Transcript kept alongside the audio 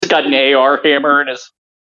got an AR hammer in his.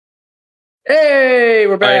 Hey,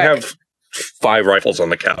 we're back. I have 5 rifles on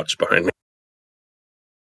the couch behind me.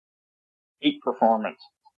 Peak performance.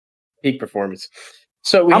 Peak performance.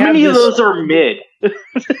 So we How have many of those are mid?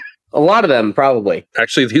 A lot of them, probably.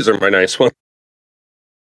 Actually, these are my nice ones.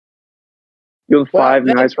 You have 5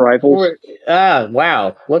 nice rifles.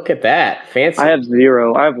 Wow! Look at that, fancy. I have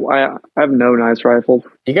 0. I have no nice rifles.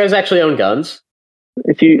 You guys actually own guns?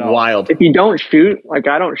 If you Wild. If you don't shoot, like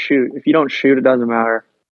I don't shoot. If you don't shoot, it doesn't matter.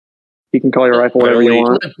 You can call your rifle whatever you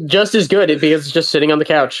want. Just as good because it's just sitting on the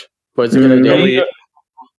couch. What's it gonna do?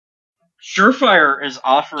 Surefire is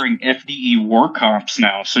offering FDE war comps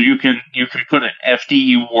now, so you can put an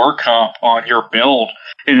FDE war comp on your build,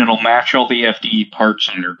 and it'll match all the FDE parts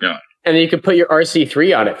on your gun. And then you can put your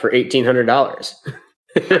RC3 on it for $1,800.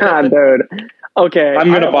 Dude. Okay.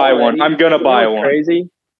 I'm gonna buy one. I'm gonna buy one. Crazy.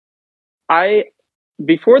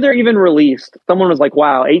 Before they're even released, someone was like,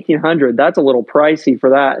 "Wow, 1,800. That's a little pricey for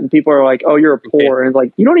that." And people are like, "Oh, you're poor." And it's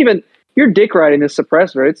like, you're dick riding this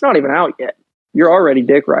suppressor. It's not even out yet. You're already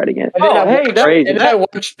dick riding it. Crazy. And then I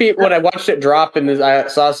watched when I watched it drop, and I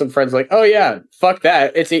saw some friends like, "Oh yeah, fuck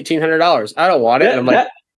that! It's $1,800. I don't want it." And I'm like,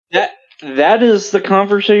 that is the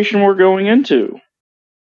conversation we're going into.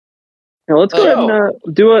 Now let's go ahead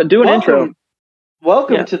and do an intro.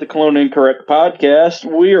 Welcome to the Clone Incorrect podcast.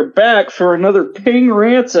 We are back for another Ping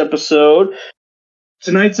Rants episode.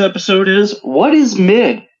 Tonight's episode is What is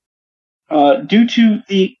Mid? Due to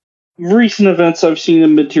the recent events I've seen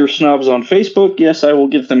in Mid-Tier Snobs on Facebook, yes, I will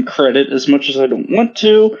give them credit as much as I don't want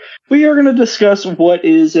to. We are going to discuss what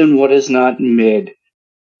is and what is not mid.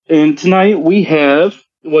 And tonight we have,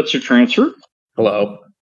 what's your transfer? Hello.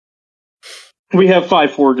 We have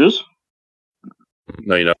 5 forges.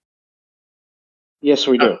 No, you don't. Yes,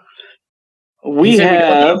 we do. We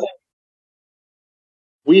have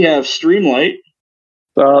Streamlight.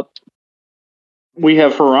 What's up? We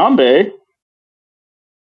have Harambe.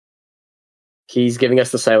 He's giving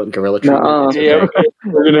us the silent gorilla treatment. Yeah,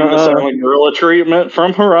 we're getting the silent gorilla treatment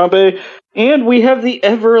from Harambe. And we have the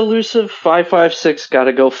ever-elusive 556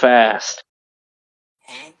 Gotta Go Fast.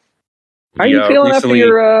 How are you feeling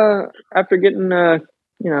after getting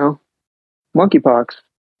monkeypox?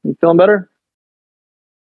 You feeling better?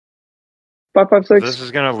 556. This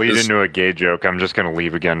is going to lead into a gay joke. I'm just going to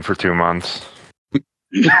leave again for 2 months.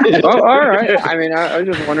 Oh, all right. I mean, I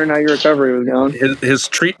was just wondering how your recovery was going. His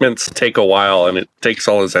treatments take a while, and it takes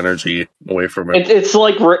all his energy away from him. It's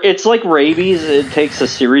like rabies. It takes a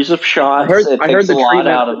series of shots. I heard the treatment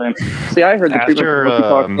out of him. See, I heard the treatment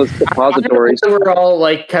for monkeypox was suppositories. We're all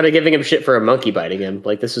like kind of giving him shit for a monkey biting him.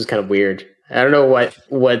 Like this is kind of weird. I don't know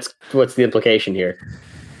what's the implication here.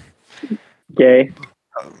 Gay.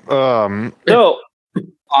 So,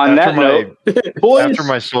 on that note, boys, after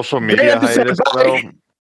my social media hiatus, though,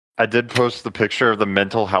 I did post the picture of the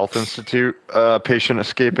Mental Health Institute patient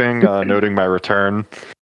escaping, noting my return.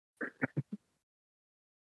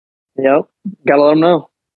 Yep, gotta let them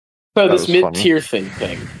know. So this mid-tier thing.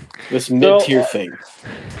 Let's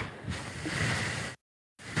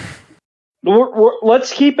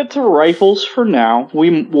keep it to rifles for now.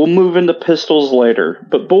 We'll move into pistols later.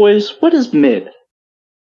 But boys, what is mid?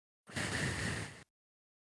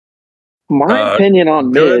 My opinion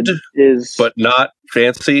on mid is, but not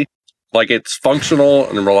fancy. Like it's functional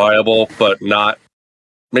and reliable, but not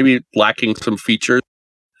maybe lacking some features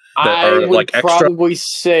that I would like extra. Probably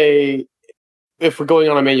say if we're going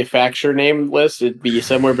on a manufacturer name list, it'd be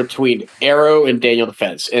somewhere between Arrow and Daniel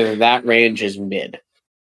Defense, and that range is mid.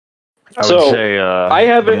 I would say I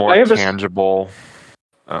have tangible.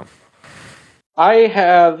 I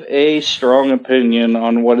have a strong opinion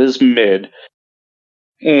on what is mid.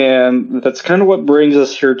 And that's kind of what brings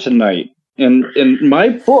us here tonight. In my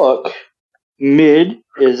book, mid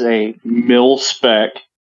is a mil-spec,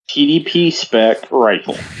 TDP spec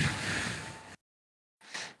rifle.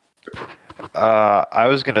 I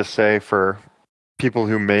was going to say, for people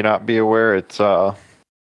who may not be aware, it's Barilla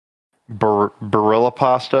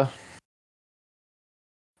pasta.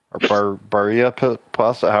 Or Barilla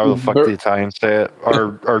pasta, however the fuck the Italians say it.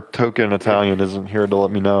 Our token Italian isn't here to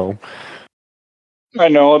let me know. I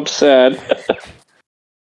know, I'm sad.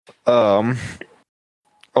 Along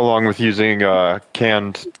with using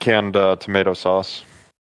canned tomato sauce.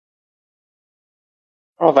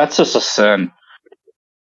 Oh, that's just a sin.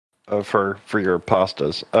 For your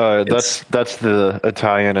pastas. That's the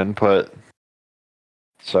Italian input.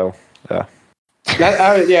 So yeah.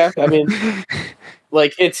 Yeah, I mean,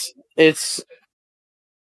 like it's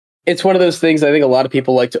one of those things. I think a lot of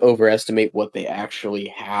people like to overestimate what they actually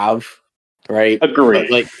have. Right. Agreed.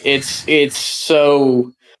 Like it's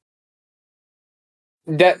so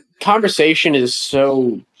that conversation is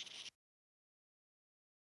so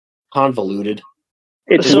convoluted.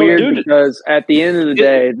 It's So, weird dude, because at the end of the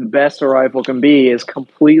day, the best a rifle can be is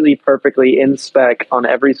completely, perfectly in spec on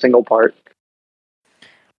every single part.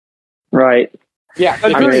 Right. Yeah,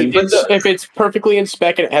 Agreed. if it's perfectly in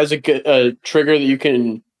spec and it has a good trigger that you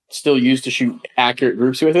can still use to shoot accurate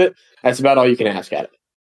groups with it, that's about all you can ask at it.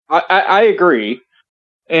 I agree.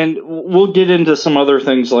 And we'll get into some other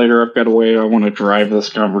things later. I've got a way I want to drive this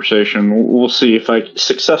conversation. We'll see if I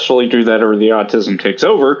successfully do that or the autism takes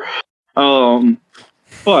over.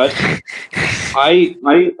 But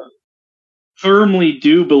I firmly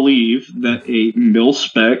do believe that a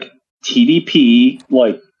mil-spec TDP,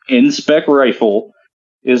 like in-spec rifle,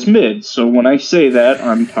 is mid. So when I say that,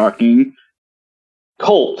 I'm talking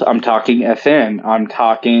Colt, I'm talking FN, I'm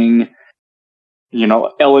talking...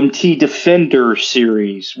 LMT Defender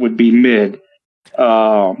series would be mid.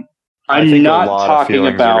 I'm not talking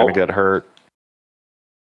about going to get hurt.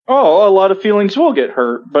 Oh, a lot of feelings will get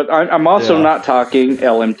hurt, but I'm also not talking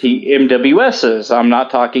LMT MWSs. I'm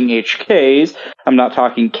not talking HKs. I'm not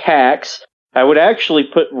talking CACs. I would actually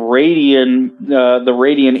put Radian, the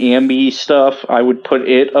Radian Ambi stuff. I would put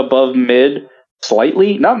it above mid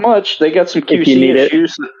slightly, not much. They got some QC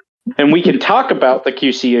issues. And we can talk about the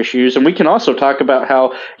QC issues, and we can also talk about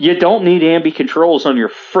how you don't need ambi controls on your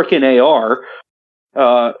frickin' AR.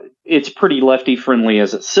 It's pretty lefty friendly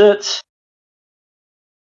as it sits.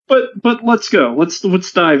 But let's go.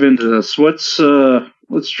 Let's dive into this. Let's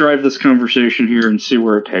drive this conversation here and see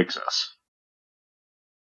where it takes us.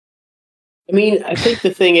 I mean, I think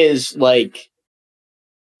the thing is, like,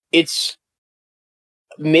 it's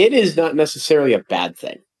mid is not necessarily a bad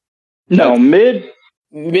thing. No, mid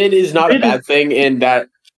is not a bad thing, and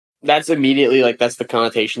that's immediately like that's the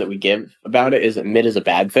connotation that we give about it, is that mid is a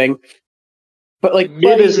bad thing. But like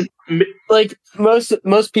mid isn't like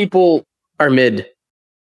most people are mid.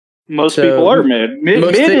 Most people are mid. Mid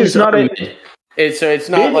is not a mid. It's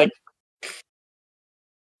not like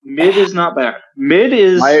mid is not bad. Mid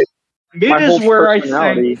is where I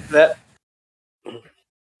think that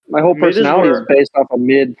my whole personality is based off a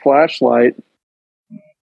mid flashlight.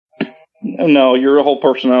 No, your whole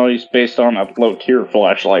personality is based on a low tier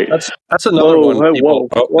flashlight. That's another one.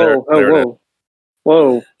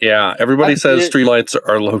 Whoa. Yeah, everybody says streamlights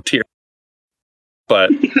are low tier,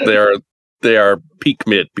 but they are peak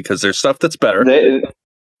mid because there's stuff that's better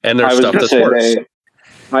and there's stuff that's worse.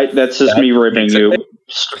 That's just me ribbing you.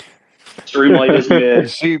 Streamlight is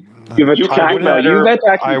mid. See, I wouldn't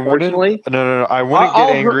get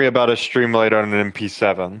angry about a streamlight on an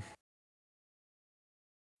MP7.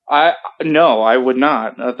 I would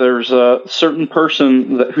not. There's a certain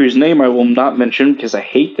person whose name I will not mention because I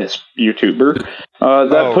hate this YouTuber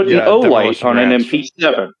that put an O-light on an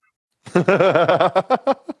MP7.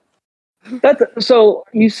 So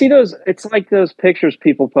you see those? It's like those pictures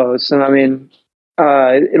people post, and I mean,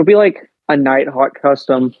 it'll be like a Nighthawk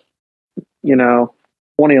custom,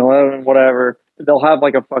 2011, whatever. They'll have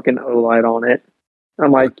like a fucking O-light on it.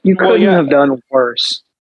 I'm like, you couldn't have done worse.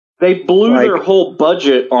 They blew their whole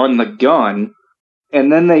budget on the gun,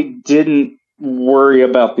 and then they didn't worry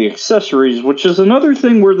about the accessories, which is another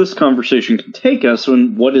thing where this conversation can take us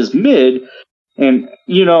when what is mid, and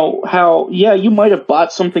how, you might have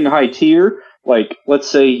bought something high tier, like let's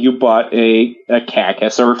say you bought a CAC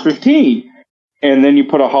SR-15, and then you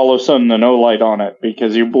put a Hollow Sun and an O-light on it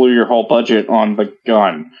because you blew your whole budget on the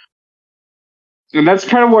gun. And that's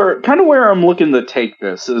kind of where I'm looking to take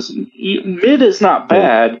this. Is mid is not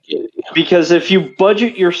bad because if you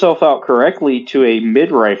budget yourself out correctly to a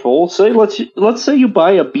mid rifle, let's say you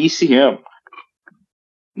buy a BCM,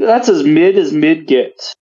 that's as mid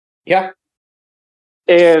gets. Yeah.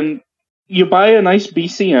 And you buy a nice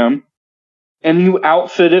BCM, and you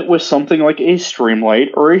outfit it with something like a Streamlight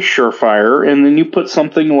or a Surefire, and then you put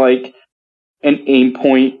something like an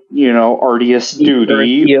Aimpoint, RDS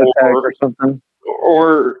Duty or something.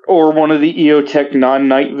 Or one of the EOTech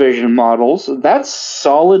non-night vision models. That's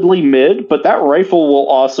solidly mid, but that rifle will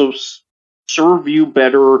also serve you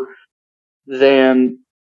better than,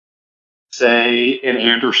 say, an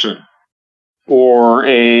Anderson or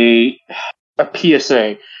a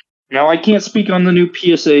PSA. Now, I can't speak on the new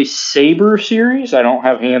PSA Saber series. I don't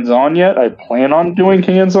have hands-on yet. I plan on doing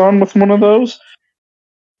hands-on with one of those.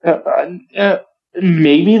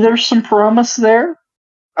 Maybe there's some promise there.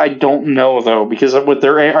 I don't know though, because with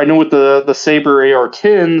the Saber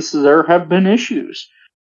AR-10s, there have been issues.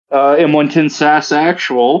 M110 SAS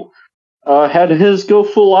Actual had his go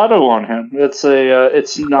full auto on him.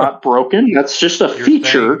 It's not broken. That's just a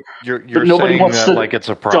feature. You're nobody wants to like it's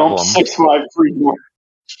a problem. Dump 6.53 more.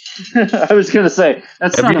 I was going to say,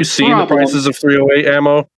 that's Have not you seen the prices of 308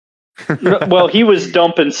 ammo? Well, he was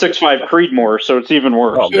dumping 6.5 Creedmoor, so it's even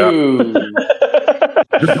worse. Oh, God.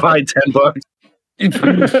 Buy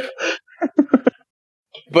 $10.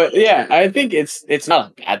 But yeah, I think it's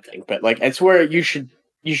not a bad thing, but like it's where you should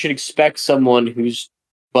expect someone who's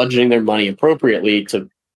budgeting their money appropriately to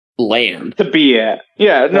land. To be at.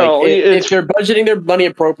 Yeah, no. Like, if they're budgeting their money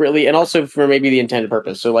appropriately and also for maybe the intended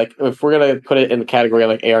purpose. So like if we're gonna put it in the category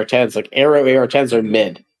like AR-10s, like Arrow AR-10s are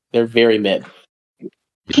mid. They're very mid.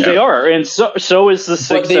 Yeah. They are, and so is the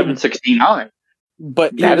 6.769.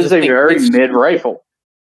 But that is a very mid rifle.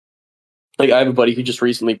 Like I have a buddy who just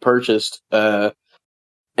recently purchased an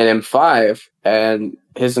M5, and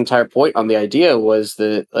his entire point on the idea was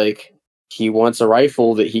that like he wants a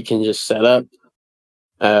rifle that he can just set up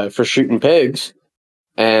for shooting pigs,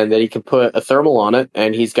 and that he can put a thermal on it,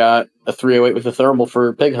 and he's got a 308 with a thermal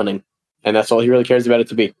for pig hunting, and that's all he really cares about it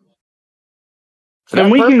to be. And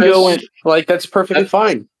we can go in like that's perfectly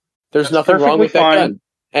fine. There's nothing wrong with that gun,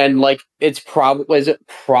 and like it's probably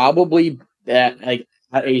at like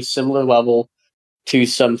at a similar level to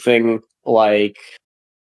something like,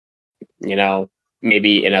 you know,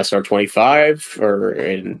 maybe an SR-25 or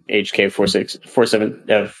an HK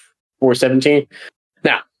 417.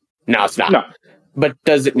 No, it's not. No. But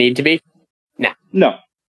does it need to be? No.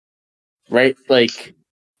 Right? Like,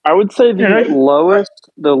 I would say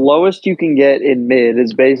the lowest you can get in mid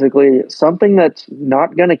is basically something that's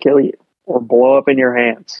not going to kill you or blow up in your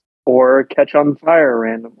hands or catch on fire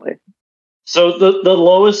randomly. So the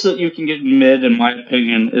lowest that you can get in mid, in my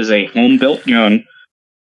opinion, is a home-built gun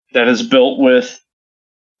that is built with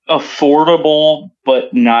affordable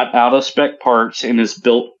but not out-of-spec parts and is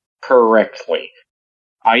built correctly.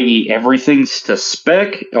 I.e., everything's to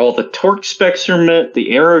spec, all the torque specs are met,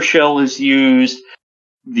 the arrow shell is used,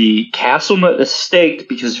 the castle nut is staked,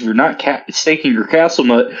 because if you're not staking your castle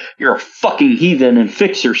nut, you're a fucking heathen and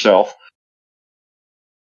fix yourself.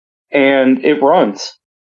 And it runs.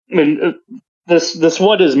 I mean, this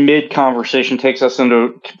what is mid conversation takes us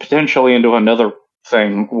potentially into another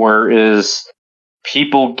thing, whereas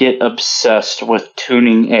people get obsessed with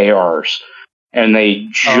tuning ARs. And they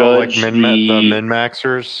judge the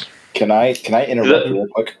min-maxers. Can I interrupt real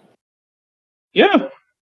quick? Yeah.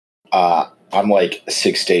 I'm like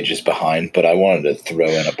 6 stages behind, but I wanted to throw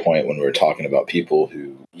in a point when we were talking about people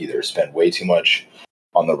who either spend way too much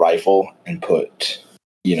on the rifle and put,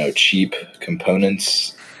 cheap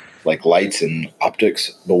components like lights and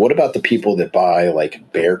optics. But what about the people that buy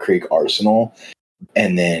like Bear Creek Arsenal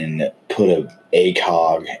and then put a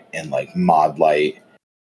ACOG and like mod light?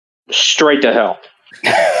 Straight to hell.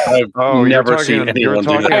 I've never seen anyone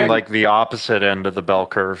do that. Like the opposite end of the bell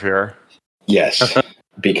curve here. Yes,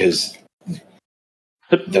 because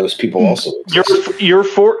those people also exist.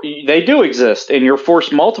 They do exist, and your force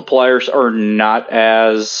multipliers are not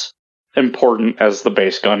as important as the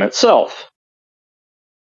base gun itself.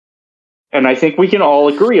 And I think we can all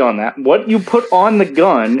agree on that. What you put on the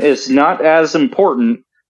gun is not as important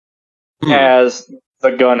as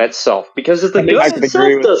the gun itself, because if the gun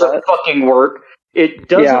itself doesn't fucking work, it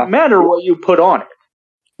doesn't matter what you put on it.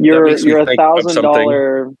 Your $1,000,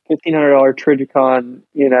 $1,500 Trijicon,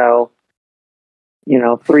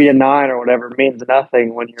 3 to 9 or whatever means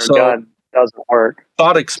nothing when your gun doesn't work.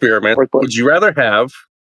 Thought experiment: would you rather have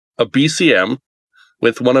a BCM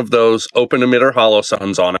with one of those open emitter hollow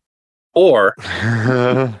suns on it, or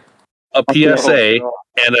a PSA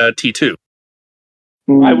and a T2?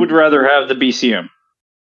 I would rather have the BCM.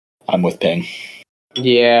 I'm with Ping.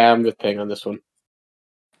 Yeah, I'm with Ping on this one.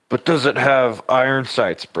 But does it have iron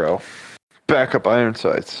sights, bro? Backup iron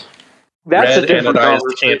sights. That's a different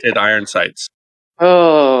canted iron sights.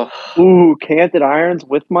 Oh, canted irons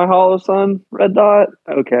with my hollow sun red dot.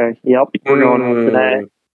 Okay, yep, we're going on today.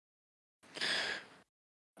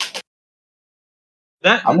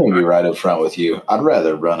 I'm going to be right up front with you. I'd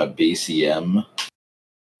rather run a BCM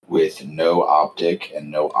with no optic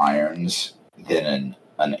and no irons than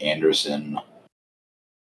an Anderson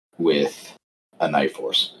with a Night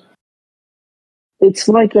Force. It's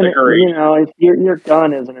like if your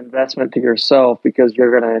gun is an investment to yourself because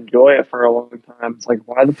you're going to enjoy it for a long time. It's like,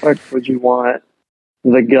 why the fuck would you want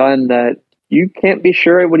the gun that you can't be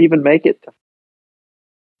sure it would even make it?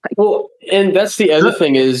 Well, and that's the other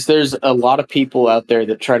thing is there's a lot of people out there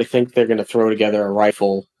that try to think they're going to throw together a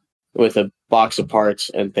rifle with a box of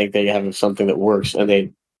parts and think they have something that works, and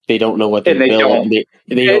they don't know what they build.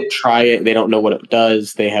 They don't try it. They don't know what it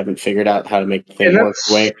does. They haven't figured out how to make the thing work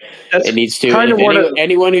the way it needs to.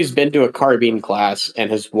 Anyone who's been to a carbine class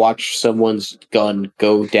and has watched someone's gun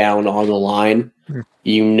go down on the line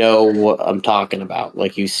you know what I'm talking about.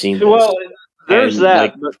 Like, you've seen this. Well, there's And,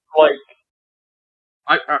 that, but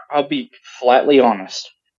I'll be flatly honest.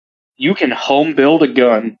 You can home build a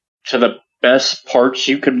gun to the best parts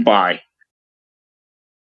you can buy.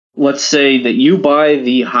 Let's say that you buy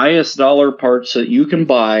the highest dollar parts that you can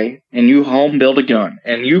buy, and you home build a gun,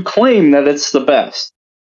 and you claim that it's the best.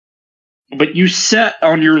 But you sat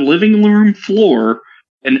on your living room floor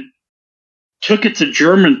and took it to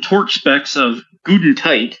German torque specs of Guten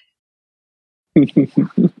Tight.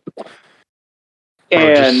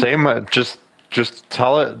 And just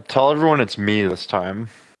tell everyone it's me this time.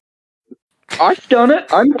 I've done it.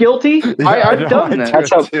 I'm guilty. I've done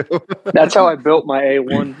that. That's how I built my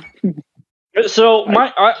A1. So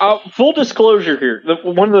full disclosure here.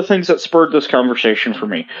 One of the things that spurred this conversation for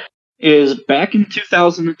me is back in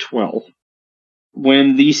 2012,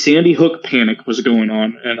 when the Sandy Hook panic was going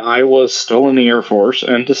on, and I was still in the Air Force,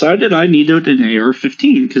 and decided I needed an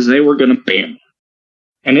AR-15 because they were going to ban.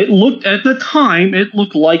 And at the time, it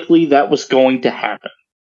looked likely that was going to happen.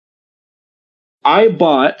 I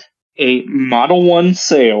bought a Model 1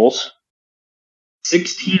 Sales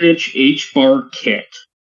 16-inch H-bar kit.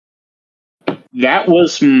 That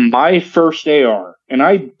was my first AR, and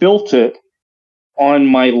I built it on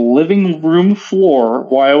my living room floor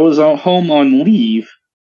while I was at home on leave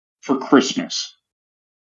for Christmas.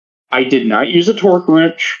 I did not use a torque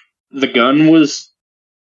wrench. The gun was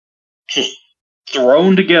just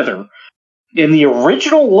thrown together. And the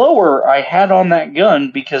original lower I had on that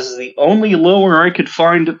gun, because the only lower I could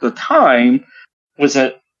find at the time was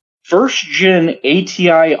a first gen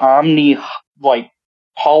ATI Omni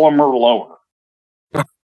polymer lower.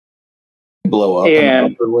 Blow up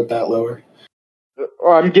and with that lower.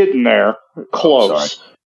 I'm getting there. Close.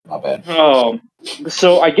 Oh, my bad.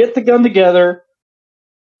 So I get the gun together,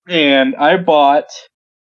 and I bought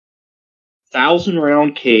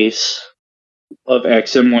 1,000-round case of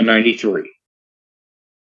XM193.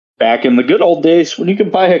 Back in the good old days when you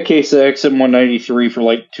could buy a case of XM193 for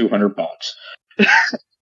like $200.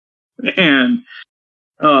 And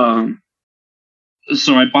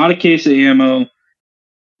so I bought a case of ammo,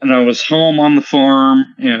 and I was home on the farm,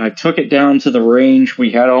 and I took it down to the range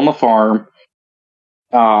we had on the farm.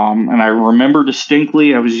 And I remember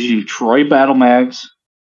distinctly I was using Troy battle mags.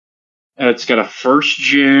 And it's got a first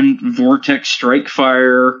gen Vortex Strike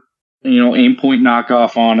Fire, aim point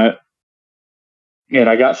knockoff on it. And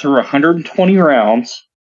I got through 120 rounds,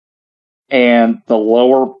 and the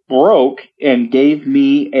lower broke and gave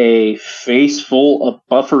me a face full of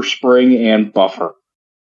buffer spring and buffer.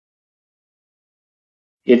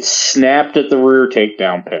 It snapped at the rear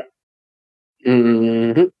takedown pin.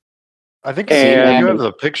 Mm-hmm. I think you have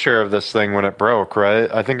the picture of this thing when it broke, right?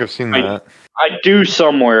 I think I've seen that. I do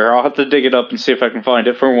somewhere. I'll have to dig it up and see if I can find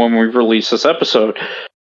it for when we release this episode.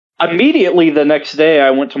 Immediately the next day,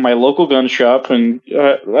 I went to my local gun shop, and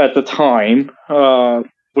at the time,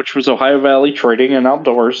 which was Ohio Valley Trading and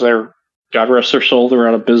Outdoors. They're, God rest their soul, they're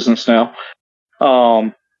out of business now.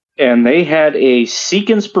 And they had a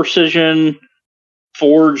Seekins Precision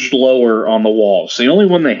forged lower on the walls. The only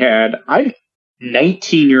one they had. I'm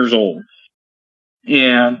 19 years old.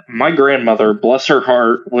 And my grandmother, bless her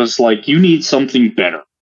heart, was like, you need something better.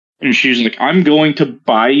 And she's like, I'm going to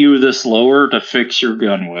buy you this lower to fix your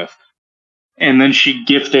gun with. And then she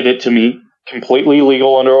gifted it to me, completely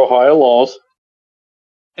legal under Ohio laws.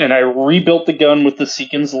 And I rebuilt the gun with the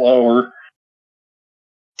Seekins lower.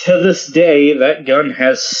 To this day, that gun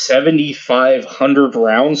has 7,500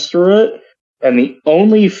 rounds through it. And the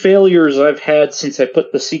only failures I've had since I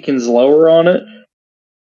put the Seekins lower on it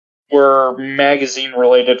were magazine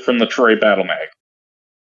related from the Troy Battle Mag.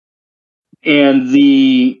 And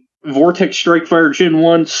the Vortex Strikefire Gen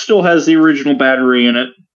 1 still has the original battery in it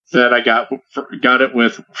that I got it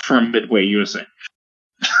with from Midway USA.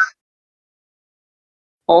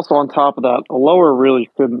 Also, on top of that, a lower really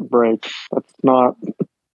shouldn't break. That's not.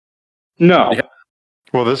 No. Yeah.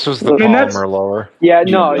 Well, this was the polymer lower. Yeah,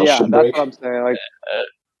 that's what I'm saying. Like,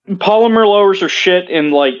 polymer lowers are shit,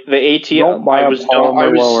 and like the ATI. Don't buy a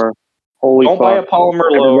polymer lower. Holy fuck. Buy a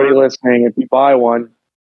polymer lower. Everybody listening, if you buy one,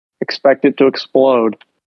 expect it to explode.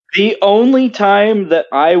 The only time that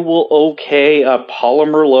I will okay a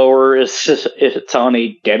polymer lower is just if it's on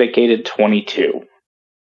a dedicated 22.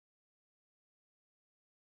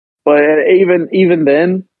 But even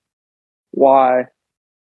then, why?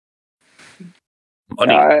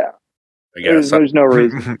 Money. I guess. There's no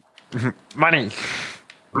reason. Money.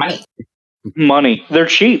 They're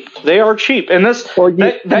cheap. They are cheap, and this. Well,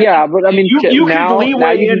 but I mean, you now can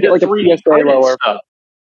leeway you can get like a PSA lower. Stuff.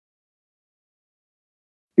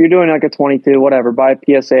 You're doing like a 22, whatever. Buy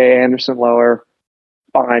a PSA Anderson lower.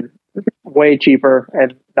 fine, way cheaper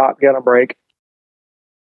and not gonna break.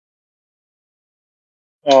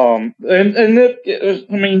 I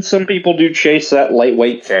mean, some people do chase that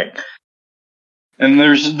lightweight thing, and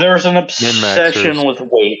there's an obsession Min-maxers. with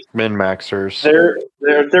weight. Min-maxers.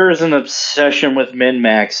 There is an obsession with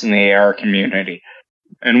min-max in the AR community,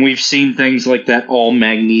 and we've seen things like that all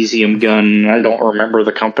magnesium gun. I don't remember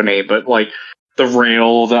the company, but like the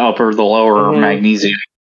rail, the upper, the lower magnesium.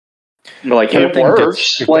 Like it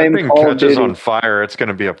works. If that thing catches on fire, it's going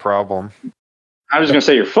to be a problem. I was going to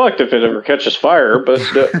say you're fucked if it ever catches fire, but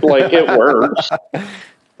like it works.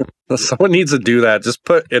 Someone needs to do that. Just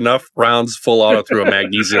put enough rounds full auto through a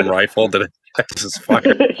magnesium rifle that it catches fire.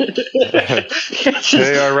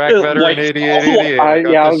 Hey, Iraq veteran 8888.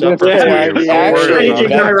 I was going to say,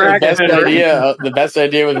 the best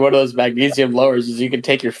idea with one of those magnesium lowers is you can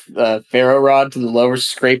take your ferro rod to the lower,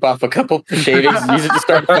 scrape off a couple shavings, and use it to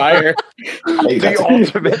start a fire. The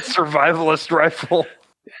ultimate survivalist rifle.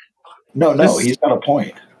 No, he's got a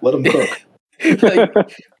point. Let him cook.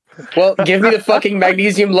 Well, give me the fucking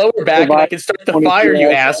magnesium lower back and I can start the fire, you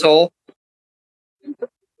asshole.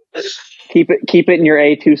 Keep it in your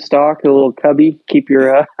A2 stock, a little cubby. Keep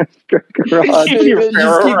your striker rod. Keep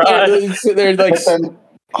there, like, use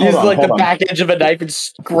the back edge of a knife and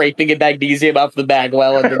scraping a magnesium off the bag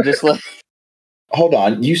well, and then just like. Hold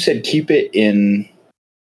on, you said keep it in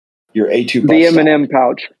your A2. The M&M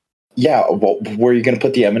pouch. Yeah, well, where are you going to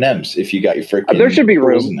put the M&Ms if you got your freaking? There should be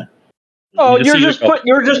room. Oh, you're just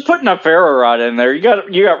putting a ferro rod in there. You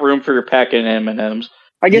got room for your pack of M&Ms.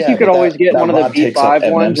 I guess you could always get one of the B5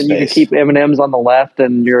 ones, and you could keep M&Ms on the left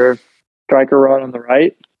and your striker rod on the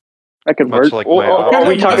right. That could work. Like are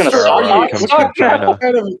we talking a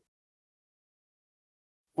soft?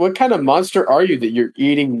 What kind of monster are you that you're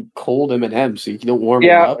eating cold M&Ms so you don't warm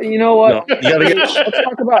them up? Yeah, you know what? No. Let's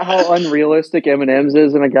talk about how unrealistic M&Ms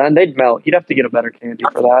is in a gun. They'd melt. You'd have to get a better candy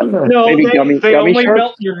for that. No, maybe they gummy only sharks?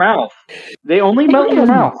 melt in your mouth. They only melt in your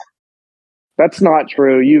mouth. That's not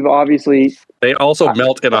true. You've obviously... They also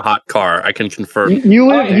melt in a hot car. I can confirm. You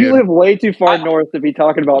live way too far north to be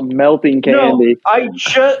talking about melting candy.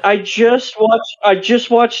 No, I just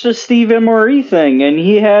watched the Steve MRE thing, and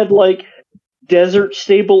he had like desert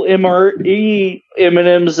stable MRE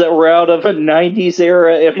M&Ms that were out of a 90s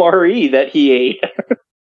era MRE that he ate.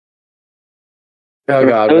 Oh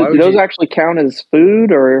God! Do those actually count as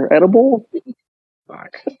food or edible?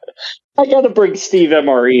 I gotta bring Steve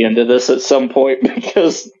MRE into this at some point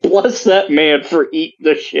because bless that man for eating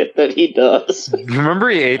the shit that he does. Remember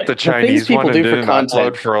he ate the Chinese one and didn't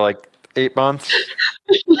upload for like 8 months?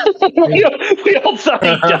 we all thought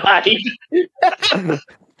he died.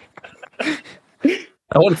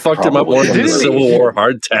 That one fucked him up more than the Civil War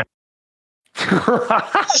hardtack.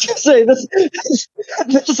 Say this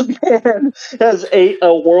man has ate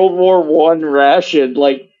a World War I ration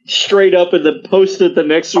like straight up and then posted the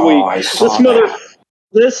next week.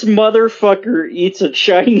 This motherfucker eats a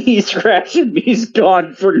Chinese ration. He's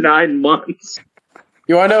gone for 9 months.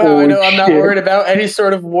 You want to know how I know I'm not worried about any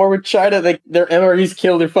sort of war with China? Their MREs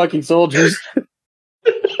kill their fucking soldiers.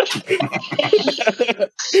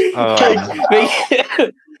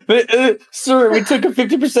 Sir, we took a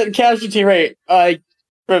 50% casualty rate.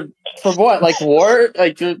 From what? Like war?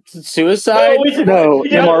 Like suicide? No,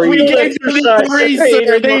 MRE. We gave them the MREs,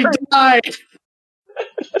 sir. They died.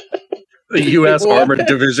 The U.S. Armored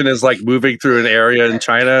Division is like moving through an area in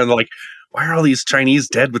China, and like, why are all these Chinese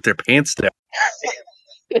dead with their pants down?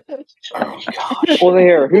 Oh gosh. Well,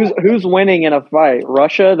 here, who's winning in a fight?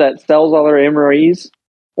 Russia that sells all their MREs,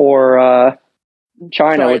 or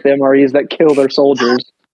China with MREs that kill their soldiers?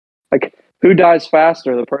 Like, who dies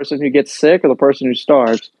faster, the person who gets sick or the person who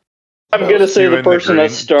starves? I'm gonna say the person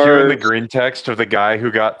that starves. You in the green text of the guy who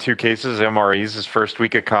got 2 cases of MREs his first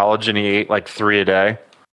week of college, and he ate like 3 a day.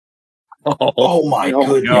 Oh my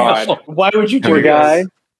goodness! God. Why would you do Poor guy?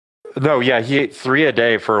 No, yeah, he ate 3 a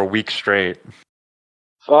day for a week straight.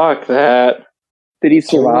 Fuck that. Did he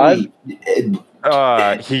survive?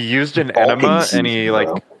 He used an enema and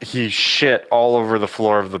he shit all over the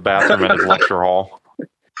floor of the bathroom in his lecture hall.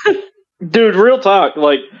 Dude, real talk.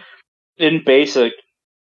 Like in basic,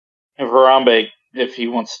 Harambe, if he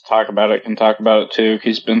wants to talk about it, can talk about it too.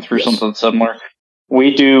 He's been through something similar.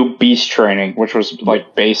 We do beast training, which was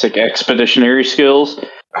like basic expeditionary skills.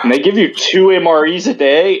 And they give you 2 MREs a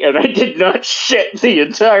day, and I did not shit the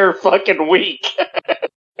entire fucking week.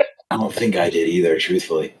 I don't think I did either,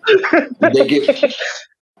 truthfully.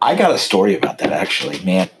 I got a story about that, actually,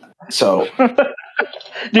 man. So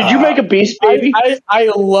Did you make a beast baby?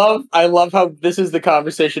 I love how this is the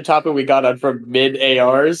conversation topic we got on from mid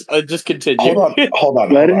ARs. Just continue. Hold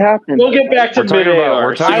on. Let it happen. We'll get back to mid ARs.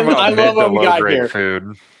 We're talking about I mid love to what we low got grade here.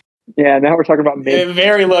 food. Yeah, now we're talking about mid.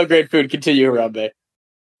 Very low grade food. Continue, Harambe.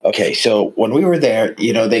 Okay, so when we were there,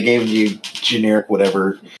 they gave you generic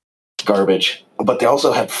whatever garbage, but they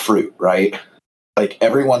also had fruit, right? Like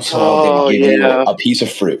every once in a while, they would give you a piece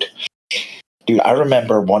of fruit. Dude, I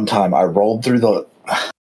remember one time I rolled through, got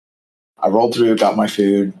my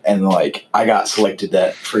food, and like I got selected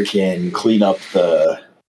to freaking clean up the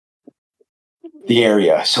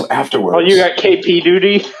area. So afterwards, you got KP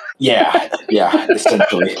duty. Yeah,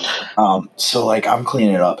 essentially. So like I'm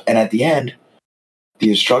cleaning it up, and at the end, the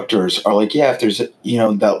instructors are like, "Yeah, if there's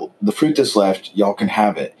the fruit that's left, y'all can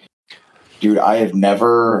have it." Dude, I have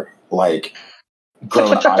never like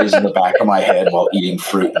grown eyes in the back of my head while eating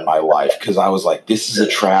fruit in my life, because I was like, "This is a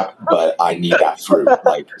trap," but I need that fruit.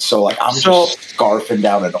 I'm just scarfing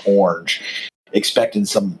down an orange, expecting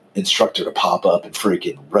some instructor to pop up and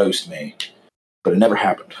freaking roast me, but it never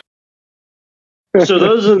happened. So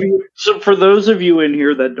for those of you in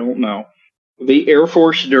here that don't know, the Air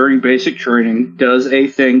Force during basic training does a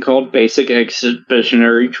thing called Basic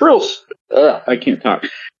Expeditionary Drills. I can't talk.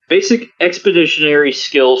 Basic Expeditionary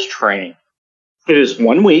Skills Training. It is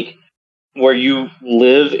 1 week where you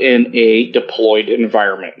live in a deployed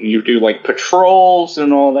environment. You do like patrols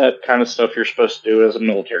and all that kind of stuff you're supposed to do as a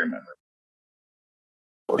military member.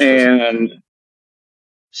 And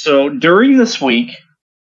so during this week,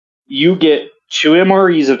 you get 2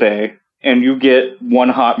 MREs a day, and you get 1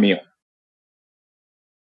 hot meal.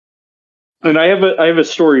 And I have a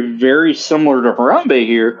story very similar to Harambe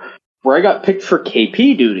here, where I got picked for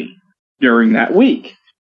KP duty during that week.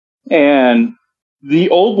 And the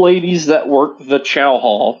old ladies that work the chow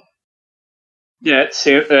hall at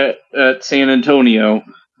San Antonio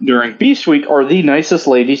during Beast Week are the nicest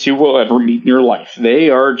ladies you will ever meet in your life. They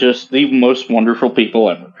are just the most wonderful people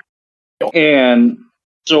ever. And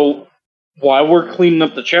so while we're cleaning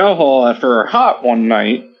up the chow hall after our hot one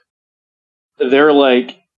night, they're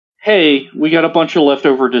like, "Hey, we got a bunch of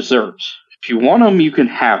leftover desserts. If you want them, you can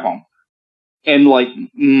have them." And like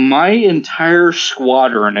my entire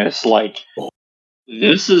squadron is like,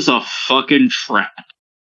 "This is a fucking trap."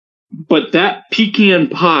 But that pecan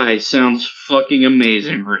pie sounds fucking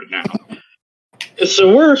amazing right now.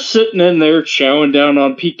 So we're sitting in there chowing down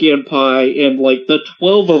on pecan pie, and like the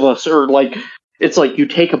 12 of us are like, it's like you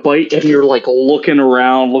take a bite and you're like looking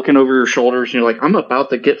around, looking over your shoulders, and you're like, "I'm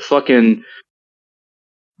about to get fucking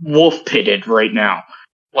wolf pitted right now.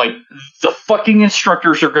 Like, the fucking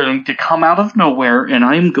instructors are going to come out of nowhere, and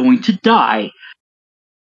I'm going to die."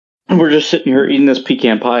 And we're just sitting here eating this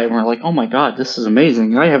pecan pie, and we're like, "Oh my god, this is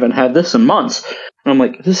amazing. I haven't had this in months." And I'm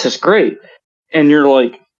like, "This is great." And you're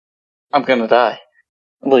like, "I'm going to die."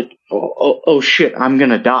 I'm like, oh shit, I'm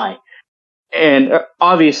going to die. And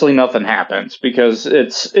obviously nothing happens, because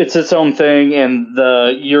it's its own thing, and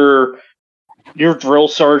your drill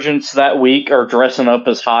sergeants that week are dressing up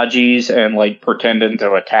as Hajis and like pretending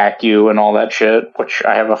to attack you and all that shit, which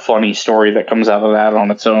I have a funny story that comes out of that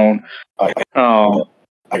on its own. I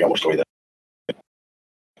got one story that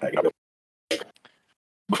I got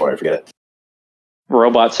before I forget it.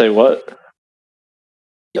 Robot say what?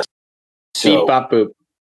 Yes. Beep, So, bop, boop.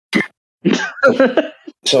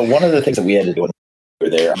 so one of the things that we had to do when we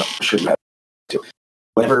were there, I'm not sure you had to,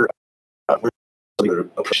 whenever we were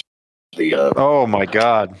approaching the Oh my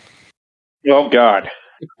god. Oh god.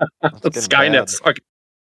 Skynet's fucking.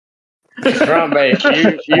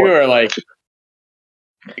 Harambe, you are like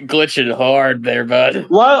glitching hard there, bud.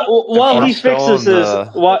 While he still fixes on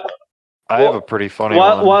his I have a pretty funny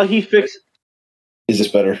one. while he fixes. Is this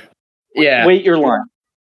better? Yeah. Wait your line.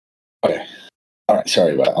 Okay. All right.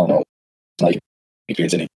 Sorry about it. I don't know. Like,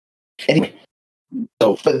 experience any. Anyway,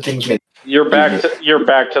 so for the things You're back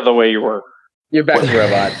to the way you were. You're back to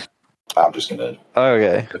robot. I'm just gonna.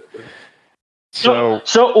 Okay. So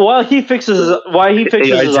while he fixes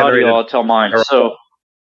his audio, I'll tell mine. So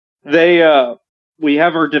we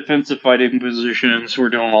have our defensive fighting positions. We're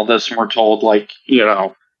doing all this, and we're told, like,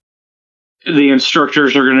 the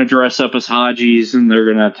instructors are going to dress up as Hajis, and they're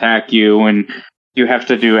going to attack you, and you have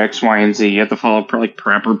to do X, Y, and Z. You have to follow like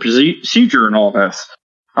proper procedure and all this.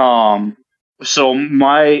 So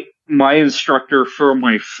my instructor for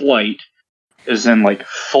my flight is in like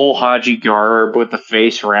full Haji garb with a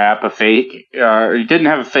face wrap, he didn't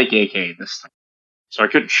have a fake AK this time, so I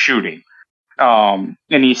couldn't shoot him.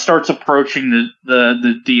 And he starts approaching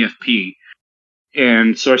the DFP,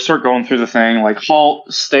 and so I start going through the thing like,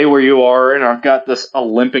 "Halt, stay where you are." And I've got this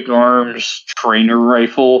Olympic Arms trainer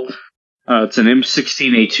rifle It's an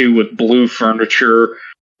M16A2 with blue furniture,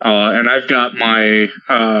 and I've got my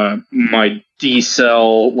my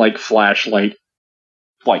D-cell like flashlight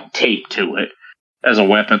like taped to it as a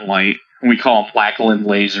weapon light. We call them Lackland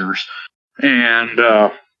lasers, and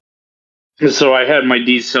so I had my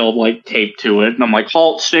D-cell like taped to it, and I'm like,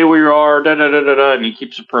 "Halt! Stay where you are!" Da da da da da. And he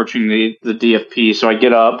keeps approaching the DFP, so I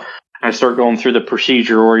get up. I start going through the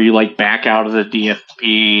procedure where you like back out of the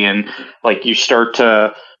DFP and like you start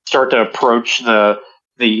to approach the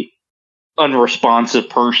unresponsive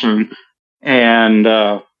person, and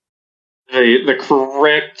the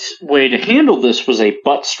correct way to handle this was a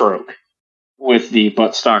butt stroke with the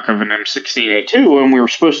buttstock of an M16A2, and we were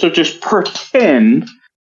supposed to just pretend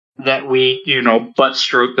that we, butt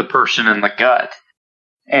stroke the person in the gut.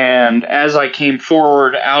 And as I came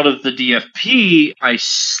forward out of the DFP, I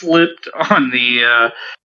slipped on the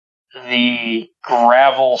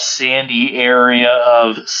gravel, sandy area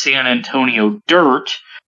of San Antonio dirt,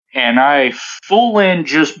 and I full-in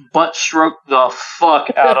just butt-stroked the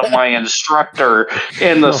fuck out of my instructor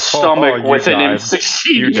in the stomach with an M16.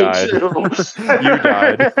 You died.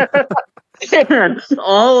 And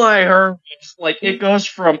all I heard was, like, it goes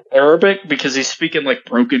from Arabic, because he's speaking, like,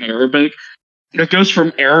 broken Arabic. It goes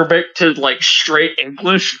from Arabic to, like, straight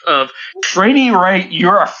English of, trainee right,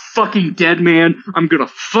 you're a fucking dead man, I'm gonna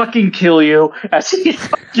fucking kill you, as he's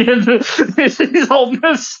holding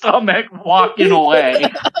his stomach, walking away.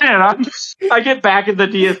 And I get back in the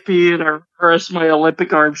DFP, and I press my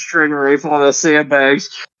Olympic arm string rifle on the sandbags,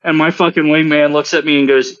 and my fucking wingman looks at me and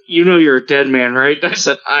goes, "You know you're a dead man, right?" I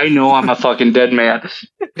said, "I know I'm a fucking dead man."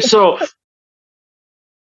 So,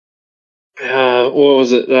 what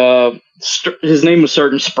was it? His name was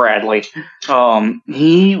Sergeant Spradley.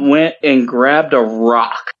 He went and grabbed a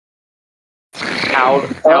rock out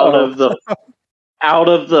of the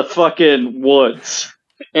fucking woods,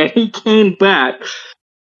 and he came back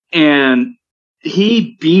and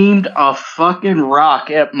he beamed a fucking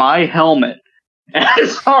rock at my helmet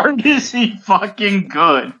as hard as he fucking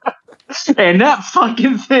could. And that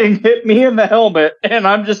fucking thing hit me in the helmet, and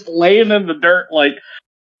I'm just laying in the dirt like,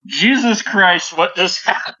 Jesus Christ, what just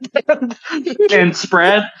happened? And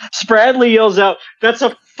Spradley yells out, "That's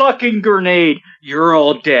a fucking grenade. You're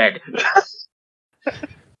all dead."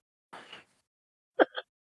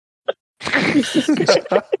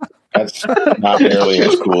 That's not nearly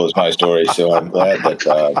as cool as my story, so I'm glad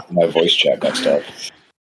that my voice chat got stuck.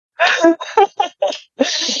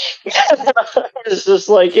 It's just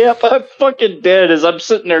like, yep, I'm fucking dead as I'm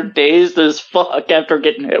sitting there dazed as fuck after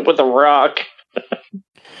getting hit with a rock.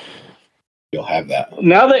 You'll have that.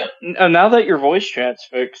 Now that your voice chat's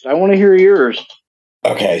fixed, I want to hear yours.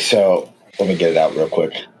 Okay, so let me get it out real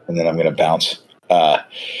quick, and then I'm going to bounce.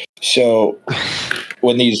 So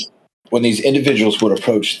when these individuals would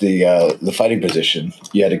approach the fighting position,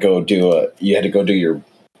 you had to go do your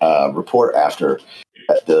report after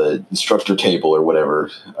at the instructor table or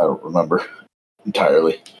whatever. I don't remember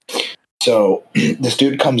entirely. So this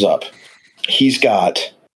dude comes up. He's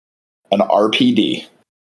got an RPD.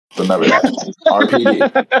 Remember that.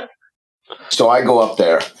 RPD. So I go up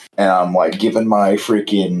there and I'm like giving my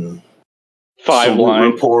freaking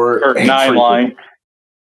 5-line report or 9-line.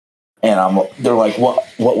 And they're like, what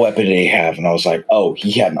weapon did he have? And I was like, oh,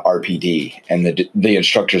 he had an RPD. And the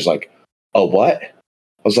instructor's like, oh, what? I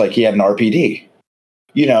was like, he had an RPD.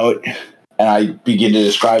 And I begin to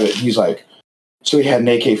describe it. He's like, so he had an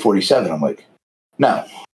AK-47. I'm like, no.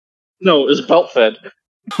 No, it was belt fed.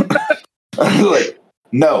 I'm like,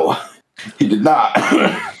 no, he did not.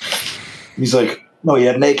 He's like, no, he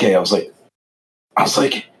had an AK. I was like,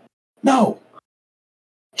 no,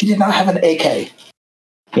 he did not have an AK.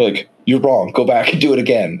 They're like, you're wrong. Go back and do it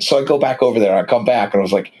again. So I go back over there and I come back and I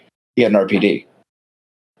was like, he had an RPD.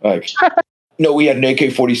 Like, no, we had an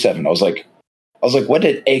AK-47. I was like, when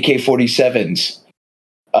did AK-47s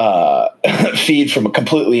feed from a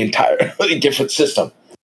completely entirely different system?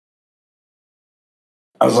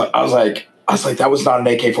 I was like, that was not an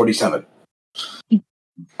AK-47.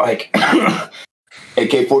 Like,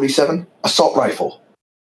 AK-47, assault rifle,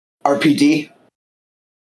 RPD,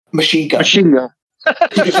 machine gun.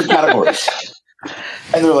 Two different categories.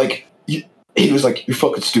 And they're like, he was like, you're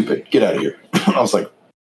fucking stupid. Get out of here. I was like,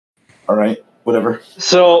 all right, whatever.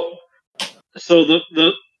 So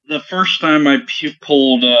the first time I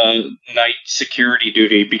pulled night security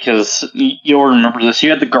duty, because you'll remember this,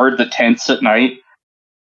 you had to guard the tents at night.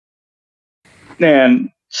 And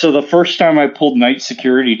so the first time I pulled night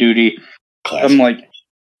security duty, classic. I'm like,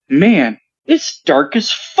 man, it's dark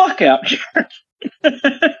as fuck out here.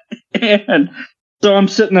 And so I'm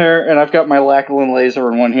sitting there, and I've got my Lackland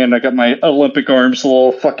laser in one hand. I got my Olympic arms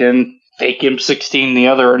little fucking fake M16 in the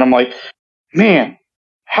other, and I'm like, man,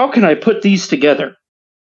 how can I put these together?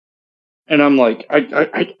 And I'm like,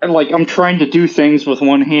 I'm trying to do things with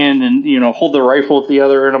one hand and hold the rifle with the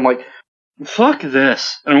other, and I'm like, fuck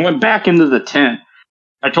this. And I went back into the tent.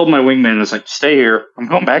 I told my wingman, I was like, stay here. I'm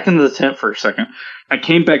going back into the tent for a second. I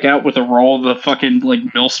came back out with a roll of the fucking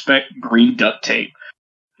mil-spec green duct tape.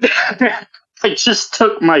 I just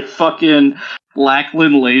took my fucking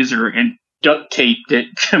Lackland laser and duct taped it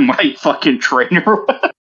to my fucking trainer.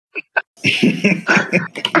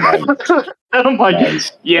 Nice. And I'm like,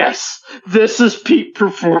 Nice. yes, this is peak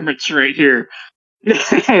performance right here.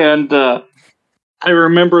 And I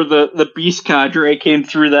remember the Beast Cadre came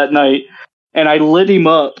through that night, and I lit him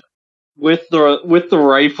up with the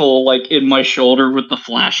rifle in my shoulder with the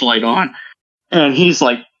flashlight on. And he's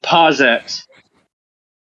like, pause X.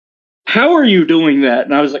 How are you doing that?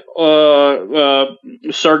 And I was like,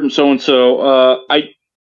 Sergeant so-and-so, I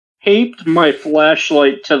taped my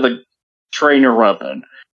flashlight to the trainer weapon.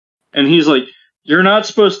 And he's like, you're not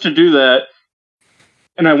supposed to do that.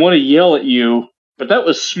 And I want to yell at you, but that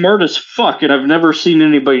was smart as fuck, and I've never seen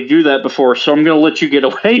anybody do that before, so I'm going to let you get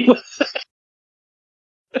away with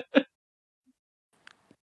it.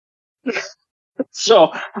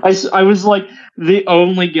 So I was like the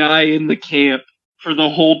only guy in the camp for the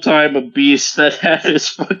whole time a Beast that had his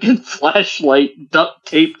fucking flashlight duct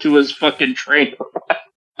taped to his fucking trainer.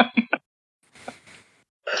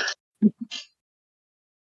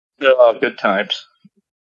 Oh, good times.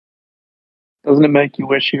 Doesn't it make you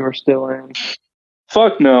wish you were still in?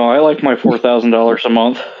 Fuck no, I like my $4,000 a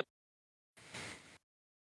month.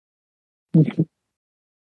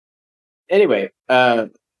 Anyway,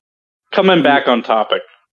 coming back on topic.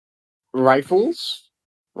 Rifles?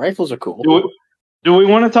 Rifles are cool. Do we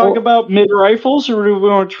want to talk about mid rifles, or do we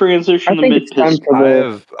want to transition to mid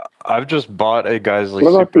pistols? I've just bought a Geisley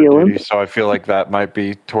What about Super the Duty, Olympic? so I feel like that might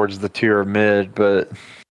be towards the tier of mid, but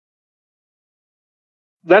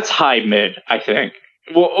that's high mid, I think.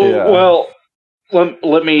 Yeah. Well,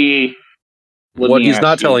 let me. What he's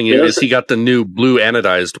not telling you is he got the new blue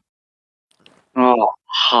anodized. Oh,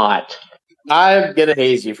 hot! I'm gonna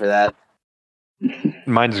haze you for that.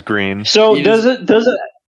 mine's green. So does it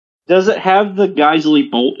have the Geisley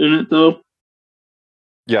bolt in it though?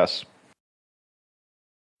 Yes.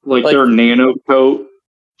 Like their nano coat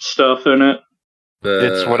stuff in it.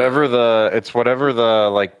 It's whatever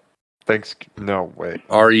the thanks. No wait.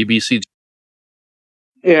 REBC.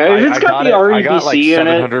 Yeah, if it's got the REBC I got like in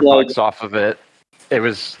it, $700 off of it. It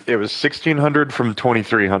was $1,600 from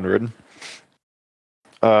 $2,300.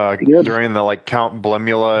 During the Count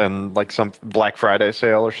Blemula and some Black Friday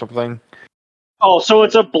sale or something. Oh, so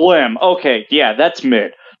it's a Blem. Okay, yeah, that's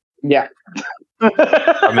mid. Yeah.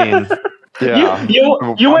 I mean, yeah. You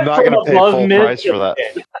went I'm not from going to pay above full mid price to for that.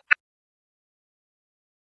 mid.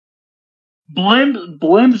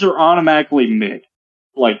 Blems are automatically mid.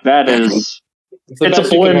 That is, it's a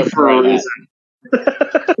Blem for a reason.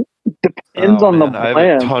 Depends on the I have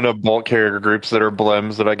blend. a ton of bolt carrier groups that are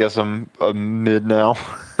blems that I guess I'm a mid now.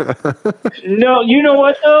 No, you know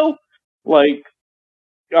what though?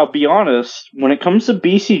 I'll be honest. When it comes to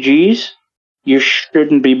BCGs, you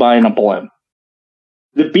shouldn't be buying a Blem.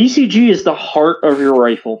 The BCG is the heart of your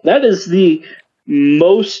rifle. That is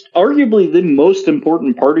arguably the most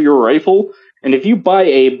important part of your rifle. And if you buy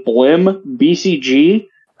a Blem BCG,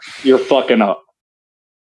 you're fucking up.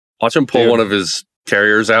 Watch him pull one of his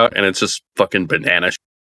carriers out, and it's just fucking banana.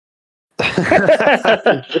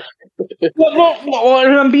 Well,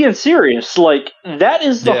 I'm being serious. That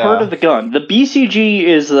is the heart of the gun. The BCG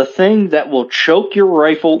is the thing that will choke your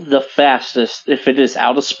rifle the fastest if it is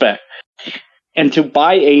out of spec. And to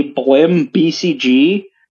buy a Blem BCG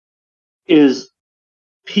is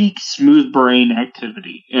peak smooth brain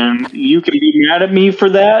activity. And you can be mad at me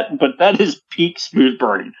for that, but that is peak smooth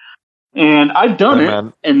brain. And I've done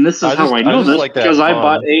it, and this is how I know this, because I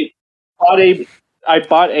bought a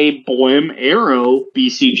Blem Arrow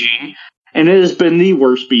BCG, and it has been the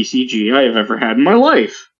worst BCG I have ever had in my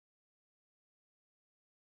life.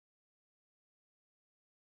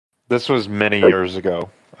 This was many years ago.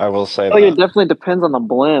 I will say that. It definitely depends on the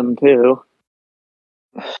blend too.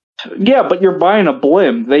 Yeah, but you're buying a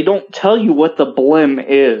Blem. They don't tell you what the Blem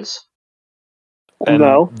is. And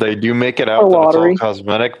no, they do make it out that it's all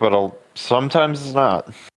cosmetic, but sometimes it's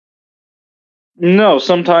not. No,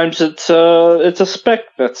 sometimes it's a spec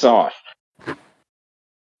that's off.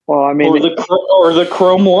 Well, I mean, or the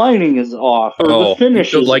chrome lining is off, or the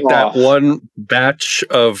finish is like off. That one batch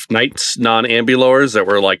of Knights non-ambulors that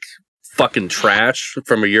were fucking trash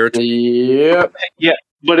from a year or two. Yep. Yeah,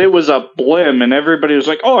 but it was a blim, and everybody was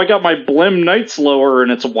like, "Oh, I got my blim night slower,"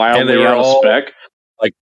 and it's wildly were out of all, spec.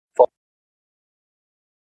 like,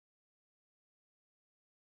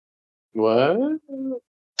 What?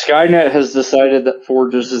 Skynet has decided that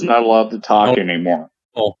Forges is not allowed to talk anymore.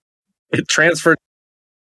 Oh, it transferred.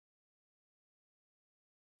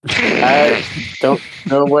 I don't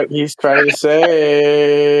know what he's trying to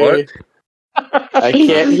say. What? I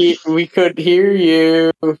can't hear. We couldn't hear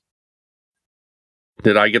you.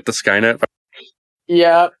 Did I get the Skynet?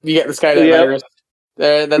 Yeah, you get the Skynet virus.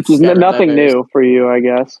 That's Which is Skynet nothing virus. new for you, I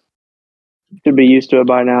guess. Should be used to it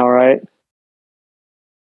by now, right?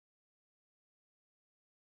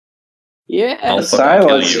 Yeah, I'll Silence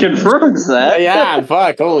fucking kill you. confirms that. yeah,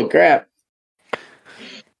 fuck, holy crap.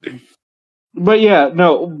 But yeah,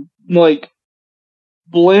 no, like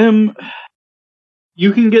Blim,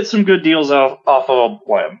 you can get some good deals off of a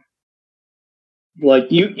Blim. Like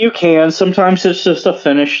you can. Sometimes it's just a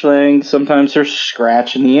finish thing. Sometimes there's a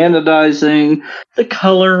scratch in the anodizing. The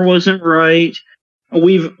color wasn't right.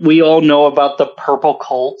 We all know about the purple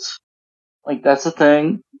Colts. Like that's a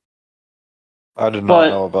thing. I did not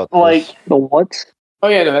know about this. Like The what? Oh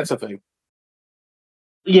yeah, no, that's a thing.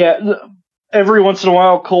 Yeah, every once in a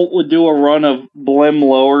while, Colt would do a run of Blim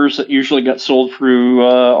lowers that usually got sold through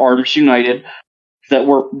Arms United that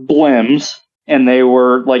were Blims, and they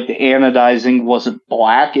were like the anodizing wasn't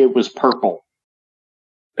black; it was purple.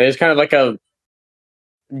 It's kind of like a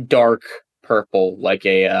dark purple, like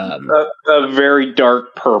a very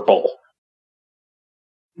dark purple.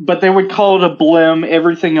 But they would call it a Blim.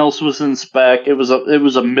 Everything else was in spec. It was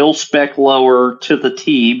a mil spec lower to the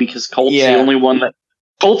T because Colt's the only one that.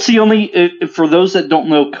 Colt's the only. For those that don't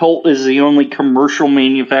know, Colt is the only commercial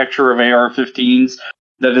manufacturer of AR-15s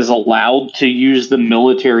that is allowed to use the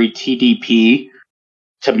military TDP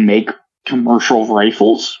to make commercial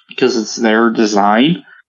rifles because it's their design.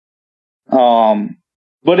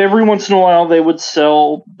 But every once in a while, they would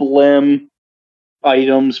sell Blim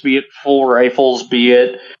items, be it full rifles, be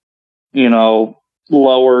it,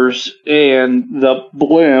 lowers, and the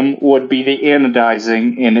Blim would be the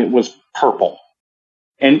anodizing, and it was purple.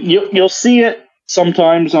 And you'll see it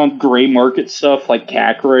sometimes on gray market stuff like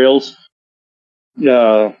CAC rails.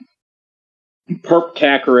 Perp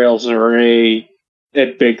CAC rails are a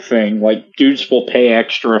big thing. Like, dudes will pay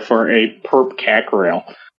extra for a perp CAC rail.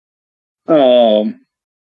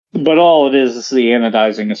 But all it is the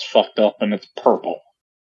anodizing is fucked up and it's purple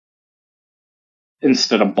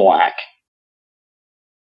instead of black.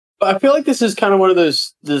 I feel like this is kind of one of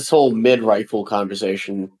those. This whole mid rifle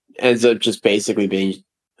conversation ends up just basically being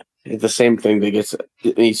the same thing that gets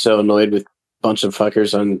me so annoyed with a bunch of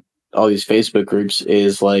fuckers on all these Facebook groups.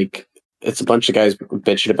 Is like it's a bunch of guys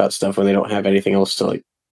bitching about stuff when they don't have anything else to like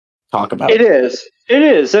talk about. It is, and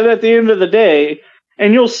at the end of the day.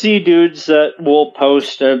 And you'll see dudes that will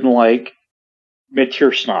post in, like,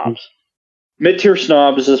 mid-tier snobs. Mid-tier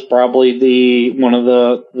snobs is probably one of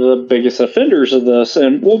the biggest offenders of this,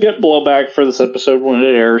 and we'll get blowback for this episode when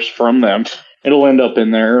it airs from them. It'll end up in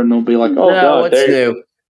there, and they'll be like, "Oh God, what's new?"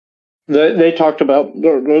 They talked about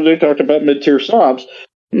mid-tier snobs."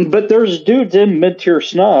 But there's dudes in mid-tier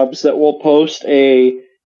snobs that will post a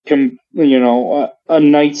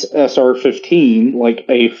Knight's SR-15, like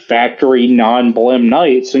a factory non-Blim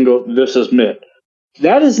Knights, and go, "This is mid."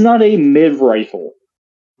 That is not a mid rifle.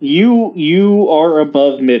 You are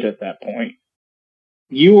above mid at that point.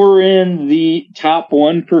 You are in the top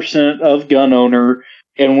 1% of gun owner,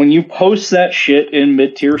 and when you post that shit in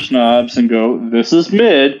mid-tier snobs and go, "This is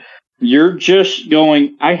mid," you're just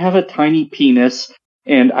going, "I have a tiny penis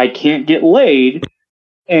and I can't get laid.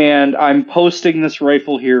 And I'm posting this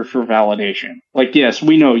rifle here for validation." Like, yes,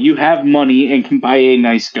 we know you have money and can buy a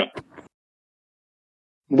nice gun.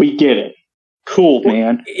 We get it. Cool,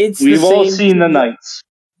 man. We've all seen the Knights.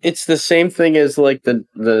 It's the same thing as like the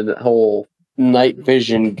whole night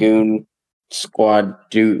vision goon squad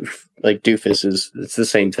doofuses. It's the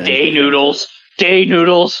same thing. Day noodles.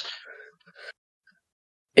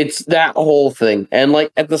 It's that whole thing, and like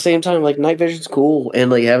at the same time, like night vision's cool, and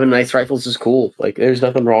like having nice rifles is cool. Like there's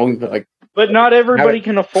nothing wrong, but not everybody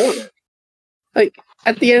can afford it. Like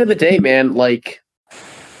at the end of the day, man, like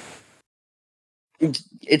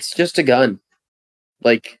it's just a gun.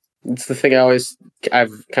 Like it's the thing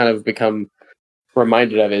I've kind of become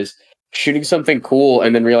reminded of is shooting something cool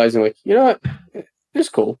and then realizing like, you know what, it's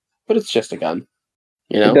cool, but it's just a gun.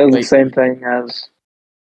 You know, it does the same thing as.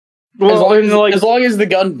 Well, as long as the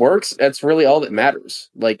gun works, that's really all that matters.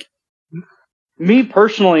 Like me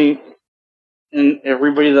personally, and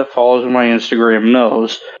everybody that follows my Instagram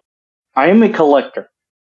knows, I am a collector.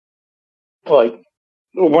 Like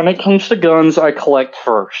when it comes to guns, I collect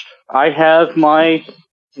first. I have my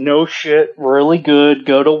no shit, really good,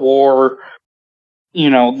 go to war. You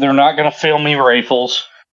know, they're not going to fail me rifles.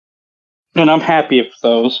 And I'm happy with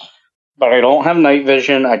those. But I don't have night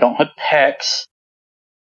vision. I don't have PEX.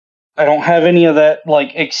 I don't have any of that,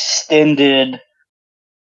 like, extended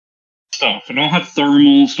stuff. I don't have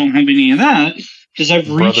thermals, don't have any of that. Because I've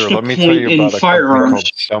reached Brother, a let me point tell you in about a company firearms. called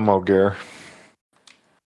Selmo Gear.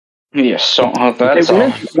 Yes, so that's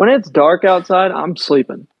when it's dark outside, I'm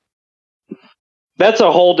sleeping. That's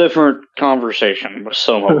a whole different conversation with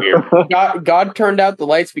Somo here. God turned out the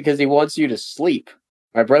lights because he wants you to sleep.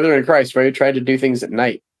 My brother in Christ, where he tried to do things at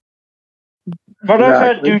night. But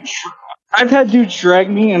I've had dudes drag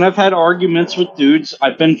me, and I've had arguments with dudes.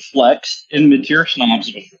 I've been flexed in mid-tier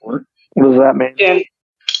snobs before. What does that mean? And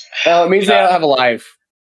Well, it means they don't have a life.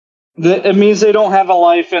 It means they don't have a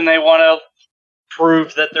life, and they want to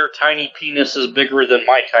prove that their tiny penis is bigger than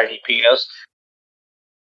my tiny penis.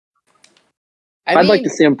 I'd like to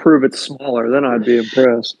see him prove it's smaller. Then I'd be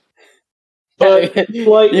impressed. But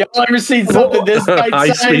like, y'all ever seen something this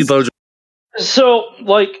high-speed load? So,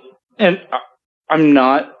 like, and I'm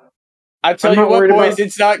not. I tell you what, boys,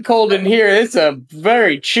 it's not cold in here. It's a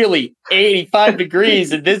very chilly 85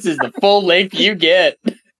 degrees, and this is the full length you get.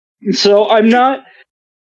 So I'm not.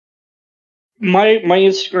 My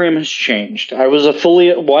Instagram has changed. I was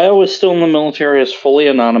while I was still in the military, I was fully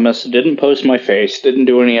anonymous. Didn't post my face. Didn't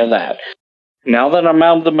do any of that. Now that I'm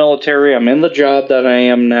out of the military, I'm in the job that I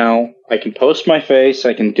am now. I can post my face.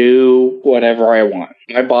 I can do whatever I want.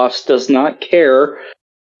 My boss does not care.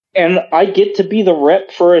 And I get to be the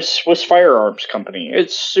rep for a Swiss firearms company.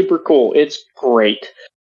 It's super cool. It's great.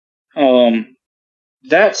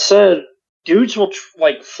 That said, dudes will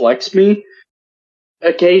flex me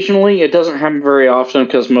occasionally. It doesn't happen very often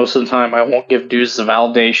because most of the time I won't give dudes the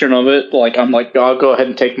validation of it. Like, I'm like, I'll go ahead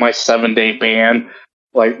and take my 7-day ban,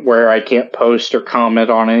 like, where I can't post or comment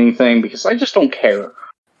on anything because I just don't care.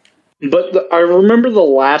 But I remember the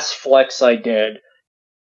last flex I did.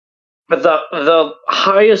 The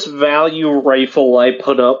highest value rifle I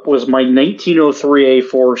put up was my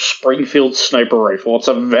 1903A4 Springfield sniper rifle. It's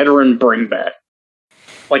a veteran bringback.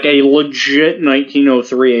 Like a legit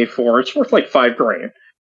 1903A4. It's worth like $5,000.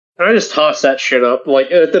 And I just tossed that shit up.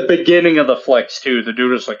 Like at the beginning of the flex too, the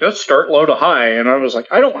dude was like, let's start low to high. And I was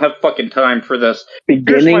like, I don't have fucking time for this.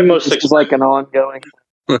 Beginning is like an ongoing.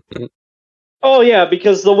 Oh yeah,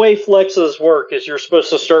 because the way flexes work is you're supposed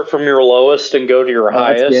to start from your lowest and go to your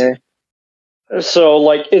highest. Yeah. So,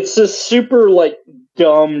 like, it's this super, like,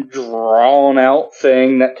 dumb, drawn-out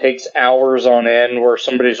thing that takes hours on end where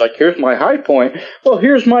somebody's like, here's my high point. Well,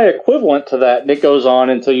 here's my equivalent to that. And it goes on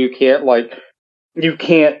until you can't,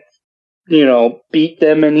 beat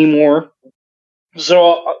them anymore.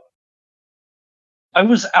 So, I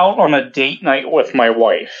was out on a date night with my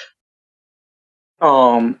wife.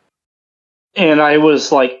 And I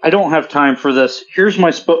was like, I don't have time for this. Here's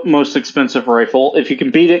my most expensive rifle. If you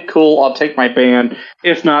can beat it, cool, I'll take my ban.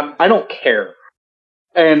 If not, I don't care.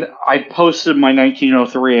 And I posted my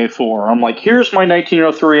 1903A4. I'm like, here's my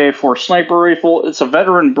 1903A4 sniper rifle. It's a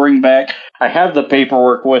veteran bringback. I have the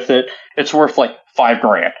paperwork with it. It's worth like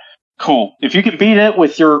 $5,000. Cool. If you can beat it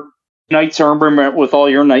with your Knight's Armor, with all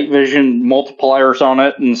your night vision multipliers on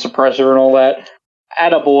it and suppressor and all that,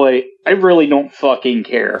 attaboy, I really don't fucking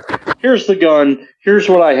care. Here's the gun. Here's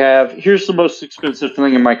what I have. Here's the most expensive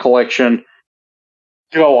thing in my collection.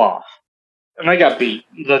 Go off. And I got beat.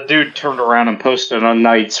 The dude turned around and posted on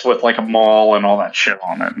Knights with like a mall and all that shit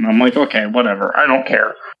on it. And I'm like, okay, whatever. I don't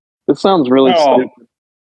care. It sounds really stupid.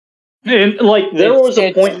 And like, there was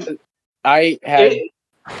a point.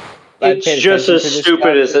 It's just as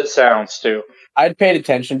stupid as it sounds, too. I'd paid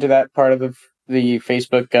attention to that part of the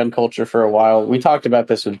Facebook gun culture for a while. We talked about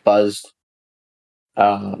this with Buzzed.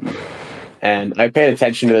 And I paid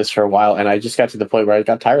attention to this for a while, and I just got to the point where I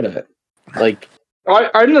got tired of it. Like,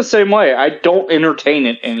 I'm the same way. I don't entertain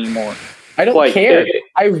it anymore. I don't care.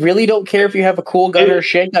 I really don't care if you have a cool gun or a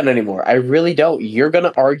shake gun anymore. I really don't. You're going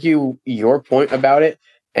to argue your point about it,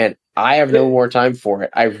 and I have no more time for it.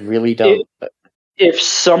 I really don't. If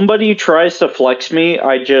somebody tries to flex me,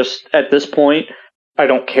 at this point, I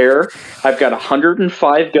don't care. I've got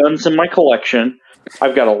 105 guns in my collection.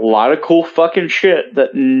 I've got a lot of cool fucking shit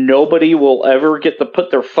that nobody will ever get to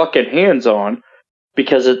put their fucking hands on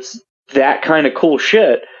because it's that kind of cool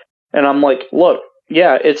shit. And I'm like, look,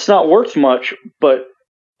 yeah, it's not worth much, but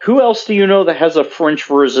who else do you know that has a French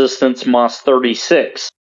Resistance Moss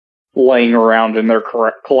 36 laying around in their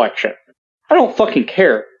collection? I don't fucking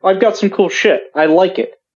care. I've got some cool shit. I like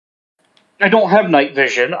it. I don't have night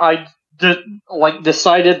vision. I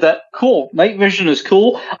decided that cool, night vision is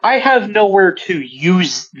cool. I have nowhere to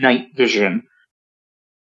use night vision.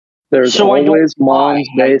 There's So always mom's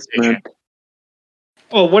basement.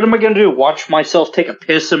 Oh, what am I going to do? Watch myself take a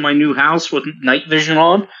piss in my new house with night vision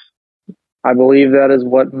on? I believe that is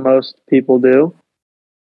what most people do.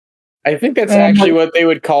 I think that's actually what they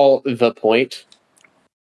would call the point.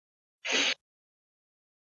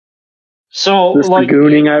 So, this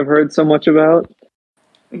gooning I've heard so much about.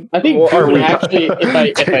 I think Goon actually,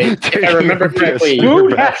 if I remember correctly,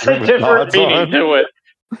 Goon has a different meaning to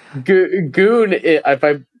it. Goon, if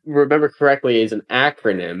I remember correctly, is an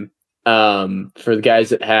acronym for the guys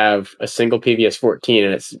that have a single PVS 14,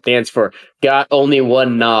 and it stands for "Got Only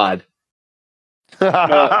One Nod." For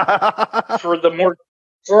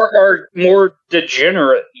our more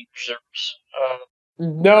degenerate users.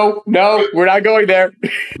 No, we're not going there.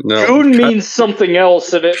 No. Goon means something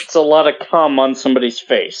else, and it's a lot of cum on somebody's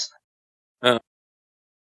face.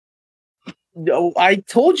 No, I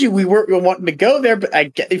told you we weren't wanting to go there, but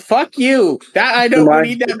fuck you. That I don't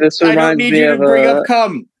need that. I don't need you to bring up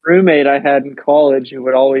cum. Roommate I had in college who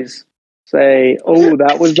would always say, "Oh,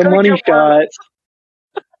 that was the money shot."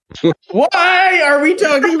 Why are we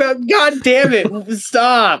talking about? God damn it!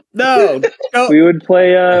 Stop! No. We would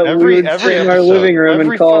play. We would sit in our living room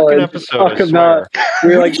in college. Talk about.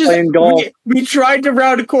 We were playing golf. We tried to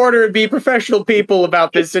round a corner and be professional people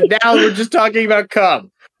about this, and now we're just talking about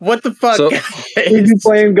cum. What the fuck? We'd be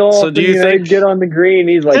playing golf. So do you think get on the green?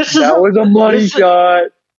 He's like, "That was a money shot."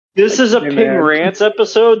 This is a Ping Rants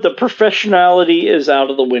episode. The professionality is out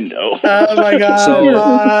of the window. Oh my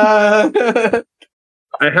god!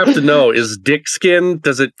 I have to know, is dick skin,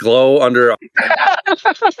 does it glow under...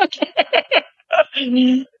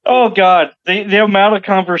 Oh god, the amount of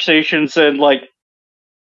conversations and like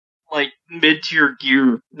mid-tier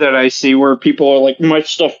gear that I see where people are like, my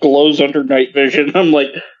stuff glows under night vision. I'm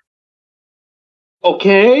like,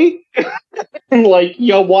 okay? Like,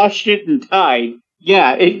 you washed it in Tide.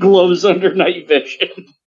 Yeah, it glows under night vision.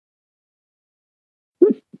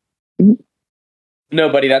 No,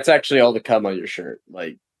 buddy, that's actually all the cum on your shirt.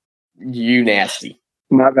 Like, you nasty.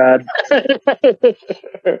 My bad.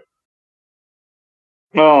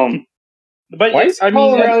 But why is it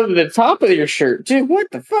all around the top of your shirt, dude? What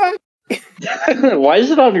the fuck? Why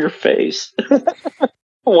is it on your face?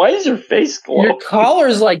 Why is your face glowing? Your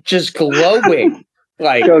collar's like just glowing.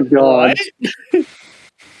 Like, oh god.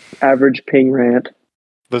 Average Ping Rant.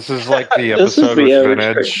 This is like the episode with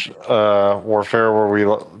Vintage Warfare where we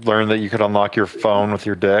learned that you could unlock your phone with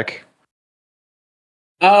your dick.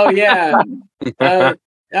 Oh, yeah. I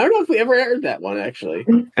don't know if we ever aired that one, actually.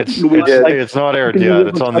 It's not aired yet.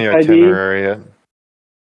 It's on the itinerary yet.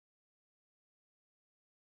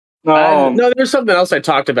 No, there's something else I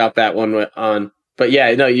talked about that one on. But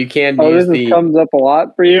yeah, no, you can use this comes up a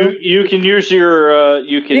lot for you? You can use your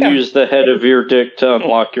use the head of your dick to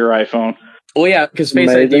unlock your iPhone. Well, yeah, because Face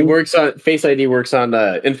ID works on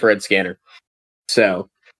the infrared scanner. So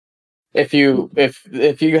if you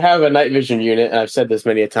have a night vision unit, and I've said this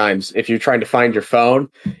many a times, if you're trying to find your phone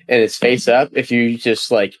and it's face up, if you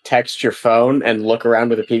just like text your phone and look around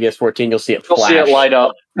with a PVS 14, you'll see it flash. You'll see it light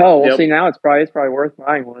up. Oh, well, see, now it's probably worth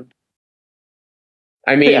buying one.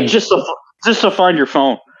 I mean, yeah, just to find your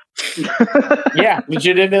phone. Yeah,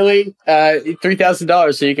 legitimately,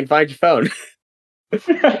 $3,000 so you can find your phone.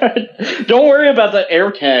 Don't worry about the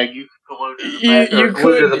AirTag. You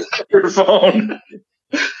could your phone.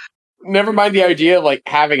 Never mind the idea of like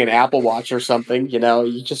having an Apple Watch or something. You know,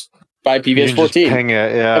 you just buy PVS 14. Just ping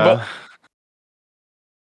it, yeah.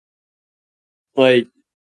 But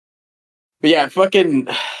yeah, fucking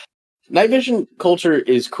night vision culture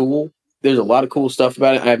is cool. There's a lot of cool stuff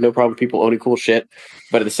about it. I have no problem with people owning cool shit,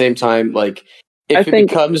 but at the same time, like if it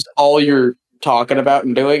becomes all you're talking about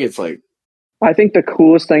and doing, it's like. I think the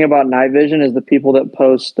coolest thing about night vision is the people that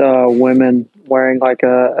post women wearing like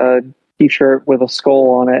a t-shirt with a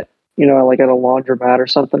skull on it, you know, like at a laundromat or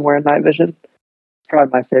something wearing night vision. It's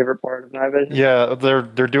probably my favorite part of night vision. Yeah, they're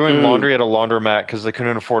doing laundry at a laundromat because they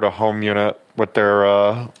couldn't afford a home unit with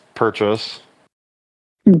their purchase.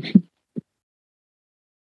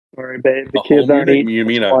 Sorry, babe. The kids aren't eating. You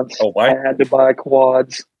mean I had to buy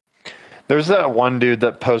quads. There's that one dude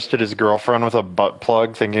that posted his girlfriend with a butt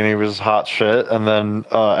plug thinking he was hot shit, and then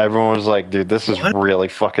everyone was like, dude, this is really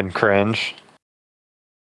fucking cringe.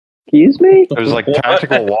 Excuse me? It was like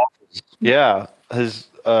tactical waffles. Yeah. His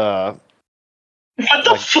what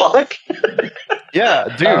the fuck? Yeah,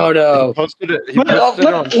 dude. Oh no. He posted it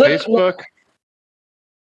on Facebook.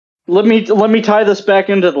 Let me tie this back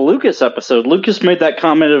into the Lucas episode. Lucas made that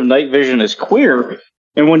comment of night vision is queer,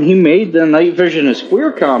 and when he made the night vision is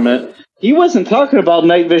queer comment, he wasn't talking about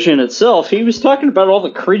night vision itself. He was talking about all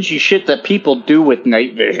the cringy shit that people do with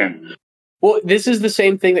night vision. Well, this is the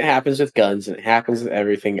same thing that happens with guns, and it happens with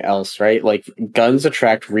everything else, right? Like, guns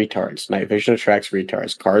attract retards. Night vision attracts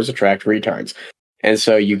retards. Cars attract retards. And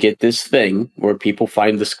so you get this thing where people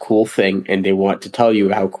find this cool thing, and they want to tell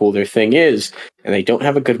you how cool their thing is, and they don't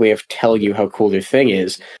have a good way of telling you how cool their thing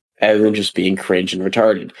is, other than just being cringe and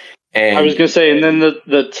retarded. And I was going to say, and then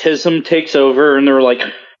the tism takes over, and they're like,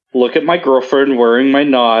 look at my girlfriend wearing my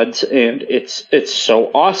nods, and it's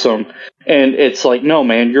so awesome. And it's like, no,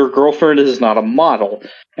 man, your girlfriend is not a model.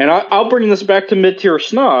 And I'll bring this back to mid-tier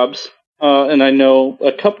snobs, and I know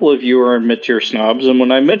a couple of you are in mid-tier snobs, and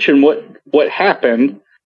when I mentioned what happened,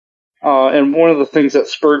 and one of the things that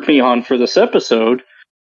spurred me on for this episode,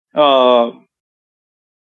 you'll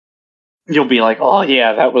be like, oh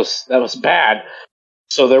yeah, that was bad.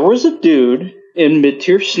 So there was a dude in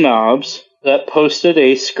mid-tier snobs that posted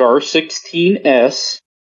a Scar 16S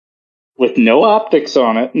with no optics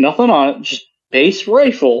on it, nothing on it, just base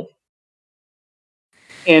rifle.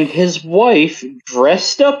 And his wife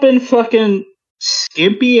dressed up in fucking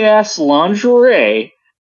skimpy ass lingerie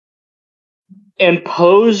and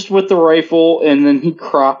posed with the rifle, and then he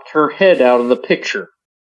cropped her head out of the picture.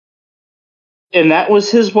 And that was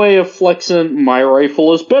his way of flexing, my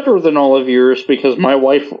rifle is better than all of yours because my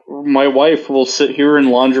wife will sit here in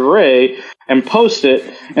lingerie and post it.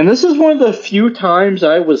 And this is one of the few times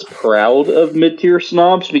I was proud of mid-tier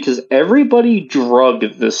snobs because everybody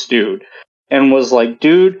drugged this dude and was like,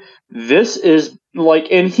 dude, this is like,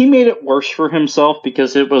 and he made it worse for himself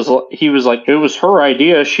because he was like, it was her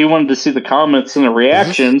idea. She wanted to see the comments and the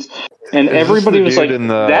reactions. And everybody was like,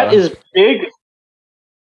 that is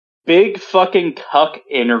big fucking cuck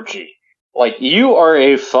energy. Like, you are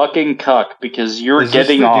a fucking cuck because you're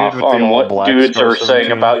getting off on what dudes are saying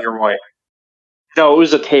about your wife. No, it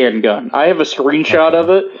was a tan gun. I have a screenshot of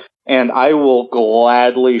it, and I will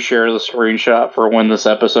gladly share the screenshot for when this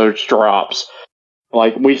episode drops.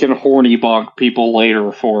 Like, we can horny bonk people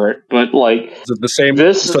later for it, but like, is it the same?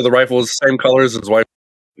 So the rifle is the same color as his wife.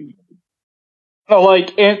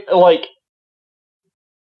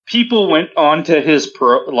 People went onto his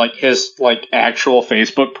actual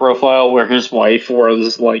Facebook profile where his wife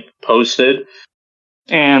was like posted,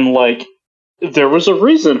 and like there was a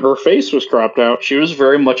reason her face was cropped out. She was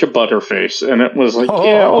very much a butterface, and it was like,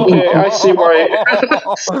 yeah, okay, I see why.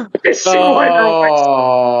 I see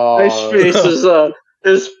why her face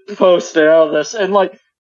is posted out of this, and like.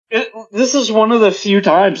 This is one of the few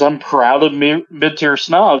times I'm proud of mid-tier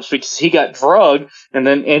snobs because he got drugged, and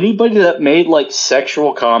then anybody that made like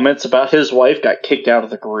sexual comments about his wife got kicked out of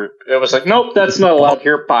the group. It was like, nope, that's not allowed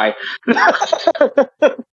here. Bye.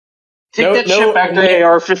 Take shit back to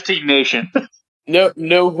AR-15 Nation.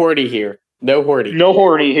 No horny here. No horny. No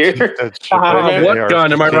horny here. What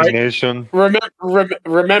gun? Am I right? Nation.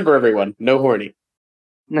 Remember, everyone. No horny.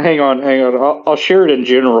 Hang on. I'll share it in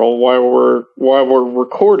general while we're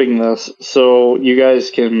recording this, so you guys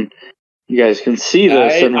can see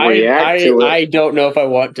this and react to it. I don't know if I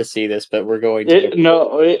want to see this, but we're going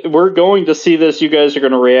to. We're going to see this. You guys are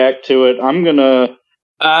going to react to it. I'm gonna.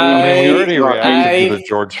 We already reacted to the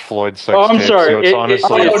George Floyd sex tape, sorry. So it's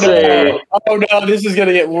oh no, this is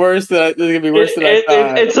gonna get worse. This is gonna be worse than I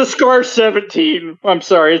thought. It's a Scar 17. I'm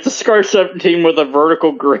sorry, it's a Scar 17 with a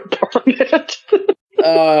vertical grip on it.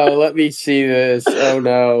 Oh, let me see this. Oh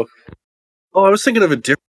no. Oh, I was thinking of a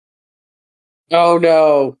different. Oh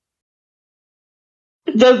no.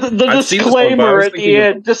 The disclaimer at the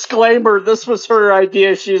end. Disclaimer, this was her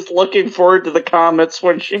idea. She's looking forward to the comments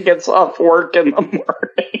when she gets off work in the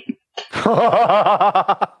morning.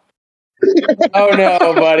 Oh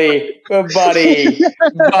no, buddy. Buddy.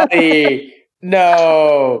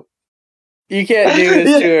 No. You can't do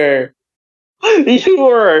this to her. You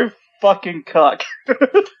are a fucking cuck.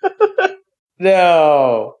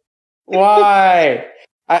 No. Why?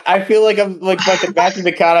 I feel like I'm like fucking Matthew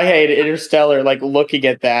McConaughey in Interstellar, like looking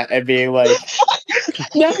at that and being like,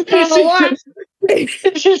 "No, what?"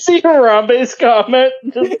 Did you see Harambe's comment?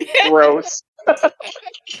 Just gross. Like,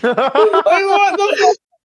 what the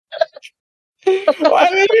fuck? Why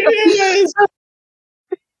did you do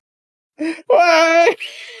this? Why?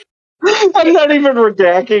 I'm not even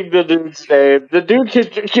redacting the dude's name. The dude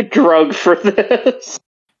could get drugged for this.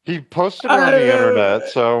 He posted it on the internet,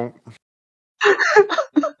 so.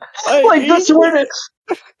 Like this one.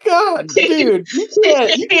 God, dude, you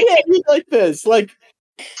can't be like this. Like,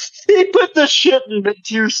 he put the shit in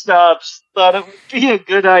mid-tier snobs. Thought it would be a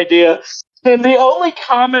good idea, and the only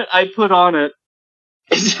comment I put on it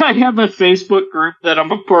is I have a Facebook group that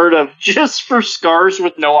I'm a part of just for scars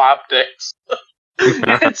with no optics.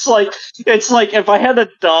 It's like if I had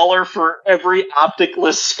 $1 for every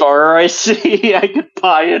opticless scar I see, I could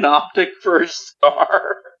buy an optic for a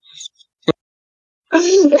scar.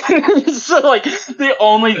 So like the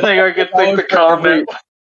only thing I could think to comment.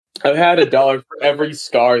 I've had $1 for every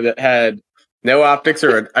scar that had no optics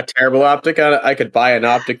or a terrible optic on it. I could buy an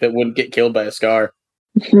optic that wouldn't get killed by a scar.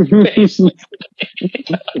 No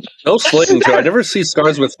slings. I never see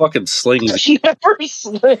scars with fucking slings. Never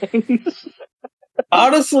slings.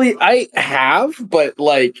 Honestly, I have, but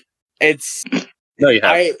like it's No, you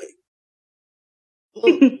have.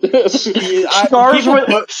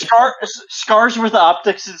 Scars with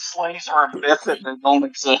optics and slings are a myth and they don't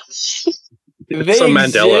exist.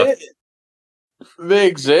 Mandela. They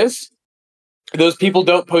exist. Those people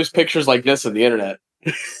don't post pictures like this on the internet.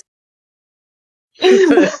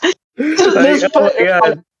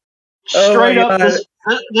 Straight up,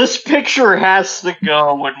 this picture has to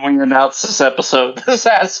go when we announce this episode. This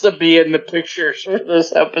has to be in the pictures for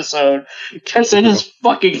this episode because it is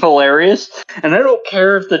fucking hilarious. And I don't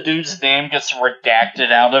care if the dude's name gets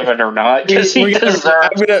redacted out of it or not because he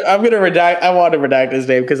deserves. I'm gonna redact. I want to redact his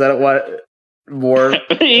name because I don't want more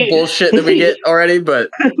bullshit that we get already. But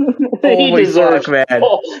holy fuck, man!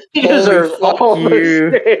 He deserves all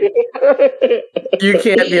you. You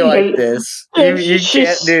can't be like this. You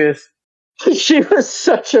can't do this. She was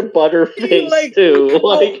such a butterface too.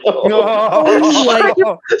 Like, no.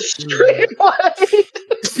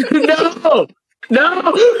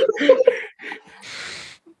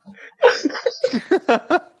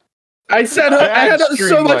 I said I had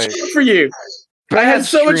so much hope for you. I had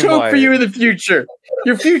so much hope for you in the future.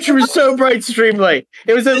 Your future was so bright, Streamlight.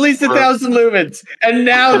 It was at least 1,000 lumens, and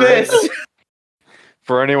now this.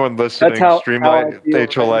 For anyone listening, Streamlight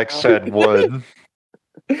HLX said would.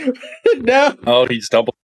 No. Oh, he's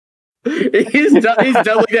double. He's doubling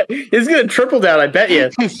that. He's gonna triple down. I bet you.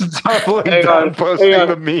 He's doubling down, posting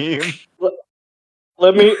the meme.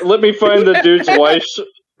 Let me find the dude's wife.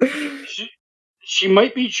 She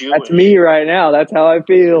might be Jewish. That's me right now. That's how I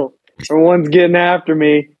feel. Everyone's getting after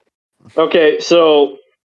me. Okay, so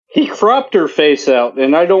he cropped her face out,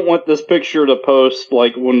 and I don't want this picture to post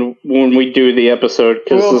like when we do the episode.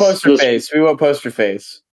 We won't post her face. We won't post her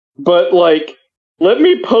face. But like. Let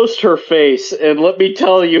me post her face, and let me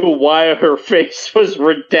tell you why her face was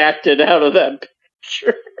redacted out of that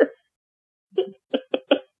picture.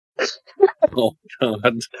 Oh,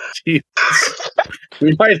 God. Jesus.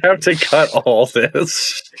 We might have to cut all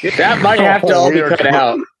this. That might have to all be cut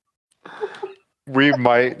out. We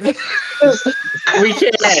might. We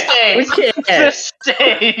can't. We can't. This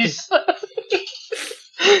stays.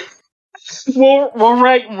 We'll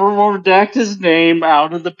redact his name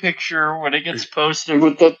out of the picture when it gets posted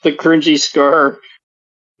with the cringy scar.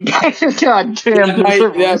 God damn!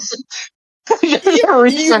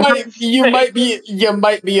 You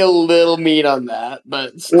might be a little mean on that,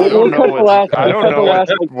 but I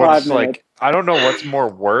don't know what's more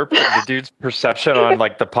warped, the dude's perception on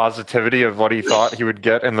like the positivity of what he thought he would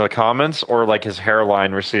get in the comments, or like his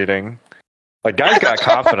hairline receding. Like, guy's got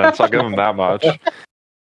confidence. I'll give him that much.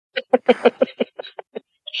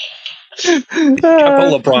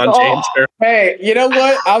 LeBron James. Hey, you know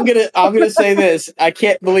what? I'm gonna say this. I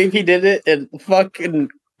can't believe he did it, and fucking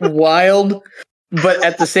wild. But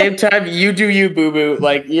at the same time, you do you, boo boo.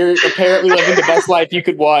 Like, you're apparently living the best life you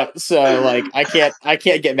could want. So like, I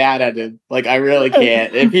can't get mad at him. Like, I really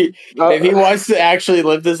can't. If he wants to actually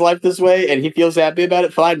live this life this way and he feels happy about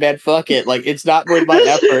it, fine, man. Fuck it. Like, it's not worth my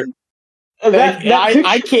effort.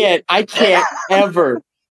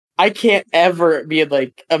 I can't ever be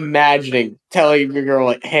like imagining telling your girl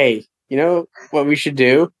like, hey, you know what we should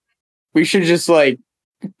do? We should just like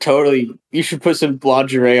you should put some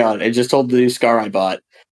lingerie on and just hold the new scar I bought.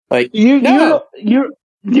 Like, you know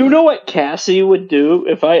what Cassie would do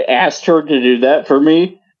if I asked her to do that for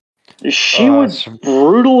me? She would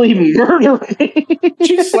brutally murder me.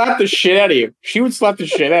 She'd slap the shit out of you. She would slap the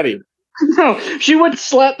shit out of you. No, she would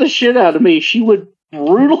slap the shit out of me. She would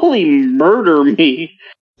brutally murder me.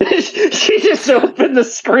 She just opened the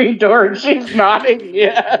screen door and she's nodding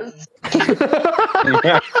yes.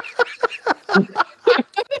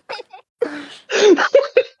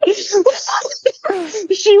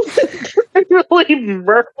 She would really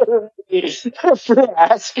murder me for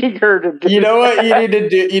asking her to do. You know what you need to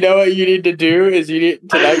do? You know what you need to do is you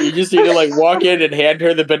just need to like walk in and hand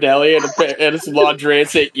her the Benelli and some lingerie and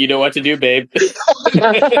say, "You know what to do, babe."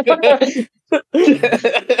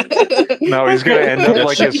 No, he's gonna end up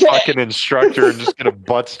like his fucking instructor and just get a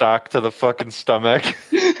butt stock to the fucking stomach.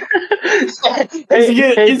 He's gonna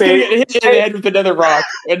get hit in the head with another rock.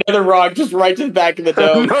 Another rock just right to the back of the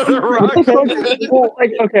dome. Another rock. Well,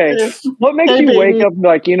 like, okay, what makes you wake up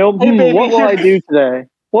like, what will I do today?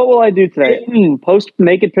 What will I do today? Post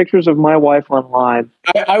naked pictures of my wife online.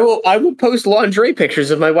 I will post lingerie pictures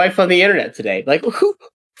of my wife on the internet today. Like, who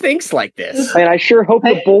thinks like this? And I sure hope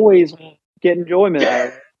the boys get enjoyment out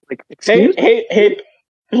of it. Like, excuse me? Hey,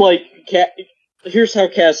 like, here's how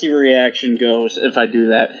Cassie reaction goes if I do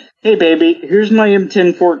that. Hey, baby, here's my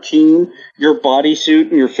M1014, your bodysuit,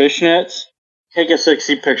 and your fishnets. Take a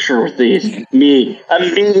sexy picture with these. Me.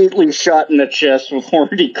 Immediately shot in the chest with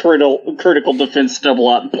horny critical defense double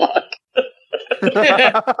out block.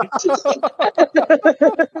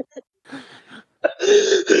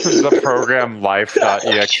 The program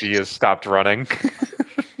life.exe has stopped running.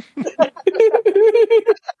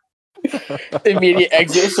 Immediate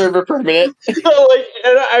exit, server permanent. And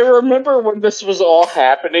I remember when this was all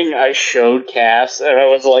happening, I showed Cass, and I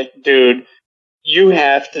was like, dude, you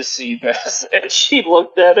have to see this. And she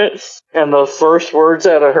looked at it, and the first words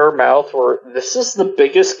out of her mouth were, this is the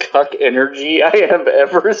biggest cuck energy I have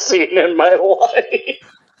ever seen in my life.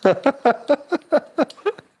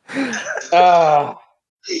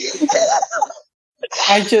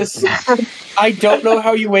 I don't know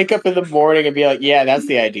how you wake up in the morning and be like, yeah, that's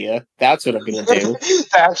the idea. That's what I'm gonna do.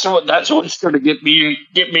 That's what's gonna get me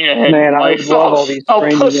ahead. Man, I would love all these. I'll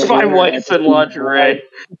post my wife in lingerie.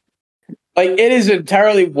 Like, it is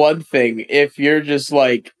entirely one thing if you're just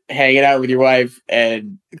like hanging out with your wife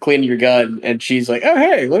and cleaning your gun, and she's like, "Oh,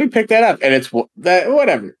 hey, let me pick that up," and it's that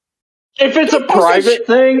whatever. If it's a private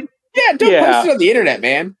thing, don't post it on the internet,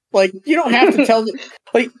 man. Like, you don't have to tell.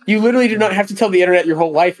 Like, you literally do not have to tell the internet your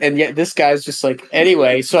whole life, and yet this guy's just like,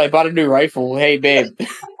 anyway. So I bought a new rifle. Hey, babe.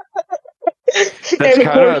 That's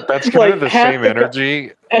kind of the same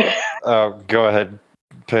energy. Go ahead.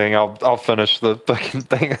 Ping. I'll finish the fucking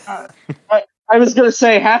thing. I was gonna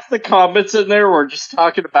say half the comments in there were just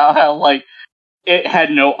talking about how like it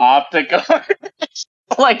had no optic on it.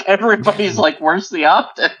 Like everybody's like, "Where's the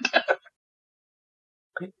optic?"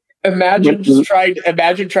 Imagine trying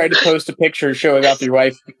to post a picture showing off your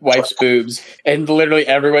wife's boobs, and literally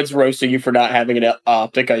everyone's roasting you for not having an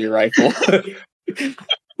optic on your rifle.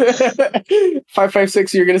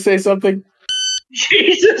 556, you're gonna say something?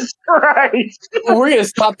 Jesus Christ! We're gonna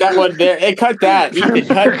stop that one there. Hey, cut that. Ethan,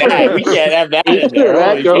 cut that. We can't have that in there.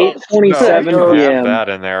 8:27 have p.m. that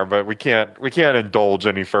in there, but we can't indulge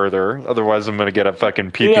any further. Otherwise, I'm gonna get a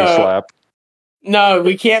fucking pee-pee slap. No,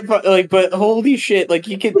 we can't. Like, but holy shit! Like,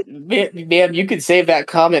 you could, man, you could save that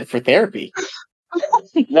comment for therapy.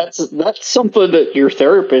 That's something that your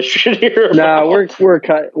therapist should hear. No, we're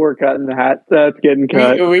cutting that. That's getting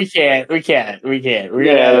cut. We can't. That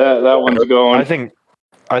one's going.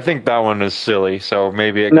 I think that one is silly. So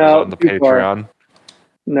maybe it goes on the Patreon.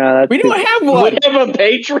 No, we don't have one. We have a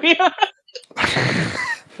Patreon.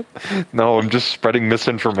 No, I'm just spreading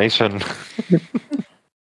misinformation.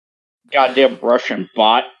 Goddamn Russian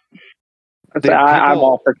bot. I'm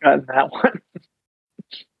all for cutting that one.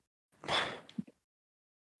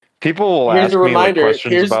 People will ask me like,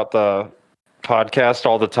 questions about the podcast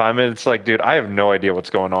all the time, and it's like, dude, I have no idea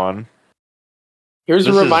what's going on. Here's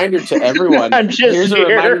a reminder to everyone. Here's a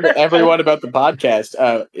reminder to everyone about the podcast.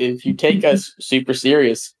 If you take us super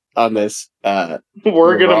serious on this,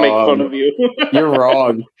 we're gonna make fun of you. You're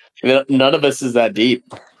wrong. None of us is that deep.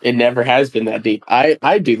 It never has been that deep.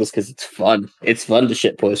 I do this because it's fun. It's fun to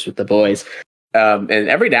shitpost with the boys. And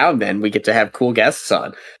every now and then we get to have cool guests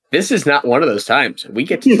on. This is not one of those times. We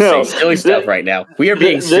get to say silly stuff right now. We are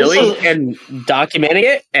being silly and documenting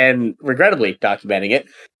it, and regrettably documenting it,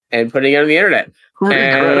 and putting it on the internet.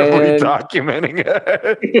 Regrettably documenting it.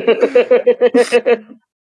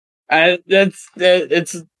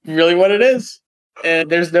 It's really what it is. And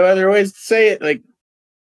there's no other ways to say it. Like,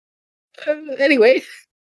 anyway.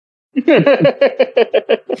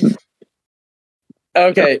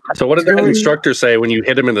 Okay. So what did that instructor say when you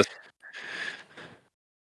hit him in the...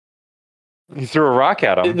 You threw a rock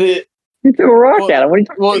at him. You threw a rock at him.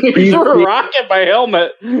 What are you you threw a rock at my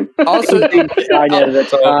helmet. Also,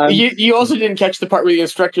 you also didn't catch the part where the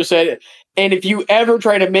instructor said, and if you ever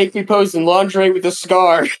try to make me pose in lingerie with a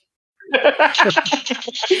scar...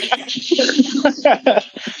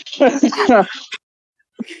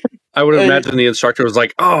 I would imagine the instructor was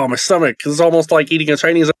like, "Oh, my stomach is almost like eating a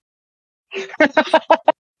Chinese."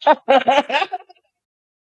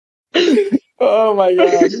 Oh my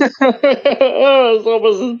god! It's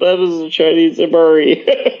almost as bad as a Chinese MRE.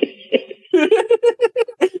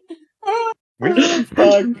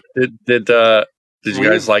 Did you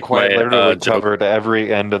guys like my literally covered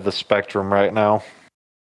every end of the spectrum right now?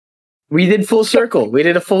 We did full circle. We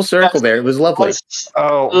did a full circle there. It was lovely.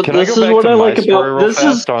 Oh, can I This go is back what to I my like story about real this.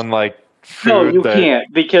 fast on like food? No, you that,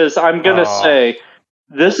 can't, because I'm gonna Oh. say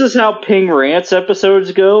this is how Ping Rants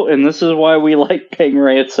episodes go, and this is why we like Ping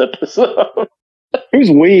Rants episodes.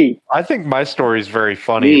 Who's we? I think my story is very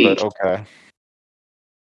funny, Me. but okay.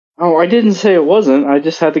 Oh, I didn't say it wasn't. I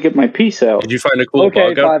just had to get my piece out. Did you find a cool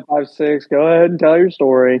Okay, bug out? 556. Go ahead and tell your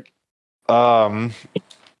story. No,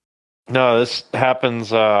 this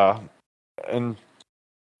happens in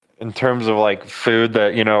terms of like food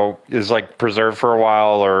that is like preserved for a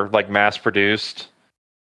while or like mass produced.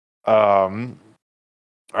 I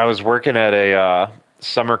was working at a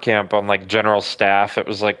summer camp on like general staff. It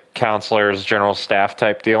was like counselors, general staff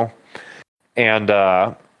type deal, and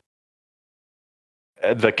the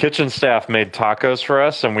kitchen staff made tacos for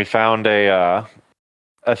us, and we found a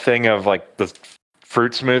thing of like the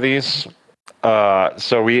fruit smoothies.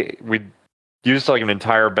 So we used like an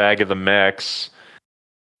entire bag of the mix.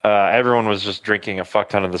 Everyone was just drinking a fuck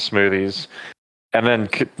ton of the smoothies. And then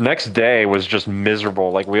next day was just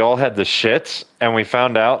miserable. Like we all had the shits, and we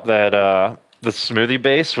found out that the smoothie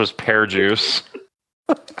base was pear juice.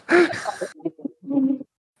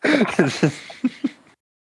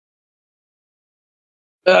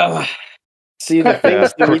 See the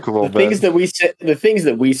things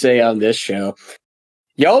that we say on this show.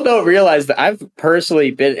 Y'all don't realize that I've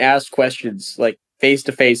personally been asked questions like face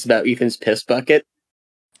to face about Ethan's piss bucket.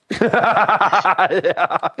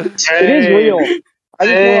 Yeah. It is real.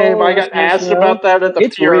 I got asked about that at the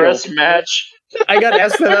PRS match. I got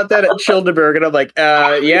asked about that at Childeberg, and I'm like,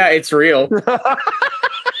 yeah, it's real.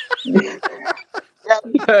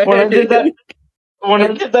 When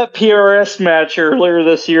I did that PRS match earlier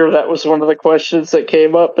this year, that was one of the questions that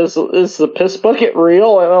came up. Is the piss bucket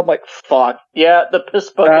real? And I'm like, fuck. Yeah, the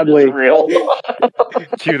piss bucket is real.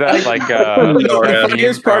 Cue that like the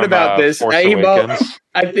funniest part about this, I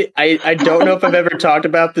don't know if I've ever talked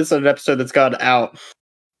about this on an episode that's gone out.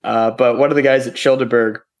 But one of the guys at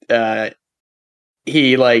Childeberg,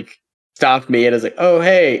 he like stopped me and was like, "Oh,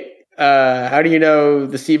 hey, how do you know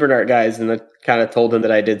the Siebernart guys?" And I kind of told him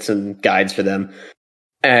that I did some guides for them.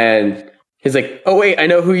 And he's like, "Oh, wait, I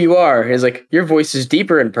know who you are." He's like, "Your voice is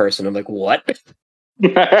deeper in person." I'm like, "What?"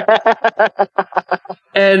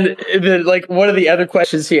 And then, like, one of the other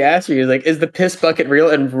questions he asked me is like, "Is the piss bucket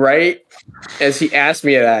real?" And right as he asked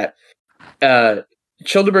me that,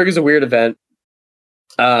 Childeberg is a weird event.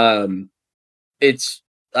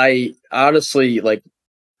 I honestly like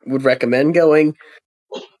would recommend going,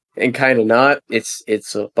 and kind of not.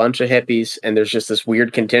 It's a bunch of hippies, and there's just this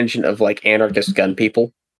weird contingent of like anarchist gun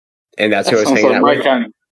people, and that's who I was hanging out with.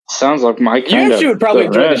 Sounds like my kind. You actually would probably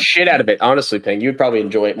enjoy the shit out of it, honestly, Ping. You would probably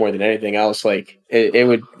enjoy it more than anything else. Like it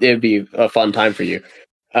would be a fun time for you.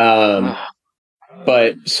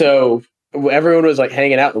 But so everyone was like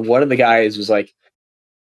hanging out, and one of the guys was like,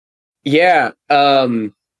 "Yeah,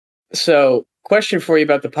 so question for you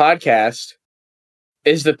about the podcast.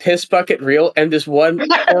 Is the piss bucket real?" And this one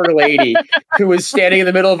poor lady who was standing in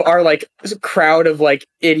the middle of our like crowd of like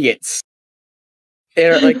idiots,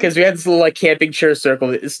 and like because we had this little like camping chair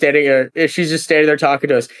circle standing there, she's just standing there talking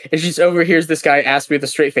to us, and she's overhears this guy ask me with a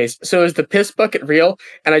straight face, "So is the piss bucket real?"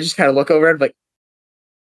 And I just kind of look over at him like,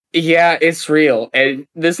 "Yeah, it's real." And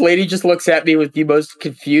this lady just looks at me with the most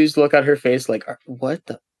confused look on her face, like, what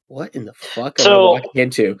in the fuck am I walking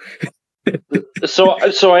into?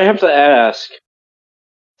 So I have to ask,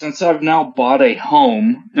 since I've now bought a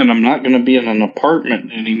home and I'm not going to be in an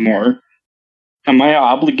apartment anymore, am I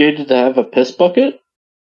obligated to have a piss bucket?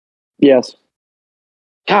 Yes.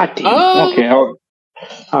 God damn. Okay,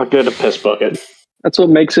 I'll get a piss bucket. That's what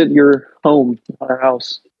makes it your home, our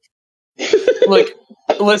house. Like,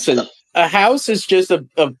 listen, a house is just a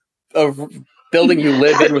building you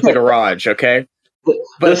live in with a garage, okay?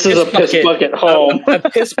 But this is a piss bucket home. A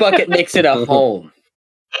piss bucket makes it a home.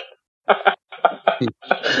 You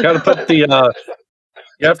have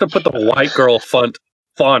to put the white girl font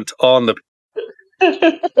on the.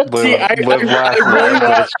 See, I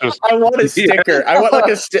want a sticker. I want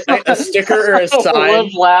like a sticker or a sign.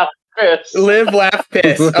 Live, laugh, piss. Live, laugh,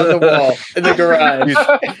 piss on the wall in the garage.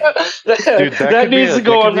 Dude, that needs to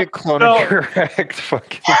go on the correct.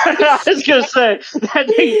 Fucking. I was gonna say that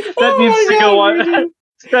needs to go on.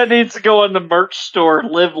 That needs to go on the merch store.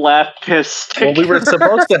 Live, laugh, piss. Sticker. Well, we were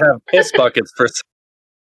supposed to have piss buckets for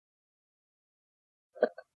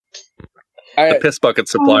the piss bucket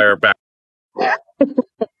supplier back.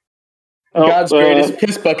 God's greatest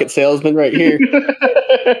piss bucket salesman right here.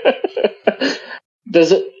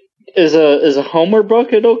 Is a Homer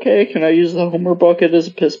bucket okay? Can I use the Homer bucket as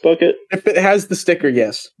a piss bucket? If it has the sticker,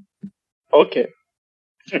 yes. Okay.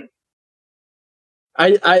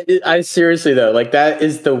 I seriously though, like that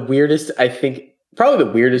is the weirdest. I think probably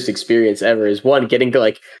the weirdest experience ever is one getting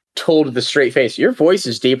like told with a straight face, your voice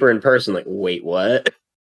is deeper in person. Like, wait, what?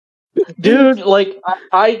 Dude, like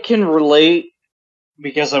I can relate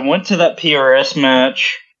because I went to that PRS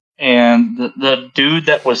match and the dude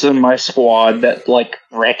that was in my squad that like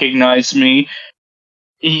recognized me,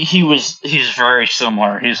 he's very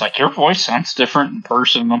similar. He's like, your voice sounds different in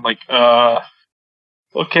person. I'm like,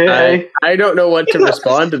 okay. I don't know what to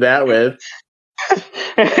respond to that with.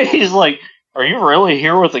 He's like, are you really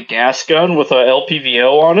here with a gas gun with a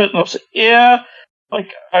LPVO on it? And I was like, yeah.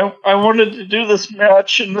 Like I wanted to do this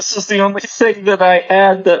match, and this is the only thing that I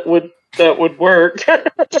had that would work.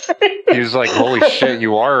 He was like, "Holy shit,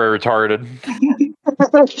 you are retarded."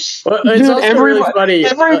 Well, it's Dude, also really funny.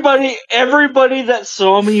 Everybody that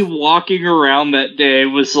saw me walking around that day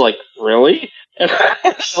was like, "Really?" And I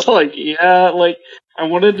was like, "Yeah." Like I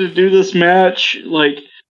wanted to do this match, like,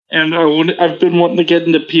 and I've been wanting to get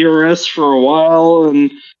into PRS for a while, and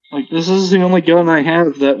like this is the only gun I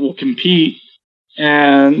have that will compete.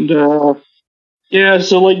 And yeah,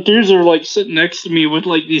 so like dudes are like sitting next to me with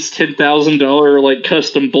like these $10,000 like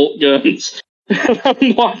custom bolt guns. And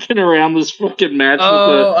I'm walking around this fucking match with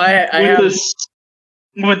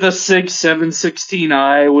a SIG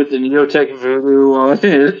 716i with the Neotech Voodoo on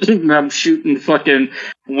it, and I'm shooting fucking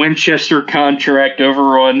Winchester contract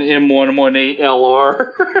over on M118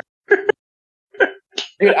 LR.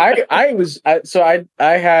 Dude,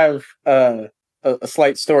 I have a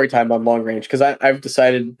slight story time on long range because I've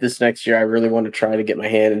decided this next year I really want to try to get my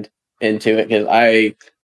hand into it because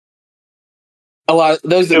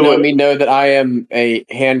those that know me know that I am a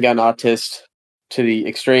handgun autist to the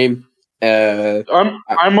extreme.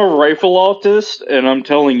 I'm a rifle autist, and I'm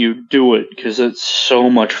telling you, do it because it's so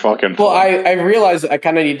much fucking fun. Well, I realized I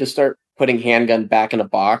kind of need to start putting handgun back in a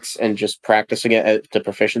box and just practicing it to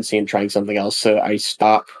proficiency and trying something else so I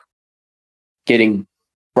stop getting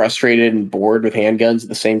frustrated and bored with handguns at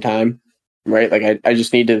the same time, right? Like I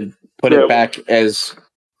just need to put it back as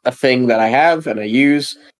a thing that I have and I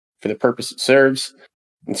use for the purpose it serves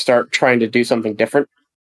and start trying to do something different.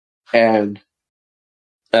 And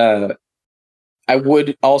I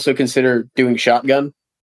would also consider doing shotgun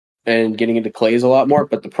and getting into clays a lot more,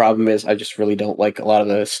 but the problem is I just really don't like a lot of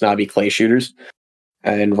the snobby clay shooters.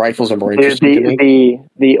 And rifles are more interesting to me.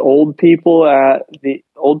 The old people at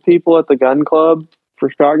the gun club for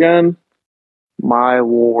shotgun, my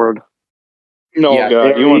lord. No, yeah,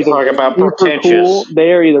 God, you want to talk about pretentious? Cool.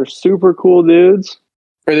 They are either super cool dudes,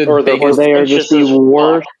 or they are just the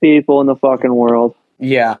worst people in the fucking world.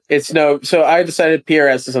 Yeah, so I decided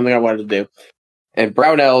PRS is something I wanted to do, and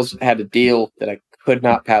Brownells had a deal that I could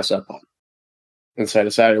not pass up on, and so I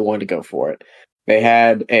decided I wanted to go for it. They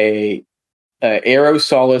had a Aero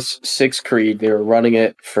Solace 6 Creed. They were running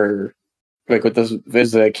it for like with this.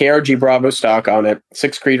 There's the KRG Bravo stock on it,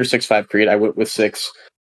 6 Creed or 6.5 Creed. I went with 6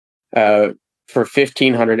 for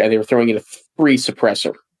 $1,500, and they were throwing in a free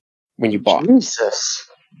suppressor when you bought. Jesus.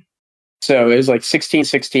 So it was like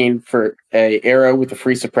 $16 for a Aero with a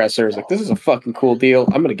free suppressor. It's like, this is a fucking cool deal.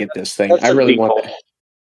 I'm gonna get this thing. I really want that.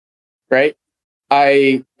 Right?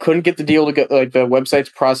 I couldn't get the deal to go, like the website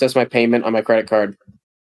to process my payment on my credit card.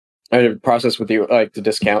 I had to process with you like the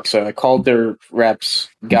discount. So I called their reps,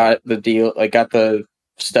 got the deal, like got the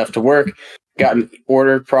stuff to work, got an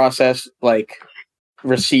order processed, like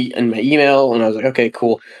receipt in my email, and I was like, okay,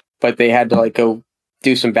 cool. But they had to like go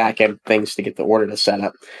do some back end things to get the order to set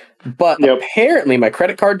up. But apparently my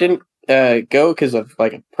credit card didn't go because of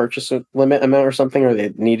like a purchase limit amount or something, or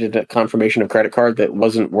they needed a confirmation of credit card that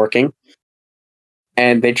wasn't working.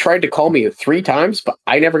 And they tried to call me 3 times, but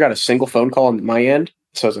I never got a single phone call on my end.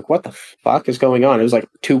 So I was like, what the fuck is going on? It was like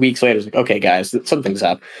 2 weeks later. I was like, okay, guys, something's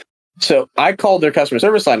up. So I called their customer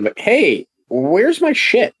service line. I'm like, hey, where's my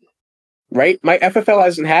shit? Right? My FFL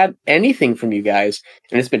hasn't had anything from you guys,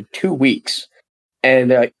 and it's been 2 weeks.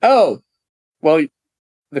 And they're like, oh, well,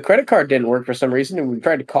 the credit card didn't work for some reason, and we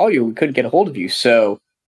tried to call you, and we couldn't get a hold of you, so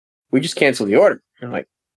we just canceled the order. And I'm like,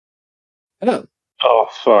 oh. Oh,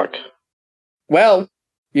 fuck. Well,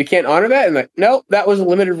 you can't honor that? And like, no, that was a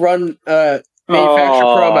limited run manufacturer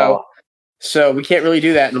promo, so we can't really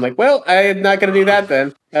do that. And I'm like, well, I'm not going to do that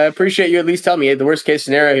then. I appreciate you at least telling me. The worst case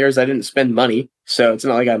scenario here is I didn't spend money, so it's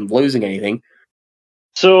not like I'm losing anything.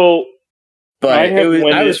 So, but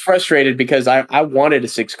I was frustrated because I wanted a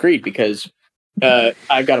 6 Creed because I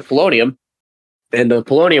got a Polonium, and the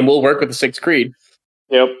Polonium will work with the 6 Creed.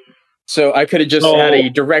 Yep. So I could have just had a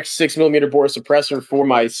direct 6mm bore suppressor for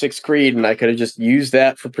my 6 Creed, and I could have just used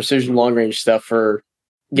that for precision long-range stuff for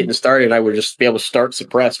getting started. I would just be able to start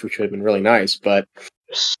suppressed, which would have been really nice. But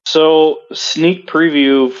So, sneak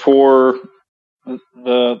preview for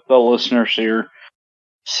the listeners here.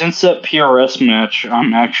 Since that PRS match,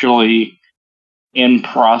 I'm actually in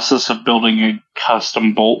process of building a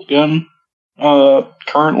custom bolt gun.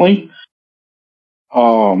 Currently,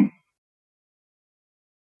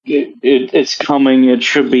 it's coming. It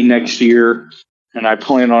should be next year, and I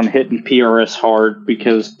plan on hitting PRS hard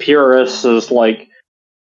because PRS is like,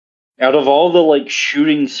 out of all the like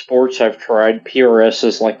shooting sports I've tried, PRS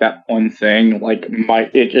is like that one thing. Like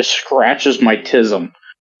it just scratches my tism.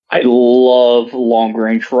 I love long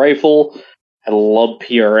range rifle. I love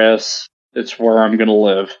PRS. It's where I'm gonna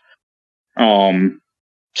live.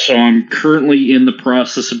 So I'm currently in the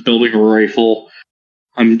process of building a rifle.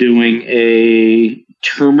 I'm doing a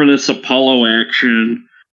Terminus Apollo action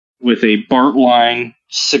with a Bartline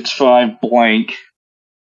 6.5 blank.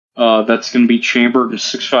 That's going to be chambered to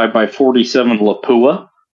 6.5 by 47 Lapua.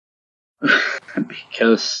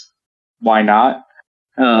 Because why not?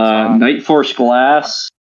 Night Force glass.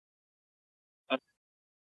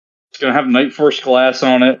 It's going to have Night Force glass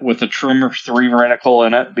on it with a Trimmer 3 reticle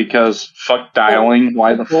in it because fuck dialing.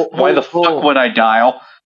 Why the fuck would I dial?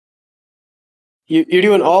 You're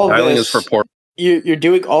doing all of Dialing this. is for poor. You're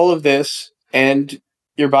doing all of this, and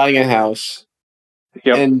you're buying a house.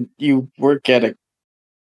 Yep. And you work at a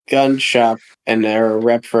gun shop and are a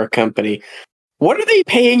rep for a company. What are they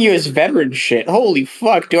paying you as veteran shit? Holy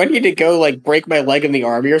fuck! Do I need to go like break my leg in the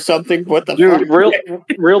army or something? What the fuck?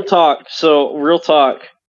 Real talk. So real talk.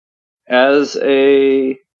 As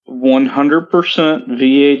a 100%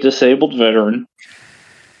 VA disabled veteran,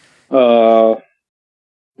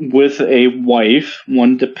 with a wife,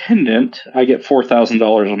 one dependent, I get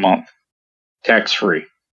 $4,000 a month, tax free.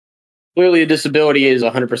 Clearly, a disability is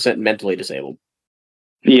 100% mentally disabled.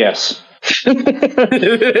 Yes.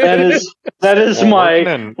 that is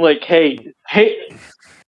my like. Hey,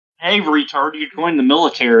 retard! You joined the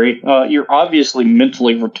military. You're obviously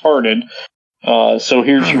mentally retarded. So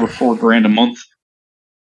here's your $4,000 a month.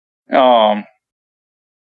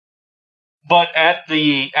 But at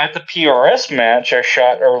the PRS match I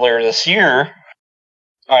shot earlier this year,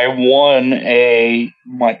 I won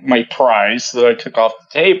my prize that I took off the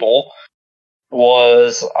table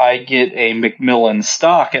was I get a Macmillan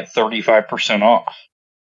stock at 35% off.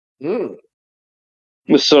 Mm.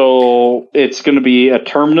 So it's going to be a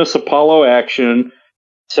Terminus Apollo action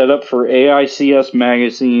set up for AICS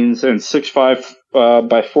magazines and 6.5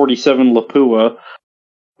 by 47 Lapua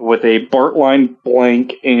with a Bartline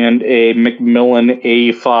blank and a Macmillan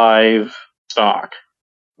A5 stock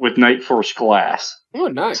with Night Force glass. Oh,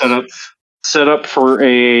 nice. Set up for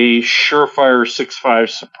a Surefire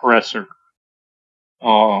 6.5 suppressor.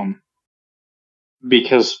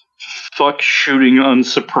 Because fuck shooting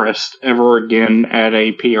unsuppressed ever again at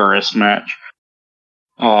a PRS match.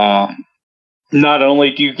 Not only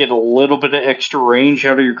do you get a little bit of extra range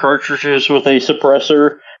out of your cartridges with a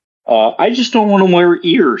suppressor, I just don't want to wear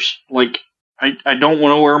ears. Like, I don't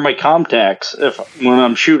want to wear my contacts when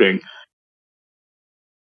I'm shooting.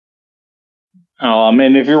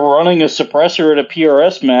 And if you're running a suppressor at a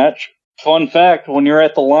PRS match, fun fact, when you're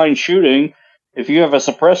at the line shooting, if you have a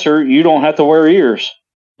suppressor, you don't have to wear ears.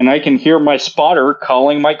 And I can hear my spotter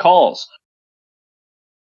calling my calls.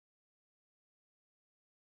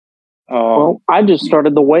 Well, I just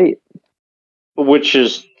started the wait. Which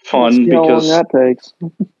is fun because how long that takes.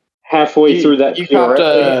 Halfway through that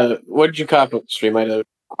PRS. What did you cop at stream? I got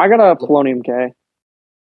a Polonium K.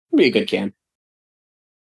 Be a good can.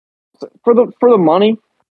 For the money,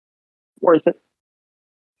 worth it.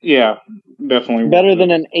 Yeah, definitely. Better than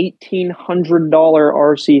an $1,800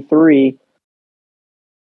 RC3.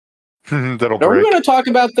 That'll break. Are we going to talk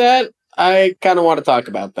about that? I kind of want to talk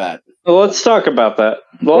about that. Well, let's talk about that.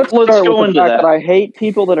 Let's start go with into the fact that I hate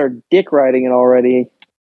people that are dick riding it already.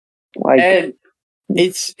 And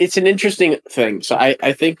it's an interesting thing. So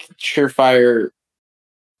I think Surefire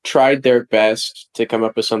tried their best to come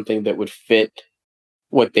up with something that would fit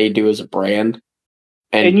what they do as a brand.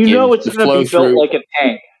 And you know it's going to be built like a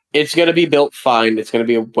tank. It's going to be built fine. It's going to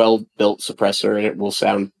be a well-built suppressor, and it will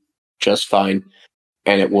sound just fine.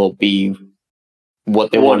 And it will be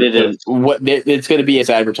what they want. It's going to be as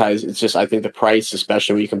advertised. It's just, I think the price,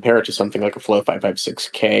 especially when you compare it to something like a Flow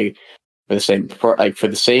 556K, for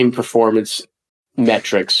the same performance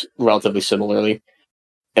metrics, relatively similarly,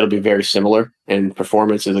 it'll be very similar in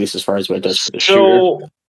performance, at least as far as what it does for the shooter.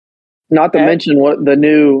 Not to mention what the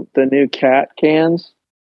new cat cans.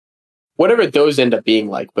 Whatever those end up being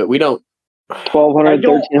like, but we don't. $1,200,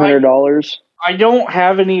 $1,300. I don't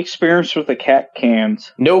have any experience with the cat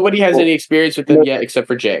cans. Nobody has any experience with them yet, except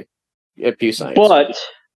for Jay at Pew Science.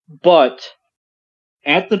 But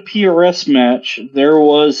at the PRS match, there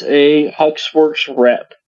was a Huxworks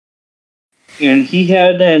rep, and he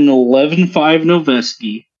had an 11.5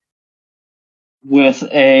 Noveski with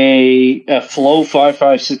a Flow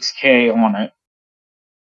 556K on it.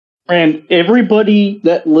 And everybody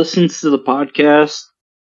that listens to the podcast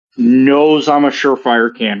knows I'm a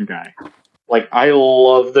Surefire can guy. Like, I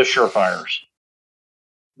love the Surefires.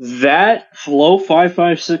 That Flow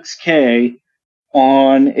 556K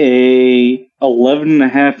on a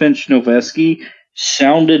 11.5-inch Noveski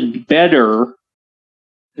sounded better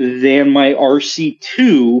than my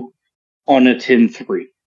RC2 on a 10.3.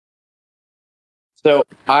 So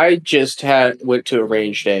I just went to a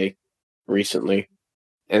range day recently,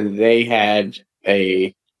 and they had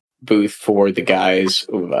a booth for the guys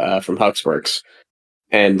from Huxworks.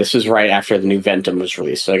 And this was right after the new Ventum was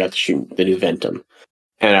released, so I got to shoot the new Ventum.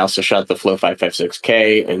 And I also shot the Flow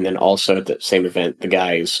 556K, and then also at the same event, the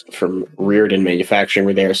guys from Reardon Manufacturing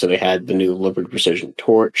were there, so they had the new Liberty Precision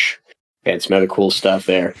Torch. They had some other cool stuff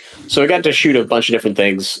there. So I got to shoot a bunch of different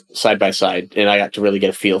things side by side, and I got to really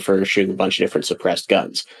get a feel for shooting a bunch of different suppressed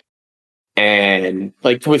guns. And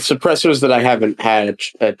like with suppressors that I haven't had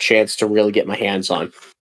a chance to really get my hands on.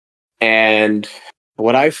 And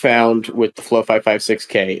what I found with the Flow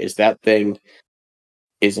 556K is that thing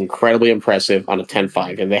is incredibly impressive on a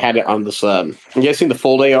 10.5, and they had it on this. I'm guessing the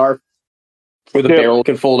fold AR, where the barrel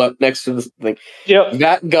can fold up next to the thing. Yep.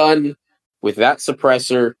 That gun with that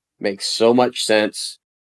suppressor makes so much sense.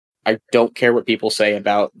 I don't care what people say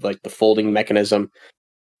about like the folding mechanism.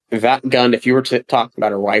 That gun, if you were to talk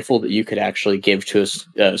about a rifle that you could actually give to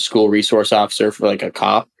a school resource officer for like a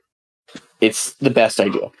cop, it's the best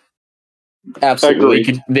idea.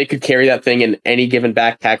 Absolutely. They could carry that thing in any given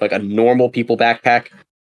backpack, like a normal people backpack,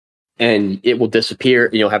 and it will disappear,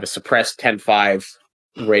 and you'll have a suppressed 10.5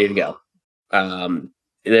 ready to go.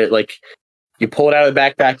 Like, you pull it out of the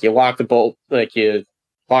backpack, you lock the bolt, like you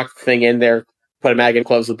lock the thing in there, put a mag in,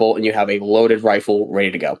 close the bolt, and you have a loaded rifle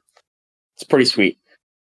ready to go. It's pretty sweet.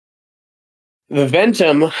 The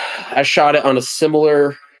Ventum, I shot it on a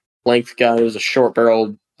similar length gun. It was a short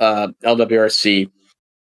barreled LWRC.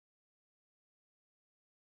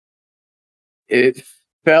 It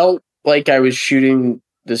felt like I was shooting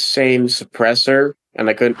the same suppressor, and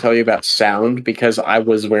I couldn't tell you about sound because I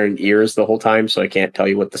was wearing ears the whole time, so I can't tell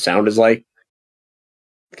you what the sound is like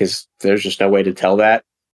because there's just no way to tell that.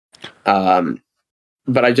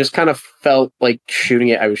 But I just kind of felt like shooting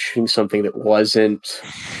it. I was shooting something that wasn't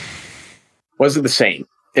the same.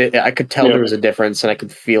 I could tell there was a difference, and I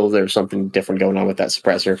could feel there was something different going on with that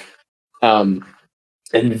suppressor. And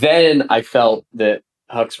then I felt that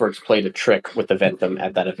Huxworks played a trick with the Ventum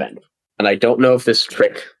at that event. And I don't know if this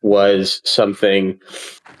trick was something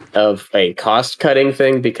of a cost-cutting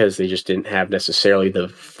thing because they just didn't have necessarily the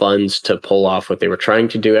funds to pull off what they were trying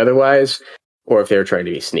to do otherwise, or if they were trying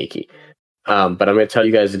to be sneaky. But I'm going to tell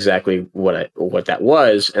you guys exactly what that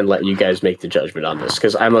was and let you guys make the judgment on this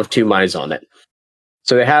because I'm of two minds on it.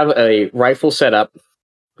 So they have a rifle set up.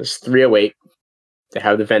 It's 308. They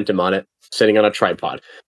have the Ventum on it, sitting on a tripod.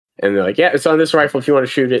 And they're like, yeah, it's on this rifle if you want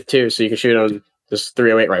to shoot it too. So you can shoot it on this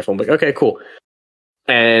 308 rifle. I'm like, okay, cool.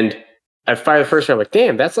 And I fire the first round. I'm like,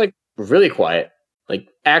 damn, that's like really quiet. Like,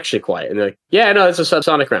 actually quiet. And they're like, yeah, no, it's a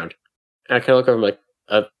subsonic round. And I kind of look over and I'm like,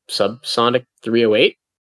 a subsonic 308?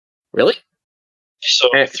 Really? So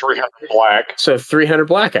 300 black. So 300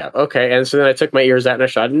 blackout. Okay. And so then I took my ears out and I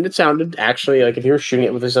shot, and it sounded actually like if you were shooting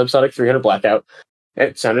it with a subsonic 300 blackout,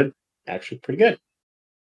 it sounded actually pretty good.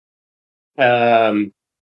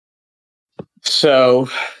 So,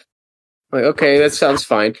 like, okay, that sounds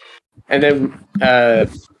fine. And then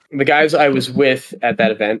the guys I was with at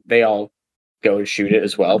that event, they all go and shoot it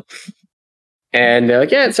as well. And they're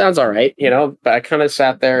like, yeah, it sounds all right, you know. But I kind of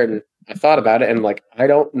sat there and I thought about it, and like, I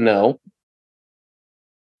don't know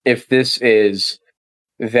if this is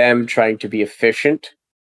them trying to be efficient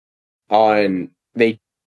they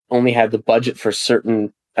only had the budget for a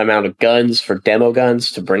certain amount of guns, for demo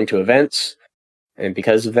guns to bring to events. And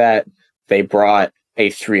because of that, they brought a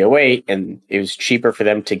 308, and it was cheaper for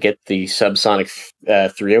them to get the subsonic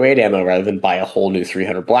 308 ammo rather than buy a whole new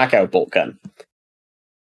 300 blackout bolt gun.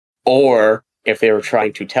 Or if they were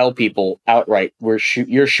trying to tell people outright,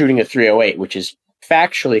 you're shooting a 308, which is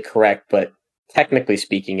factually correct, but technically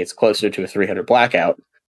speaking, it's closer to a 300 blackout.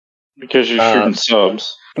 Because you're shooting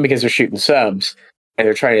subs. Because they're shooting subs, and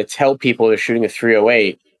they're trying to tell people they're shooting a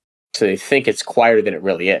 308, so they think it's quieter than it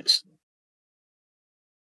really is.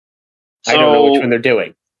 So, I don't know which one they're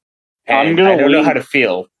doing. And I don't know how to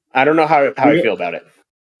feel. I don't know how I feel about it.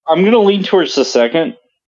 I'm going to lean towards the second.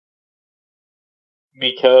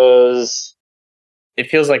 Because It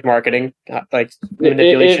feels like marketing, like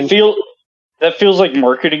manipulation. That feels like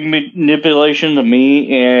marketing manipulation to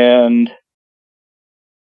me. And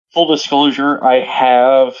full disclosure,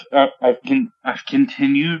 I've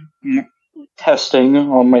continued testing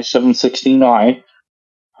on my 716i.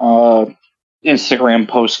 Instagram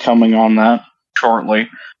post coming on that shortly.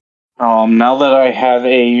 Now that I have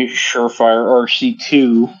a Surefire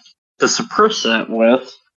RC2 to suppress that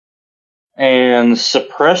with, and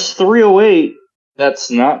suppress 308,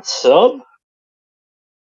 that's not sub,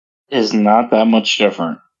 is not that much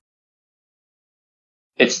different.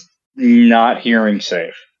 It's not hearing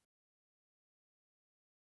safe.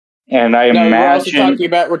 And I imagine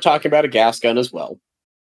we're talking about a gas gun as well.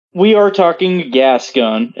 We are talking a gas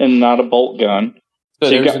gun and not a bolt gun. So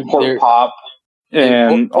you got port pop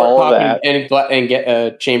and all of that, and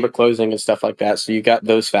get chamber closing and stuff like that. So you got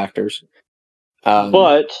those factors.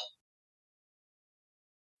 But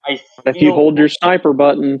if you hold your sniper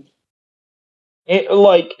button,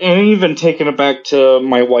 and even taking it back to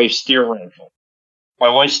my wife's deer rifle. My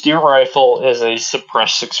wife's deer rifle is a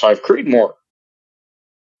suppressed 6.5 Creedmoor,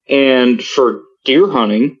 and for deer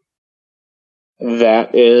hunting,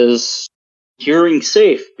 that is hearing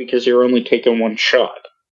safe because you're only taking one shot.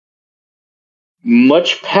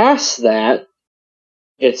 Much past that,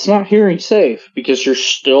 it's not hearing safe because you're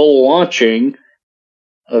still launching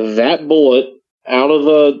that bullet out of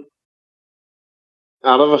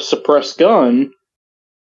a suppressed gun,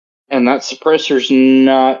 and that suppressor's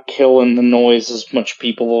not killing the noise as much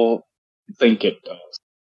people think it does.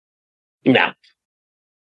 No.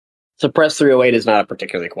 Suppressed 308 is not a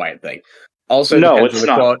particularly quiet thing. Also,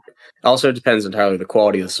 Also depends entirely on the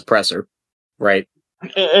quality of the suppressor, right?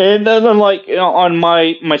 And then, on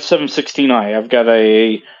my 716i, I've got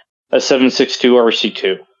a 7.62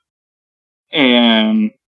 RC2,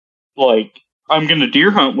 and I'm gonna deer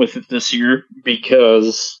hunt with it this year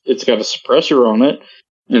because it's got a suppressor on it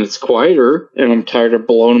and it's quieter, and I'm tired of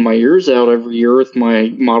blowing my ears out every year with my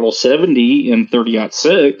Model 70 and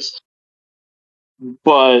 30-06.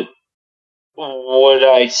 But would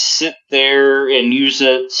I sit there and use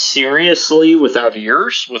it seriously without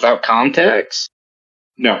ears, without contacts?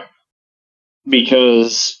 No.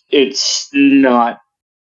 Because it's not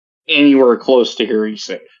anywhere close to hearing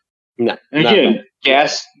safe. No. And again,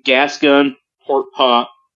 gas gun, port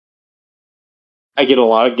pop. I get a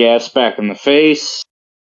lot of gas back in the face.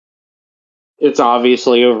 It's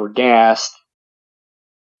obviously overgassed.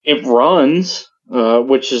 It runs,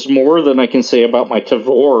 which is more than I can say about my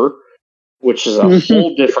Tavor, which is a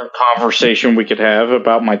whole different conversation we could have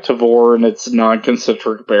about my Tavor and its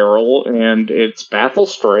non-concentric barrel and its baffle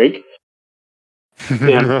strike.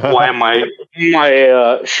 And why my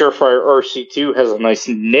Surefire RC2 has a nice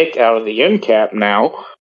nick out of the end cap now.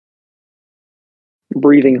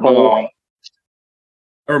 Breathing hole.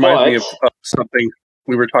 It reminds me of something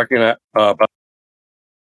we were talking about.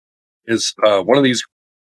 Is one of these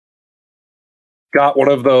got one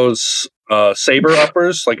of those Saber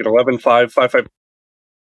uppers, like an 11.555,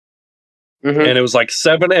 and it was like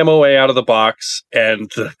 7 MOA out of the box, and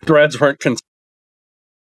the threads weren't.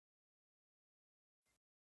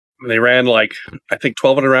 They ran I think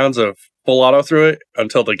 1,200 rounds of full auto through it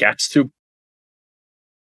until the gas tube.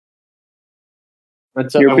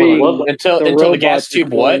 Until the gas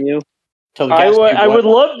tube what? I would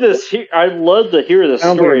love this. I'd love to hear the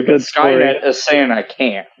story, but Skynet is saying I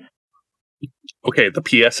can't. Okay, the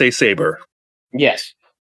PSA Saber. Yes.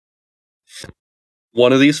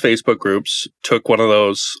 One of these Facebook groups took one of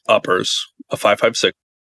those uppers, a 5.56,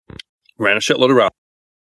 ran a shitload around.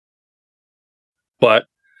 But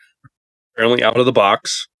apparently out of the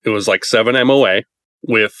box, it was like 7 MOA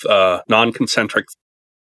with non-concentric.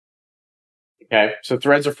 Okay, so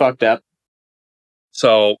threads are fucked up.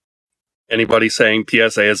 So anybody saying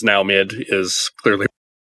PSA is now mid is clearly.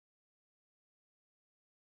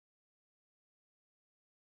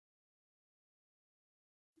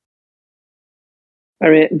 I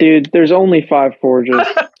mean, dude, there's only 5 forges,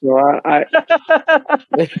 so I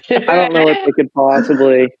don't know what they could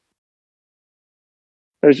possibly.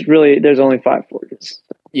 There's only 5 forges.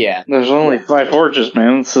 Yeah, there's only 5 forges,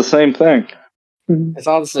 man. It's the same thing. It's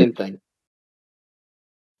all the same thing.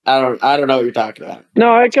 I don't know what you're talking about.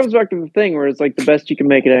 No, it comes back to the thing where it's like the best you can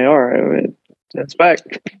make an AR. I mean, it's spec,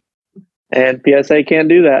 and PSA can't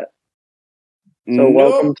do that. So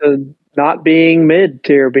welcome to not being mid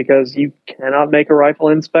tier because you cannot make a rifle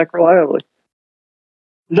in spec reliably.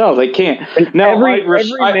 No, they can't. Every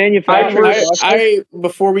manufacturer.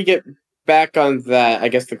 Before we get back on that, I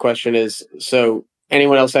guess the question is: so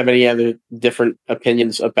anyone else have any other different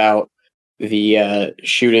opinions about the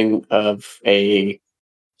shooting of a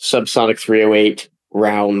subsonic 308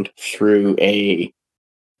 round through a.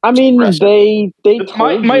 I mean, suppressor. they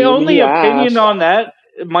told my you when only you opinion asked. on that.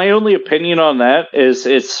 My only opinion on that is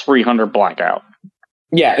it's 300 blackout.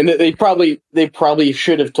 Yeah, and they probably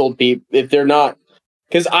should have told people if they're not,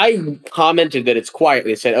 because I commented that it's quiet.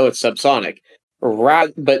 They said, "Oh, it's subsonic,"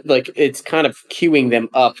 but like it's kind of queuing them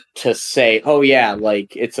up to say, "Oh yeah,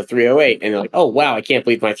 like it's a 308," and they're like, "Oh wow, I can't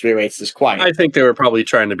believe my 308 is this quiet." I think they were probably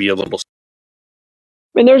trying to be a little.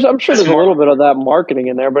 I mean, I'm sure there's a little bit of that marketing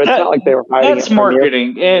in there, but it's not like they were hiding That's it from you.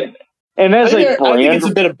 marketing, and as a I think brand, it's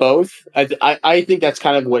a bit of both. I think that's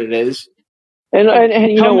kind of what it is.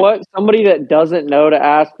 And you know what? Somebody that doesn't know to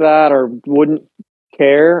ask that or wouldn't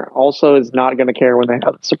care also is not going to care when they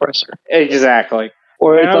have a suppressor. Exactly.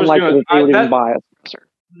 Or And it's unlikely that they would even buy a suppressor.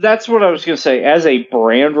 That's what I was going to say. As a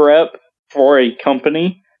brand rep for a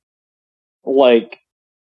company, like,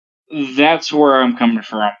 that's where I'm coming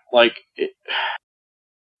from. Like,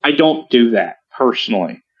 I don't do that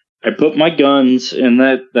personally. I put my guns in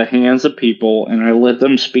the hands of people and I let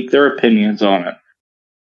them speak their opinions on it.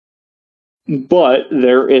 But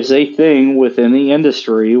there is a thing within the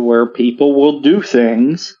industry where people will do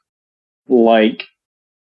things like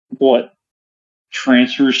what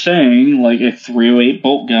Transfer's saying, like a 308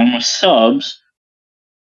 bolt gun with subs,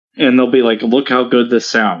 and they'll be like, look how good this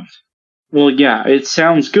sounds. Well, yeah, it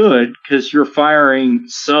sounds good because you're firing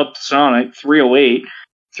subsonic 308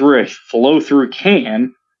 through a flow-through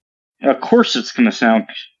can. Of course it's going to sound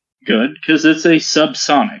good because it's a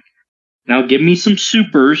subsonic. Now give me some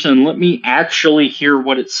supers and let me actually hear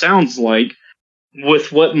what it sounds like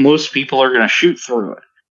with what most people are going to shoot through it.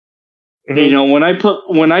 Mm-hmm. You know, when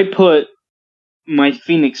I put my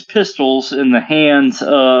Phoenix pistols in the hands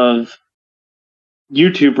of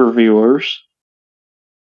YouTube reviewers,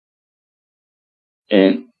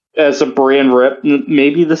 and as a brand rep,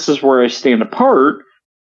 maybe this is where I stand apart.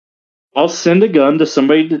 I'll send a gun to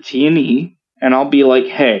somebody to T&E, and I'll be like,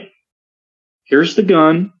 hey, here's the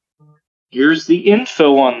gun. Here's the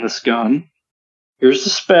info on this gun. Here's the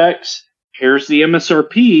specs. Here's the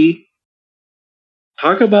MSRP.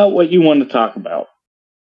 Talk about what you want to talk about.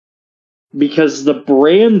 Because the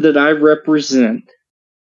brand that I represent,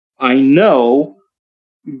 I know,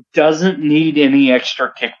 doesn't need any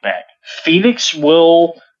extra kickback. Phoenix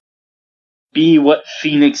will be what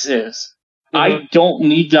Phoenix is. Mm-hmm. I don't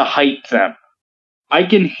need to hype them. I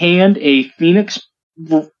can hand a Phoenix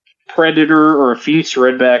Predator or a Phoenix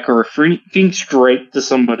Redback or a Phoenix Drake to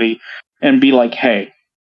somebody and be like, hey,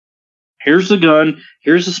 here's the gun,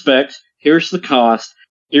 here's the specs, here's the cost,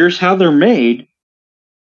 here's how they're made.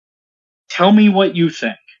 Tell me what you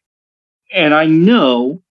think. And I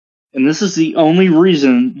know, and this is the only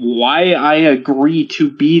reason why I agree to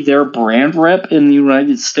be their brand rep in the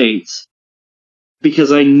United States,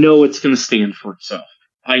 because I know it's going to stand for itself.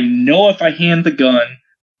 I know if I hand the gun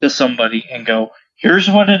to somebody and go, here's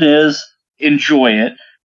what it is, enjoy it,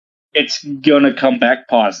 it's going to come back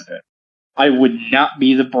positive. I would not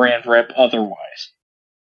be the brand rep otherwise.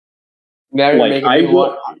 Now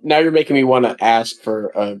you're making me want to ask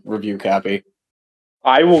for a review copy.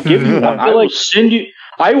 I will give you one.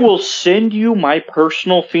 I will send you my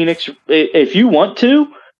personal Phoenix if you want to.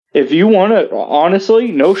 If you want to,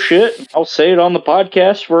 honestly, no shit, I'll say it on the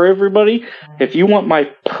podcast for everybody. If you want my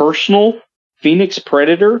personal Phoenix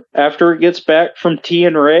Predator after it gets back from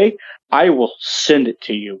T&A, I will send it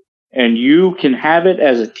to you. And you can have it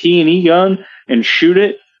as a T&E gun and shoot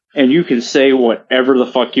it, and you can say whatever the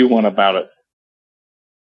fuck you want about it.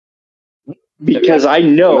 Because I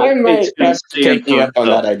know I might it's going to take you up on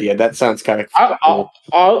that idea. That sounds kind of cool.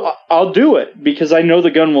 I'll do it because I know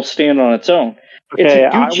the gun will stand on its own. Okay,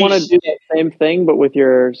 I want to do that same thing, but with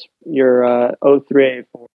your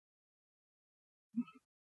 0384.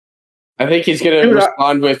 I think he's going to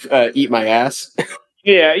respond with "eat my ass."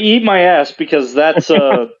 Yeah, eat my ass because that's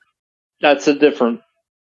a different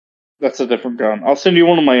gun. I'll send you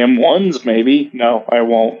one of my M1s, maybe. No, I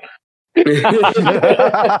won't.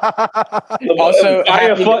 Also,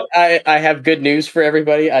 I have good news for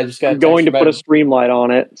everybody. I just got going to put a streamlight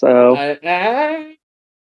on it. So I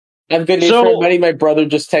have good news for everybody. My brother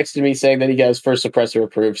just texted me saying that he got his first suppressor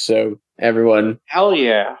approved. So everyone, hell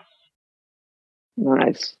yeah,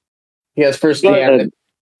 nice. He has first hand.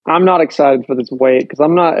 I'm not excited for this wait because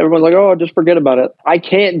I'm not. Everyone's like, "Oh, just forget about it." I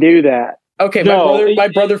can't do that. Okay, my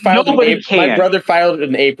brother filed in April. My brother filed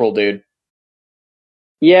in April, dude.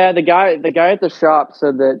 Yeah, the guy at the shop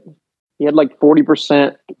said that he had like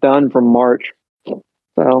 40% done from March.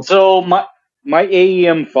 So my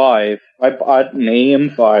AEM5, I bought an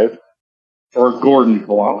AEM5 for a Gordon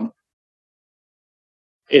cologne.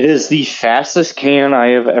 It is the fastest can I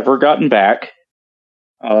have ever gotten back.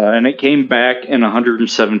 and it came back in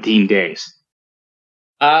 117 days.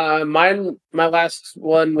 My last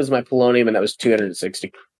one was my polonium, and that was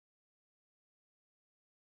 260.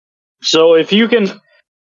 So if you can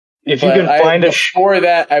find before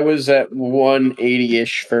that, I was at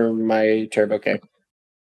 180-ish for my Turbo K.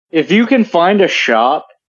 If you can find a shop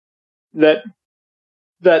that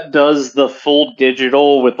does the full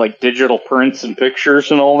digital with like digital prints and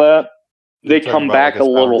pictures and all that, they come back a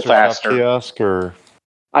little faster. Kiosk or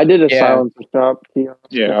I did a silencer shop kiosk.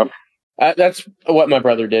 Yeah. That's what my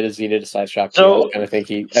brother did. Is he did a side shop So- kiosk, and I think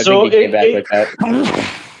he so came back like that.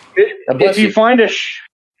 If you find a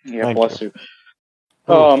bless you.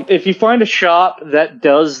 If you find a shop that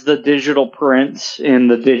does the digital prints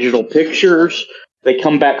and the digital pictures, they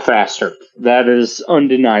come back faster. That is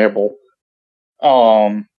undeniable.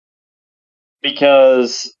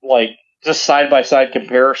 Because like just side by side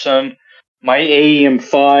comparison, my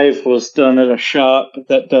AEM5 was done at a shop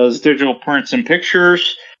that does digital prints and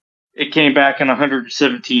pictures. It came back in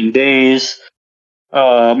 117 days.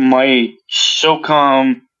 My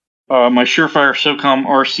SOCOM, my Surefire SOCOM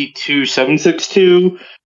RC2762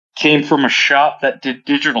 came from a shop that did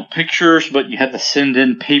digital pictures, but you had to send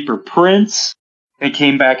in paper prints. It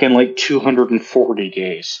came back in like 240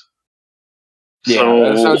 days. Yeah, So,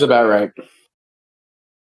 that sounds about right.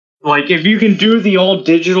 Like, if you can do the all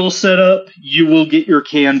digital setup, you will get your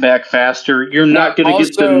can back faster. You're not going to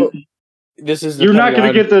get you're not going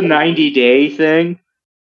to get the 90-day thing.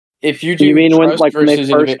 If you do, you mean when trust when they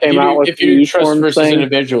versus first came out with if you do the trust form versus thing?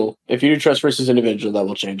 individual, if you do trust versus individual, that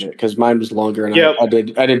will change it because mine was longer and Yep.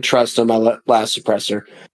 I did trust on my last suppressor.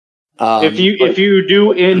 If you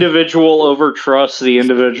do individual over trust, the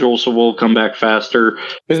individuals will come back faster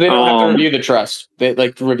because they don't have to review the trust. They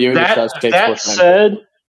like reviewing the trust takes more time. That said,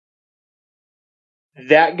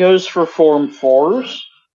 that goes for Form 4s.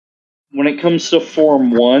 When it comes to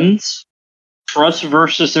Form 1s, trust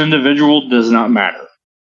versus individual does not matter.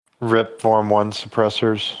 RIP Form 1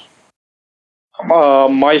 suppressors.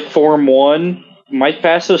 My Form 1, my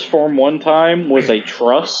fastest Form 1 time was a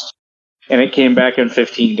trust, and it came back in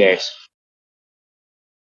 15 days.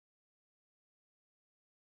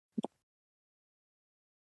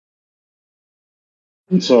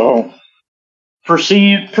 So,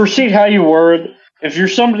 proceed how you would. If you're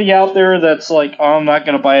somebody out there that's like, oh, I'm not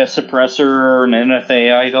going to buy a suppressor or an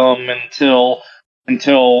NFA item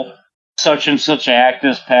until such and such act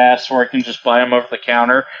is passed where I can just buy them over the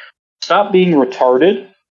counter, stop being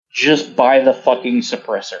retarded. Just buy the fucking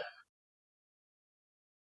suppressor.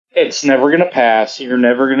 It's never going to pass. You're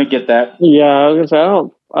never going to get that. Yeah, I was gonna say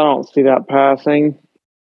I don't see that passing.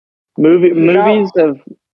 Movies of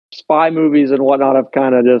spy movies and whatnot have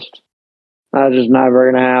kind of just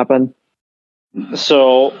never gonna happen.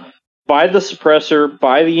 So buy the suppressor,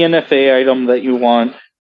 buy the NFA item that you want,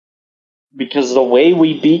 because the way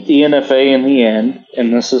we beat the NFA in the end,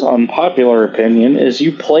 and this is unpopular opinion, is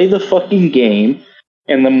you play the fucking game,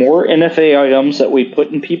 and the more NFA items that we put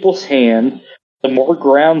in people's hand, the more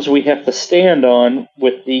grounds we have to stand on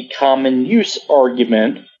with the common use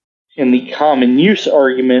argument, and the common use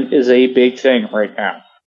argument is a big thing right now.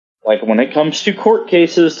 Like, when it comes to court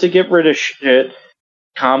cases to get rid of shit,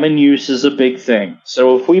 common use is a big thing.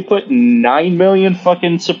 So if we put 9 million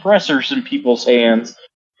fucking suppressors in people's hands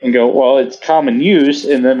and go, well, it's common use,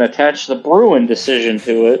 and then attach the Bruin decision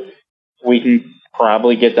to it, we can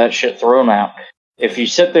probably get that shit thrown out. If you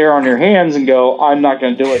sit there on your hands and go, I'm not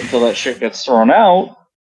going to do it until that shit gets thrown out,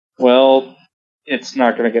 well, it's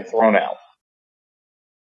not going to get thrown out.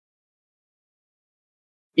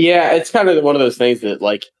 Yeah, it's kind of one of those things that,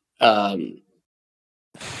 like,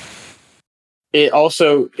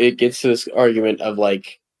 it gets to this argument of,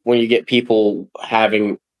 like, when you get people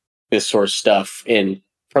having this sort of stuff in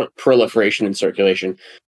proliferation and circulation,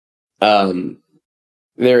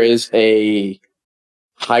 there is a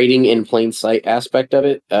hiding in plain sight aspect of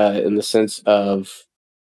it, in the sense of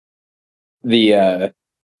the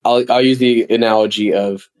I'll use the analogy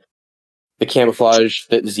of the camouflage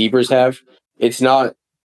that zebras have. It's not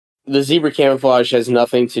the zebra camouflage has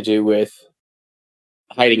nothing to do with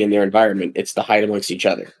hiding in their environment. It's to hide amongst each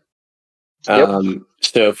other. Yep.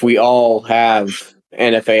 So if we all have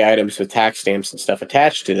NFA items with tax stamps and stuff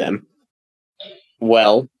attached to them,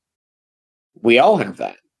 well, we all have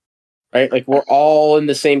that, right? Like, we're all in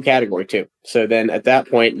the same category too. So then at that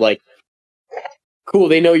point, like, cool,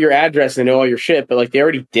 they know your address, they know all your shit, but, like, they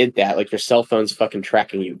already did that. Like, your cell phone's fucking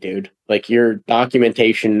tracking you, dude. Like, your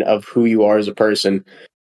documentation of who you are as a person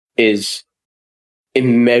is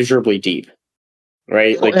immeasurably deep,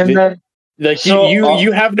 right? Like,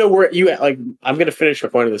 you have nowhere. I'm gonna finish my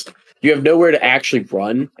point of this. You have nowhere to actually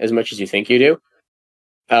run as much as you think you do.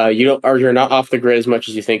 you're not off the grid as much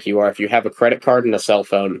as you think you are. If you have a credit card and a cell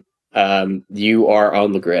phone, you are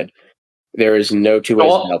on the grid. There is no two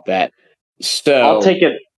ways about that. So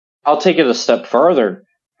I'll take it a step further.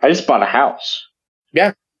 I just bought a house.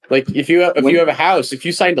 Yeah. Like if you have a house, if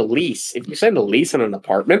you signed a lease on an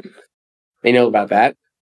apartment, they know about that.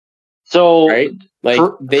 So right? Like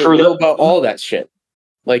they know about all that shit.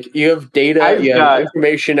 Like you have data, you have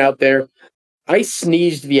information out there. I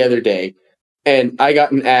sneezed the other day and I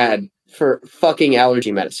got an ad for fucking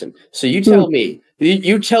allergy medicine. So you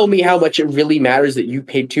tell me how much it really matters that you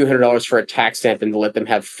paid $200 for a tax stamp and to let them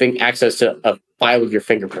have access to a file with your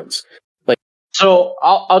fingerprints. So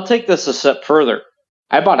I'll take this a step further.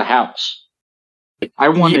 I bought a house. I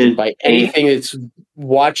wanted by anything that's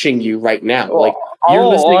watching you right now. Like you're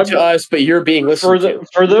listening to us, but you're being listened to.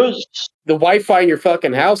 For those, the Wi-Fi in your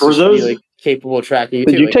fucking house is really capable of tracking you.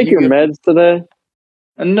 Did you take your meds today?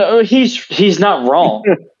 No, he's not wrong.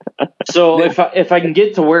 So if I can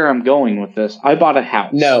get to where I'm going with this, I bought a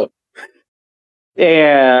house. No,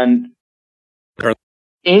 and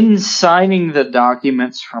in signing the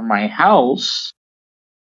documents for my house,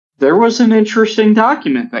 there was an interesting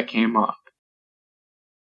document that came up.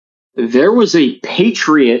 There was a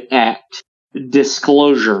Patriot Act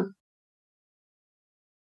disclosure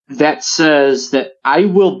that says that I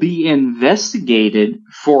will be investigated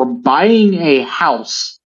for buying a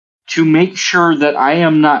house to make sure that I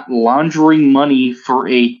am not laundering money for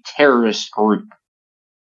a terrorist group.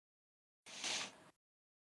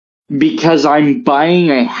 Because I'm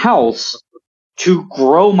buying a house to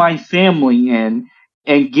grow my family in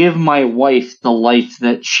and give my wife the life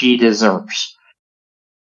that she deserves.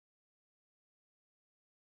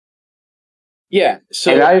 Yeah,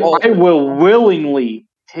 so and I will willingly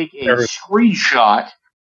take a screenshot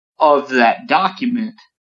of that document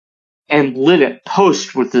and let it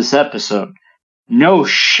post with this episode. No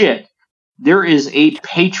shit. There is a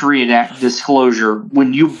Patriot Act disclosure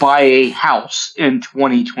when you buy a house in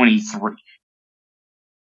 2023.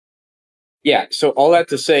 Yeah, so all that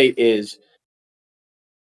to say is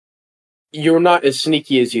you're not as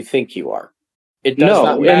sneaky as you think you are. It does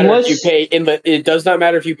not matter if you pay it does not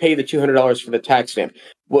matter if you pay the $200 for the tax stamp.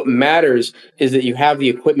 What matters is that you have the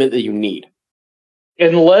equipment that you need.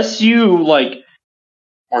 Unless you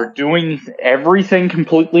are doing everything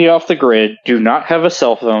completely off the grid, do not have a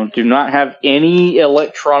cell phone, do not have any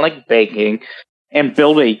electronic banking, and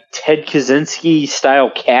build a Ted Kaczynski style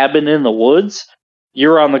cabin in the woods,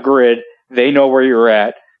 you're on the grid. They know where you're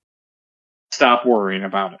at. Stop worrying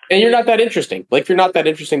about it. And you're not that interesting. Like you're not that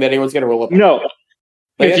interesting that anyone's going to roll up on you. No.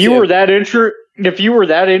 If you were that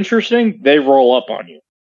interesting, they roll up on you.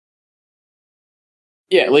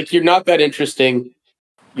 Yeah, like you're not that interesting.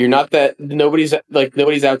 You're not that nobody's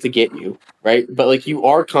out to get you, right? But like you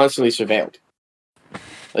are constantly surveilled.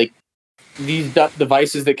 Like these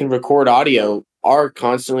devices that can record audio are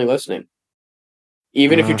constantly listening.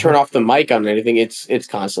 Even if you turn off the mic on anything, it's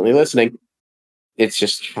constantly listening. It's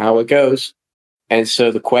just how it goes. And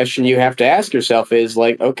so the question you have to ask yourself is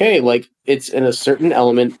it's in a certain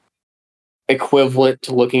element equivalent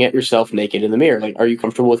to looking at yourself naked in the mirror. Like, are you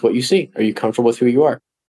comfortable with what you see? Are you comfortable with who you are?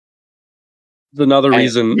 Another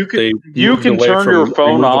reason you can turn your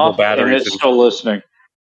phone off and it's still listening.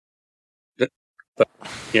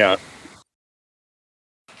 Yeah.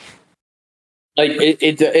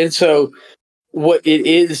 And so what it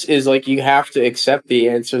is like you have to accept the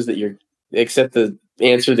answer that you're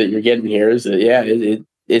getting here is that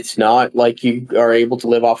it's not like you are able to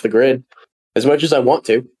live off the grid as much as I want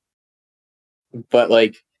to. But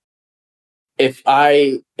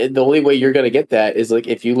the only way you're going to get that is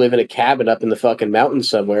if you live in a cabin up in the fucking mountains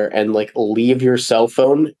somewhere and leave your cell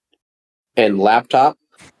phone and laptop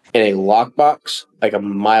in a lockbox a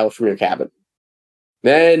mile from your cabin.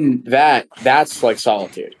 Then that's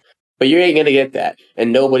solitude. But you ain't going to get that,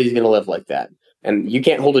 and nobody's going to live like that. And you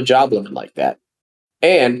can't hold a job living like that.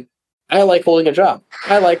 And I like holding a job.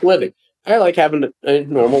 I like living. I like having a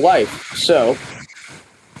normal life. So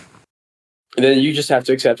then you just have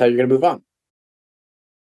to accept how you're going to move on.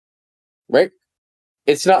 Right?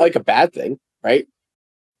 It's not a bad thing, right?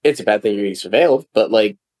 It's a bad thing you're being surveilled, but what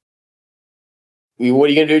are you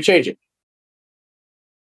going to do to change it?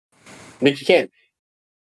 You can't.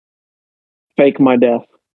 Fake my death.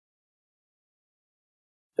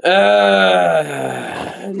 You're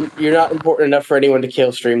not important enough for anyone to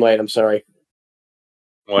kill Streamlight. I'm sorry.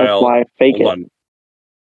 Well, that's why I fake it. On.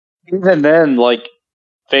 Even then,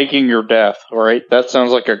 faking your death, right? That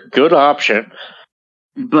sounds like a good option.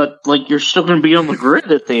 But you're still going to be on the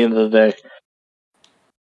grid at the end of the day.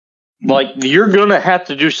 Like, you're gonna have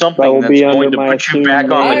to do That something will that's be going under to my put you back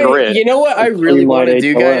assumed on the name. grid. You know what I really want to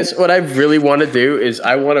do, Streamlight guys? HLS. What I really want to do is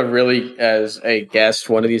I want to really, as a guest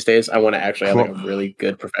one of these days, I want to actually have like a really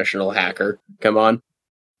good professional hacker come on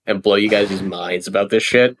and blow you guys' minds about this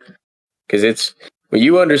shit. Because it's when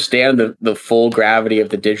you understand the full gravity of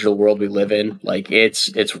the digital world we live in, like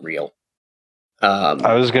it's real.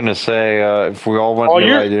 I was gonna say if we all want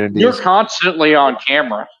new identities, you're constantly on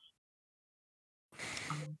camera.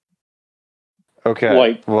 okay.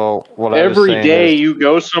 Like, well, what every I was saying day is, you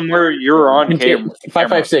go somewhere, you're on camera.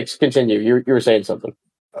 556, continue. You were saying something.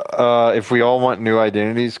 if we all want new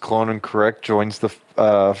identities, Clone and Correct joins the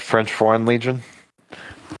French Foreign Legion.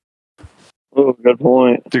 Oh, good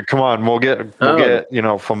point. Dude, come on, we'll get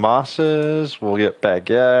FAMASas, we'll get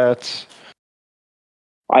baguettes.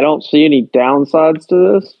 I don't see any downsides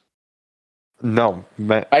to this. No,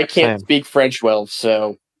 I can't speak French well,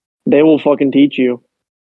 so They will fucking teach you.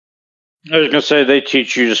 I was gonna say they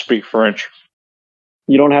teach you to speak French.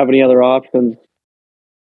 You don't have any other options.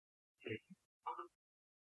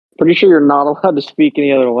 Pretty sure you're not allowed to speak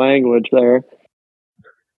any other language there.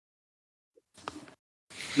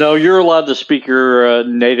 No, you're allowed to speak your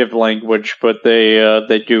native language, but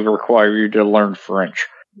they do require you to learn French.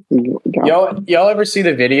 y'all ever see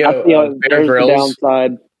the video of Bear there's the Grylls?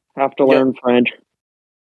 downside. Have to learn French.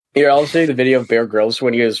 You also see the video of Bear Grylls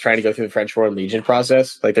when he was trying to go through the French Foreign Legion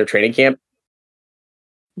process, like their training camp.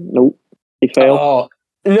 Nope. He failed. Oh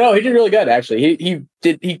no, he did really good actually.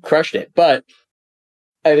 He crushed it. But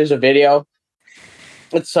there's a video.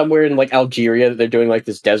 It's somewhere in like Algeria that they're doing like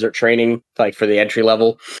this desert training, like for the entry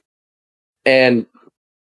level, and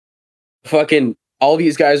fucking all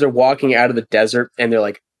these guys are walking out of the desert and they're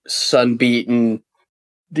like sunbeaten,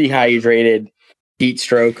 dehydrated, heat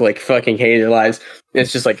stroke, like fucking hating their lives. And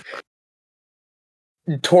it's just like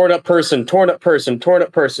torn up person, torn up person, torn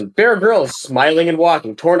up person. Bear Grylls smiling and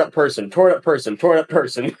walking, torn up person, torn up person, torn up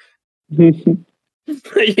person.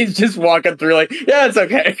 He's just walking through like, yeah, it's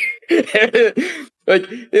okay. Like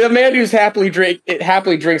the man who's happily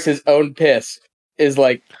drinks his own piss is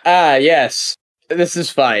like, yes, this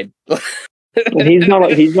is fine. He's not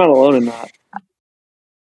alone in that.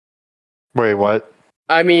 Wait, what?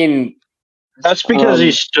 I mean, that's because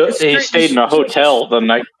he stayed in a hotel the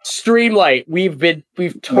night. Streamlight,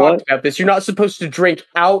 we've talked about this. You're not supposed to drink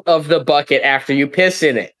out of the bucket after you piss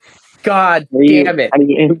in it. God damn it! How do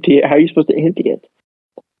you empty it? How are you supposed to empty it?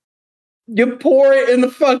 You pour it in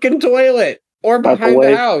the fucking toilet or behind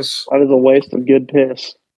the house. That is a waste of good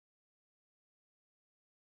piss.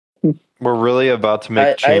 We're really about to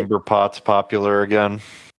make chamber pots popular again.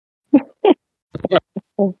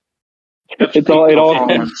 It all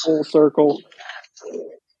comes full circle.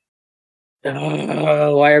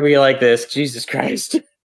 Why are we like this? Jesus Christ.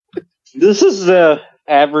 This is the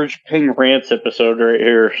average Ping Rants episode right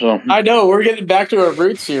here. So I know, we're getting back to our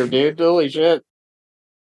roots here, dude. Holy shit.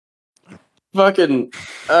 Fucking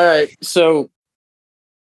alright, so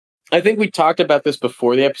I think we talked about this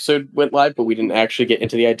before the episode went live, but we didn't actually get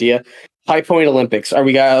into the idea. High Point Olympics. Are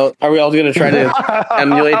we all going to try to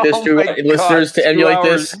emulate this to listeners to emulate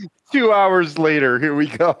this? 2 hours later, here we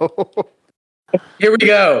go. Here we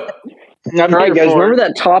go. All right, guys. Remember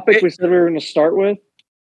that topic we said we were going to start with?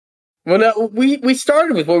 Well, no, we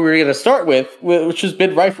started with what we were going to start with, which was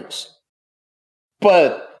mid rifles.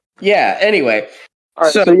 But yeah, anyway. All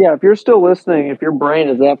right, so yeah, if you're still listening, if your brain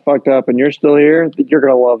is that fucked up and you're still here, you're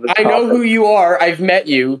going to love this. I know who you are. I've met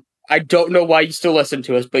you. I don't know why you still listen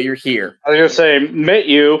to us, but you're here. I was going to say, met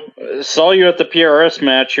you, saw you at the PRS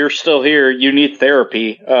match. You're still here. You need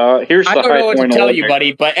therapy. Here's the I don't know what to tell Olympics. you,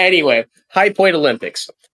 buddy. But anyway, High Point Olympics.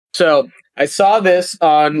 So I saw this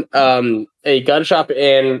on a Gun Shop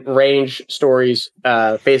and Range Stories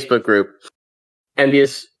Facebook group, and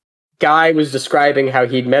this guy was describing how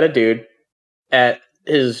he'd met a dude at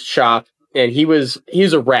his shop, and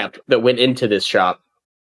he's a rep that went into this shop,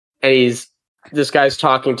 and this guy's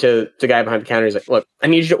talking to the guy behind the counter. He's like, look, I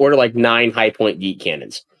need you to order like 9 High Point yeet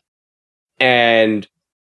cannons. And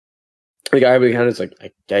the guy behind the counter is like,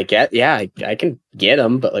 I can get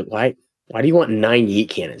them, but like, why do you want 9 yeet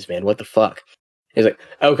cannons, man? What the fuck? He's like,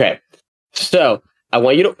 okay, so I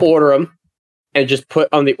want you to order them and just put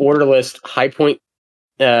on the order list High Point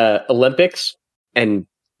Olympics, and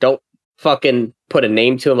don't fucking put a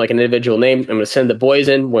name to them, like an individual name. I'm going to send the boys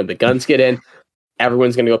in when the guns get in.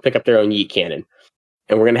 Everyone's going to go pick up their own yeet cannon.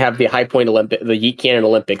 And we're going to have the High Point the yeet cannon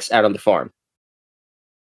Olympics out on the farm.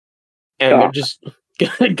 And they're just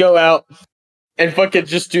going to go out and fucking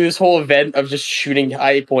just do this whole event of just shooting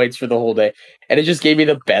high points for the whole day. And it just gave me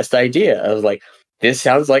the best idea. I was like, this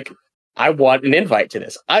sounds like I want an invite to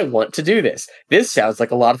this. I want to do this. This sounds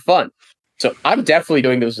like a lot of fun. So I'm definitely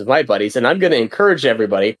doing this with my buddies, and I'm going to encourage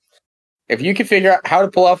everybody. If you can figure out how to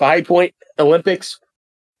pull off a High Point Olympics,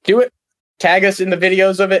 do it. Tag us in the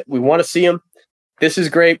videos of it. We want to see them. This is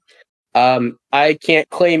great. I can't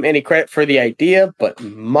claim any credit for the idea, but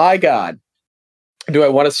my God, do I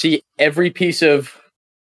want to see every piece of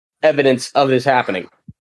evidence of this happening?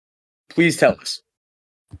 Please tell us.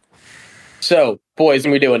 So, boys,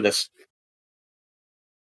 when we doing this?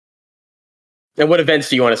 And what events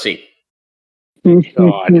do you want to see?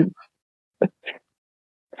 God.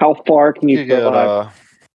 How far can you throw?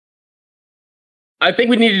 I think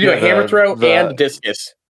we need to do a hammer throw and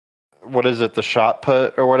discus. What is it? The shot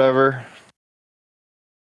put or whatever?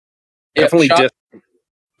 Definitely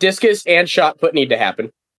discus and shot put need to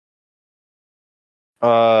happen.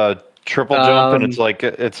 Triple jump, and it's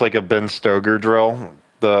like a Ben Stoker drill.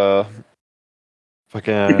 The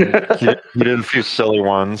fucking he did a few silly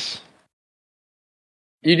ones.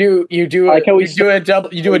 You do a doubles drill.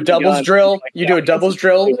 You do a doubles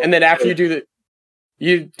drill, and then after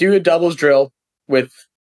you do a doubles drill with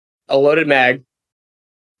a loaded mag,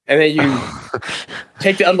 and then you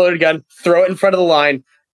take the unloaded gun, throw it in front of the line,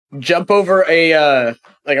 jump over a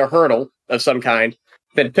hurdle of some kind,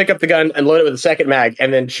 then pick up the gun and load it with a second mag,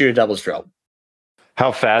 and then shoot a doubles drill.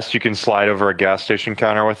 How fast you can slide over a gas station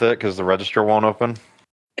counter with it because the register won't open?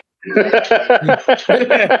 Do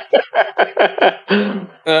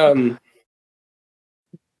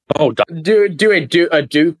a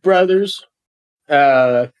Duke Brothers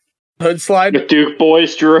hood slide. The Duke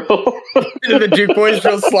Boys drill. The Duke Boys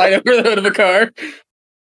drill slide over the hood of a car.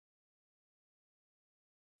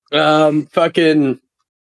 Fucking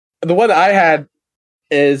the one that I had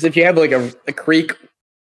is if you have like a creek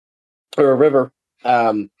or a river,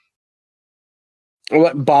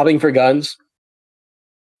 bobbing for guns.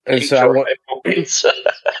 And so I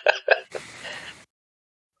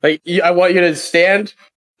want you to stand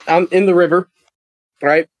in the river,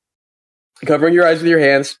 right? Covering your eyes with your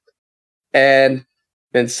hands, and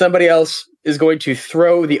then somebody else is going to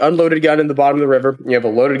throw the unloaded gun in the bottom of the river. You have a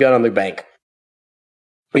loaded gun on the bank.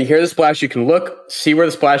 When you hear the splash, you can look, see where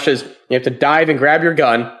the splash is. You have to dive and grab your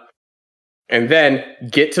gun, and then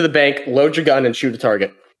get to the bank, load your gun, and shoot a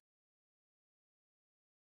target.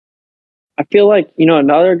 I feel like,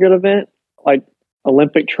 another good event, like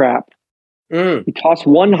Olympic trap. You toss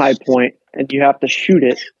one high point, and you have to shoot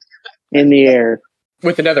it in the air.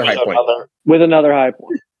 With another high point. With another high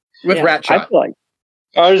point. With rat shot. I feel like.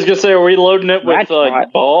 I was gonna say, are we loading it with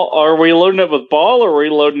ball? Are we loading it with ball, or are we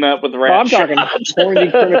loading it with rat shot? I'm talking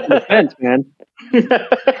pointing critical defense, man.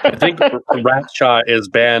 I think rat shot is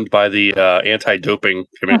banned by the anti-doping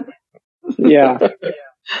committee. Yeah.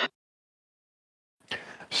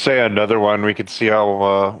 Say another one. We could see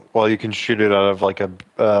how well you can shoot it out of like a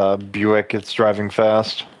Buick. It's driving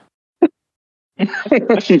fast.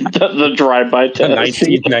 The drive-by test.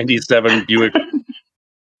 1997 Buick.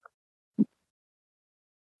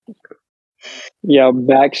 Yeah,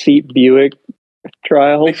 backseat Buick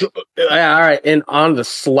trials. All right, and on the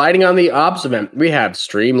sliding on the ops event, we have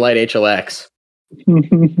Streamlight HLX.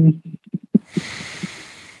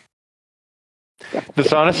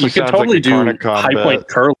 This honestly sounds totally like a Carnicon high point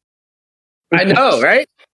curl. I know, right?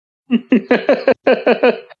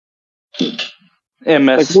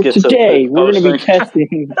 MS like, today we're going to be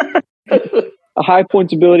testing a high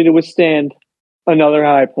point's ability to withstand another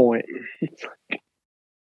high point.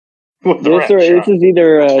 This is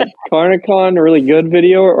either a Carnicon, a really good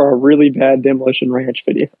video, or a really bad Demolition Ranch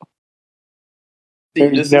video.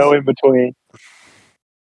 There's no in between.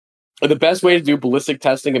 The best way to do ballistic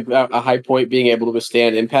testing about a high point being able to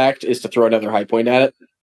withstand impact is to throw another high point at it.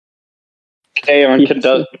 Hey, on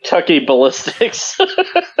Kentucky ballistics.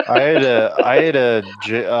 I had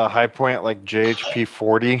a high point like JHP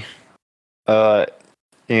 40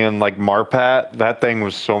 in like Marpat. That thing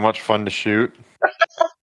was so much fun to shoot.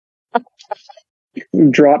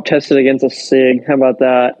 Drop tested against a SIG. How about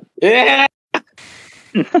that? Yeah.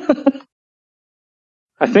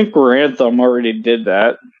 I think Rantham already did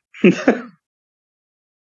that.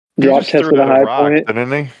 Drop tested a high point,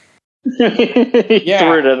 didn't he? He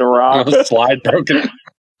threw it at a rock. Slide broken.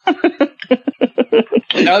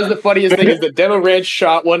 That was the funniest thing is that Demo Ranch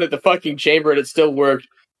shot one at the fucking chamber and it still worked,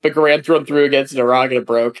 but Grant threw him through against a rock and it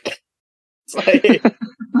broke. It's like,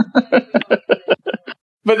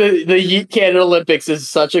 but the Yeet Cannon Olympics is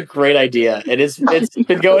such a great idea. It's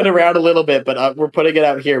been going around a little bit, but we're putting it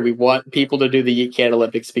out here. We want people to do the Yeet Cannon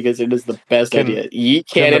Olympics because it is the best idea. Yeet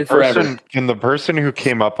Cannon forever. Can the person who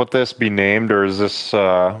came up with this be named, or is this?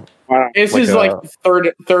 Wow. This Like is like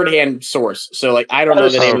third hand source. So like I don't know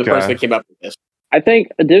the name of the person that came up with this. I think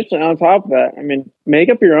additionally on top of that, I mean, make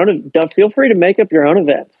up your own. Feel free to make up your own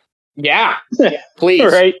event. Yeah, please.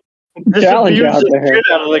 Right. Just Challenge abuse out the there. shit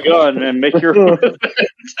out of the gun and make your.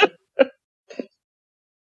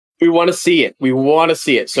 We want to see it. We want to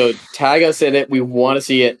see it. So tag us in it. We want to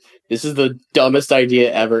see it. This is the dumbest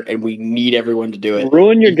idea ever, and we need everyone to do it.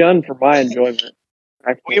 Ruin your gun for my enjoyment.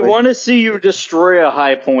 We want to see you destroy a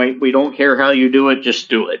high point. We don't care how you do it. Just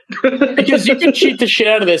do it. Because you could cheat the shit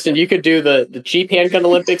out of this, and you could do the cheap handgun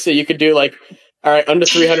Olympics, and you could do like, all right, under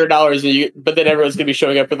 $300, but then everyone's gonna be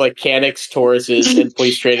showing up with like Canics, Tauruses, and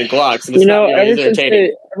police traded Glocks, and it's not nearly as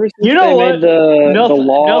entertaining. Ever since You know they what? made the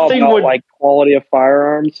law nothing about would- like quality of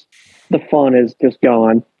firearms, the fun is just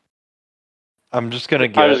gone. I'm just gonna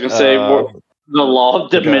get. I was gonna say the law of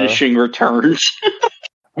diminishing returns.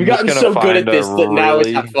 We've gotten so good at this that now it's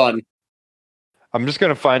not fun. I'm just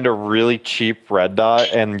gonna find a really cheap red dot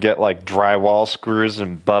and get like drywall screws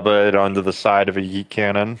and bubba it onto the side of a yeet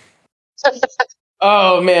cannon.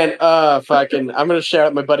 Oh man, fucking! I'm gonna shout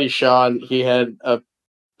out my buddy Sean. He had a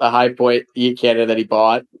high point yeet cannon that he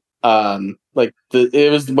bought.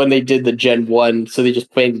 It was when they did the Gen 1, so they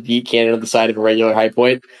just painted the yeet cannon on the side of a regular high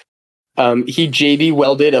point. He JB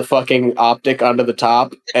welded a fucking optic onto the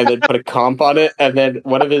top and then put a comp on it, and then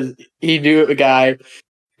he knew a guy,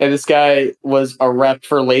 and this guy was a rep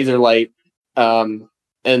for Laser Light, and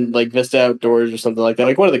like Vista Outdoors or something like that,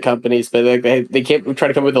 like one of the companies, but like they can't try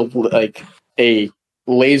to come up with a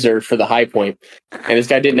laser for the high point, and this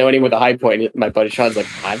guy didn't know anyone with a high point. My buddy Sean's like,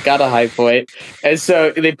 I've got a high point, and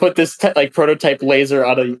so they put this prototype laser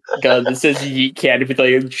on a gun that says yeet cannon with like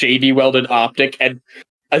a JD welded optic and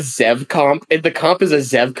a Zev comp. And the comp is a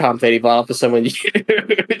Zev comp that he bought off of someone.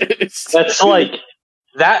 That's like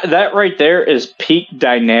that right there is peak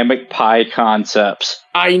dynamic pie concepts.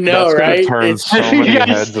 I know, That's right? Turn It's, so many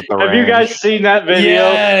heads at the Have you guys seen that video?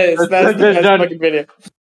 yes, that's the best fucking video.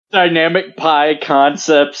 Dynamic pie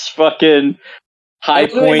concepts, fucking high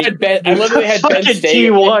point. I love that they had Ben fucking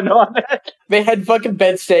Stager. T1 on it. They had fucking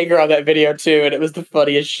Ben Stager on that video too, and it was the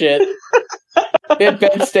funniest shit. They had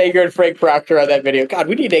Ben Stager and Frank Proctor on that video. God,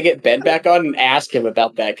 we need to get Ben back on and ask him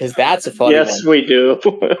about that, because that's a funny one. Yes, we do.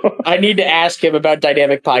 I need to ask him about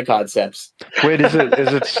dynamic pie concepts. Wait, is it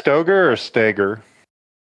Stoger or Stager?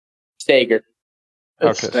 Stager.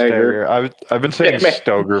 It's Okay, Stager. I've been saying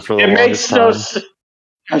Stoger for the longest time.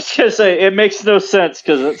 I was gonna say it makes no sense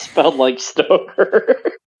because it's spelled like Stoker.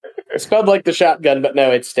 It's spelled like the shotgun, but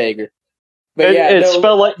no, it's Stager. But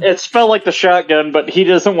It's spelled like the shotgun, but he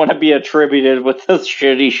doesn't want to be attributed with those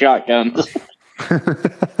shitty shotguns.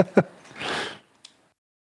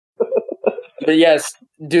 But yes,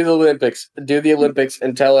 do the Olympics. Do the Olympics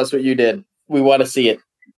and tell us what you did. We want to see it.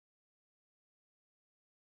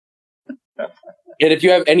 And if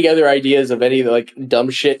you have any other ideas of any like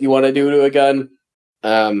dumb shit you want to do to a gun,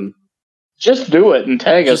 just do it and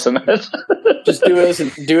tag us in it. just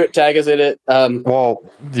do it, tag us in it. Well,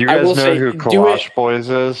 do you guys know who Kalash Boys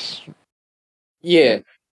is? Yeah.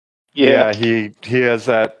 Yeah, he has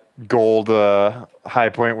that gold high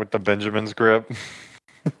point with the Benjamin's grip.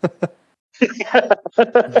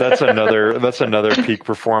 That's another peak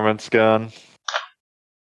performance gun.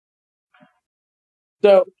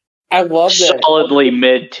 So I love that. Solidly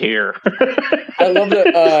mid tier. I love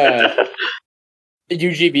that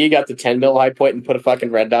UGB got the 10 mil high point and put a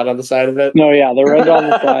fucking red dot on the side of it. No, yeah, the red dot on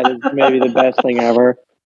the side is maybe the best thing ever.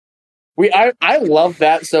 I love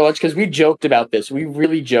that so much because we joked about this. We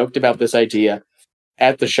really joked about this idea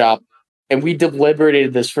at the shop, and we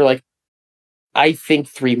deliberated this for like, I think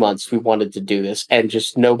 3 months. We wanted to do this, and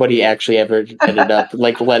just nobody actually ever ended up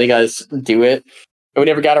like letting us do it. And we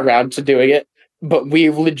never got around to doing it, but we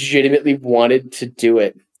legitimately wanted to do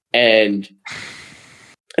it, and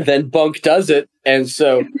then Bunk does it, and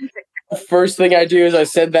so the first thing I do is I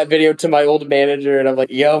send that video to my old manager, and I'm like,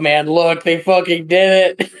 "Yo, man, look, they fucking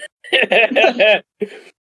did it."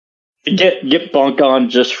 Get Bunk on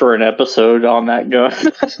just for an episode on that gun.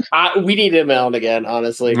 We need him on again,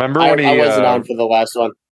 honestly. Remember when I wasn't on for the last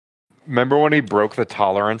one. Remember when he broke the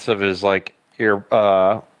tolerance of his like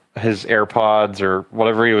his AirPods or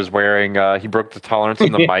whatever he was wearing? He broke the tolerance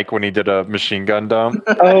on the mic when he did a machine gun dump.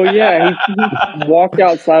 Oh yeah, he walked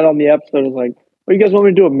outside on the episode and was like, "Well, you guys want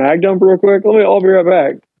me to do a mag dump real quick? I'll be right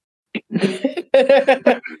back."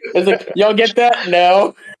 It's like, y'all get that?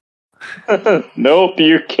 No. Nope,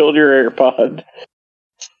 you killed your AirPod.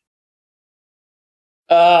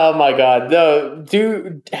 Oh my god, no,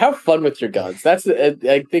 dude, have fun with your guns. I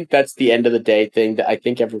think that's the end of the day thing that I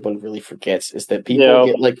think everyone really forgets is that people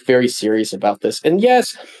get like very serious about this. And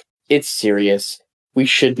yes, it's serious, we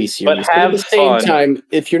should be serious. But have at the same fun. time,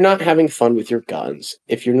 if you're not having fun with your guns,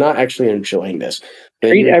 if you're not actually enjoying this,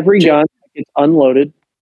 treat every gun like it's unloaded.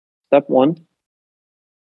 Step one.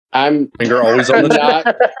 I'm Finger always on the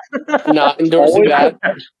not endorsing that.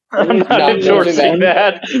 I'm not endorsing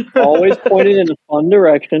that. Always pointed in a fun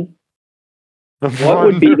direction. What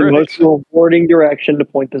would be the most rewarding direction to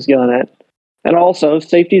point this gun at? And also,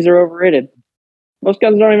 safeties are overrated. Most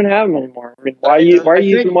guns don't even have them anymore. I mean, why are you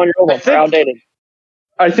using them on your own? They're outdated.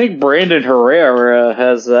 I think Brandon Herrera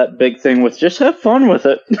has that big thing with just have fun with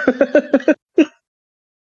it.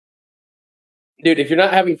 Dude, if you're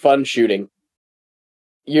not having fun shooting,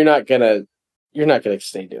 you're not gonna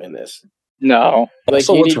stay doing this. No. Like,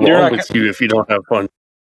 so what's wrong with you if you don't have fun?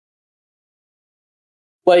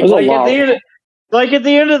 Like at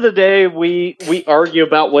the end of the day, we argue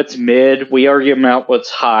about what's mid. We argue about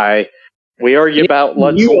what's high. We argue about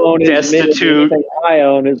what's destitute. I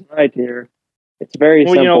own is right here. It's very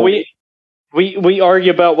simple. You know, we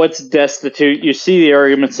argue about what's destitute. You see the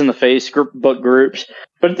arguments in the Facebook groups.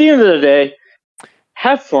 But at the end of the day,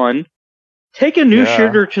 have fun. Take a new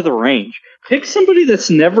shooter to the range. Pick somebody that's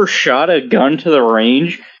never shot a gun to the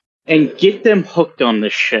range and get them hooked on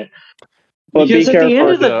this shit. But because be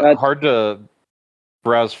careful. Hard to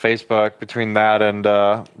browse Facebook between that and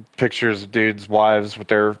pictures of dudes' wives with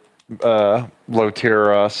their low tier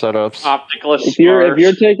setups. Opticless. If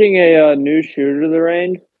you're taking a new shooter to the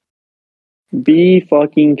range, be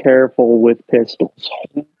fucking careful with pistols.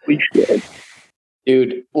 Holy shit,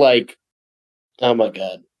 dude! Like, oh my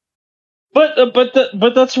god.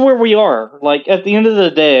 But that's where we are. Like at the end of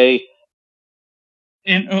the day,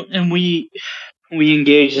 and we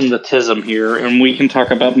engage in the tism here, and we can talk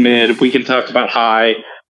about mid, we can talk about high,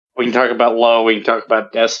 we can talk about low, we can talk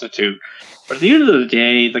about destitute. But at the end of the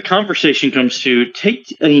day, the conversation comes to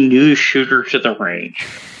take a new shooter to the range.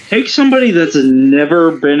 Take somebody that's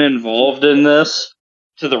never been involved in this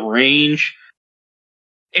to the range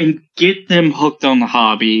and get them hooked on the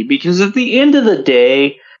hobby. Because at the end of the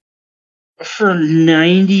day, for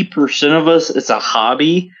 90% of us, it's a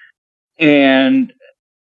hobby. And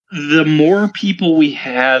the more people we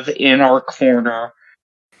have in our corner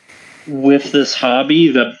with this hobby,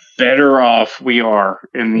 the better off we are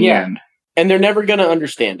in the end. And they're never going to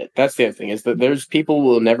understand it. That's the other thing, is that there's people who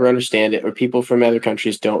will never understand it, or people from other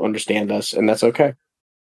countries don't understand us, and that's okay.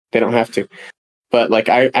 They don't have to. But like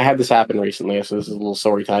I had this happen recently, so this is a little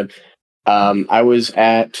story time. I was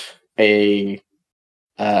at a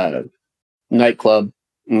nightclub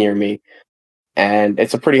near me, and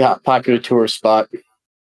it's a pretty popular tourist spot,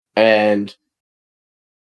 and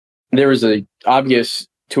there was a obvious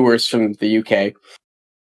tourist from the UK,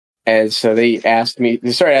 and so they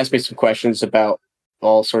started asking me some questions about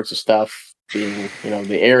all sorts of stuff, being,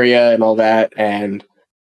 the area and all that, and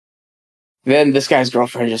then this guy's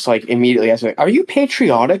girlfriend just like immediately asked me, "Are you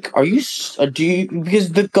patriotic? Are you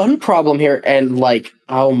because the gun problem here?" And like,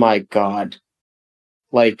 oh my god,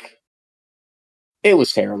 like, it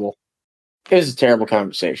was terrible. It was a terrible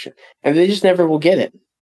conversation, and they just never will get it.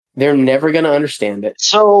 They're never going to understand it.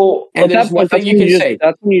 So, and there's one thing you can say.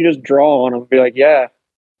 That's when you just draw on them and be like, "Yeah,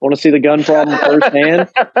 want to see the gun problem firsthand?"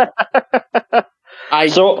 I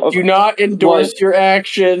do not endorse your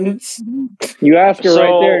actions. You ask her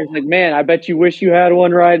right there. It's like, man, I bet you wish you had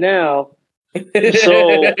one right now.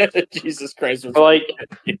 So, Jesus Christ! Like,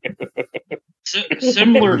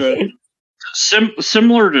 similar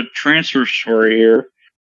to transfer story here.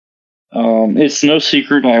 It's no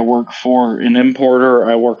secret I work for an importer.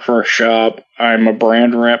 I work for a shop. I'm a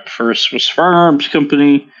brand rep for a Swiss firearms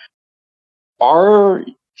company. Our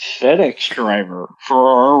FedEx driver for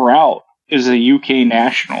our route is a UK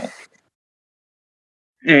national.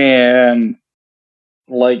 And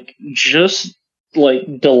just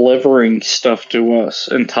delivering stuff to us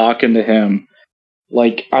and talking to him,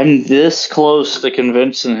 like, I'm this close to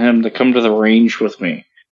convincing him to come to the range with me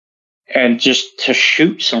and just to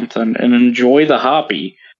shoot something and enjoy the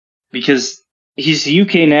hobby, because he's a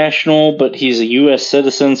UK national, but he's a US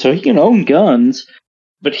citizen, so he can own guns,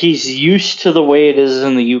 but he's used to the way it is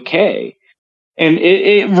in the UK. And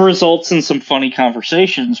it results in some funny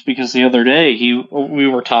conversations, because the other day we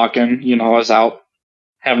were talking, I was out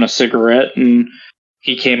having a cigarette, and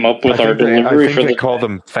he came up with our delivery. I think they call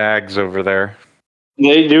them fags over there.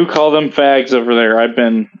 They do call them fags over there. I've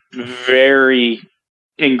been very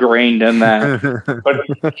ingrained in that.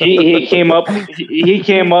 But he came up. He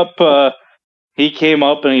came up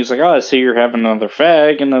and he's like, "Oh, I see you're having another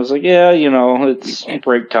fag," and I was like, "Yeah, it's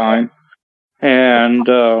break time." And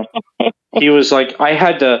he was like, I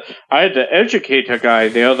had to educate a guy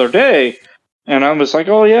the other day, and I was like,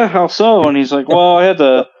 "Oh yeah, how so?" And he's like, "Well, I had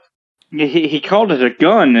to He called it a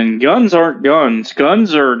gun, and guns aren't guns.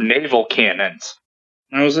 Guns are naval cannons.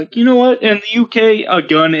 And I was like, you know what? In the UK, a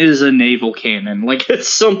gun is a naval cannon. Like, it's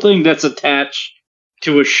something that's attached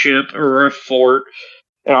to a ship or a fort.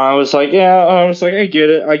 And I was like, I get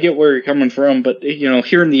it. I get where you're coming from. But,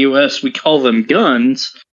 here in the US, we call them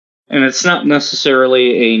guns, and it's not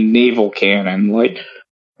necessarily a naval cannon.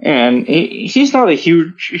 And he's not a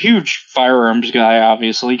huge firearms guy,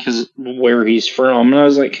 obviously, because where he's from. And I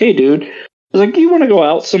was like, hey, dude, you want to go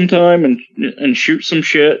out sometime and shoot some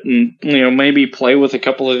shit and, maybe play with a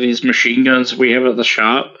couple of these machine guns we have at the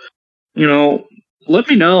shop? Let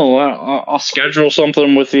me know. I'll schedule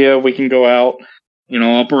something with you. We can go out.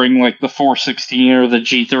 I'll bring like the 416 or the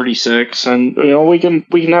G36, and we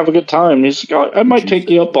can have a good time. He's like, I might take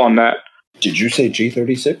you up on that. Did you say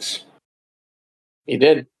G36? He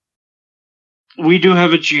did. We do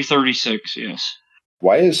have a G36, yes.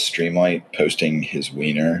 Why is Streamlight posting his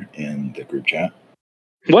wiener in the group chat?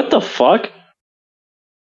 What the fuck?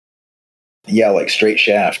 Yeah, like straight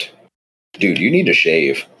shaft. Dude, you need to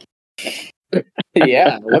shave.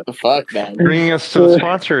 Yeah, what the fuck, man? Bringing us to the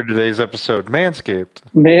sponsor of today's episode, Manscaped.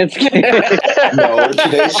 No,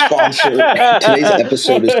 today's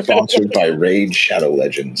episode is sponsored by Raid Shadow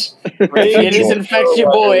Legends. It is infection,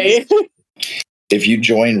 boy. If you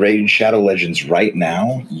join Raid Shadow Legends right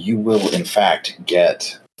now, you will in fact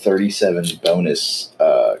get 37 bonus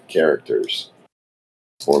characters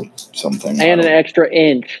or something, and an extra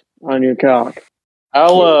inch on your cock.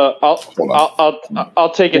 I'll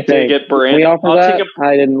take a dig at Brandon.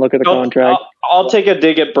 I didn't look at the contract. I'll take a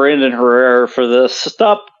dig at Brandon Herrera for this.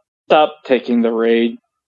 Stop taking the raid.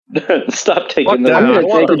 Stop taking the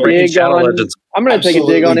raid. I'm gonna take a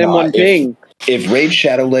dig on M1 King. If Raid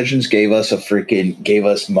Shadow Legends gave us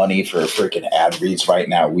money for freaking ad reads right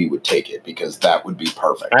now, we would take it because that would be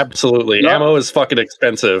perfect. Absolutely. Yep. Ammo is fucking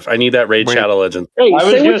expensive. I need that Raid Shadow Legend. Hey, I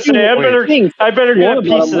was going to say, I better get a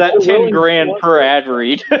piece of that 10 grand per ad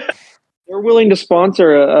read. They're willing to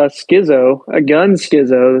sponsor a gun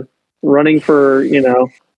schizo running for,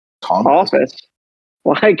 office.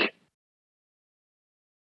 Like,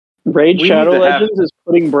 Raid Shadow Legends is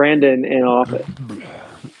putting Brandon in office.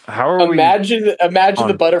 How are imagine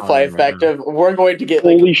the butterfly effect of we're going to get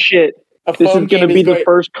holy shit. This is going to be the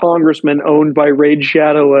first congressman owned by Raid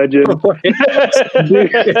Shadow Legend.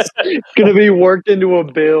 It's going to be worked into a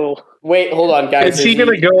bill. Wait, hold on, guys. Is he going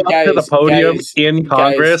to go up to the podium in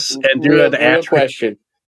Congress and do an ad?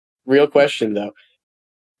 Real question, though.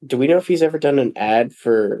 Do we know if he's ever done an ad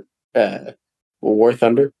for War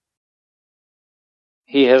Thunder?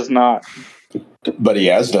 He has not. But he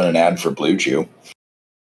has done an ad for Blue Chew.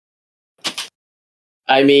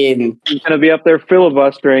 I mean, he's going to be up there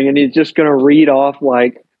filibustering, and he's just going to read off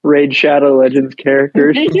like Raid Shadow Legends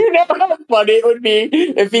characters. You know how funny it would be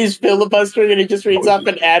if he's filibustering and he just reads off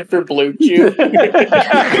an ad for Blue Chew. He's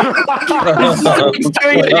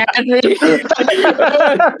doing an ad read.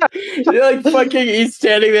 He's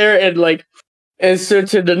standing there and so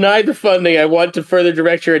to deny the funding, I want to further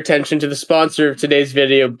direct your attention to the sponsor of today's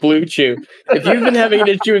video, Blue Chew. If you've been having an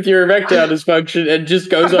issue with your erectile dysfunction and just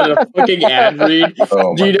goes on a fucking ad read,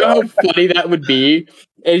 do you know how funny that would be?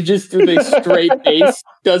 And just with a straight face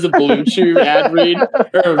does a Blue Chew ad read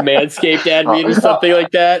or a Manscaped ad read or something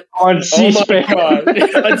like that. On C-SPAN. Oh my God.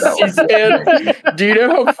 On C-SPAN. Do you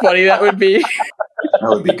know how funny that would be? That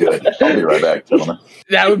would be good. I'll be right back, gentlemen.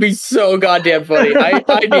 That would be so goddamn funny.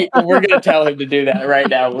 We're going to tell him to do that right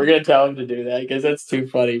now. We're going to tell him to do that because that's too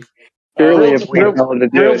funny. Surely if we tell him to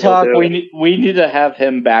do real talk, we need to have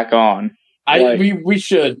him back on. We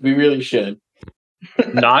should. We really should.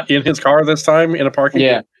 Not in his car this time, in a parking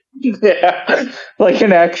lot? Yeah. Like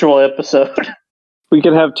an actual episode. We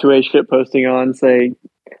could have 2A shit posting on saying,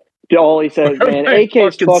 all he says, man,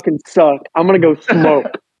 AKs fucking suck. I'm going to go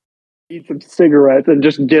smoke. Eat some cigarettes and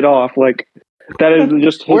just get off. Like, that is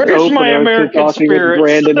just his Where's my American spirit?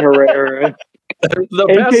 Brandon Herrera.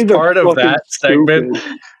 The best part of that segment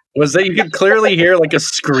was that you could clearly hear like a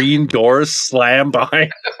screen door slam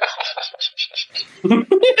behind.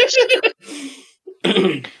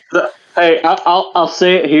 Hey, I'll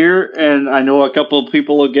say it here, and I know a couple of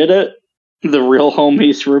people will get it. The real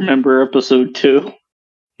homies remember episode 2.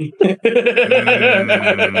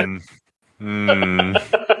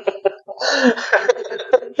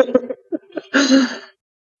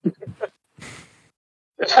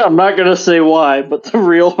 I'm not going to say why, but the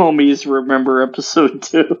real homies remember episode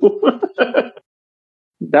 2.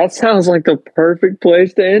 That sounds like the perfect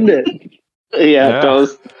place to end it. Yeah, it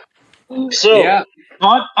does. So,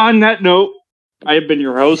 on that note, I've been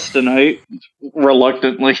your host tonight.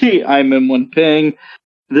 Reluctantly, I'm M1 Ping.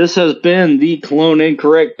 This has been the Clone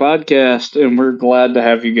Incorrect podcast, and we're glad to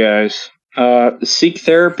have you guys. Seek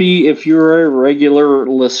therapy if you're a regular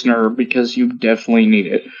listener, because you definitely need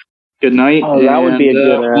it. Good night, Oh, that would be a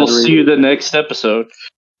good we'll ad see you the next episode.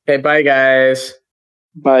 Okay, bye guys.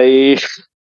 Bye.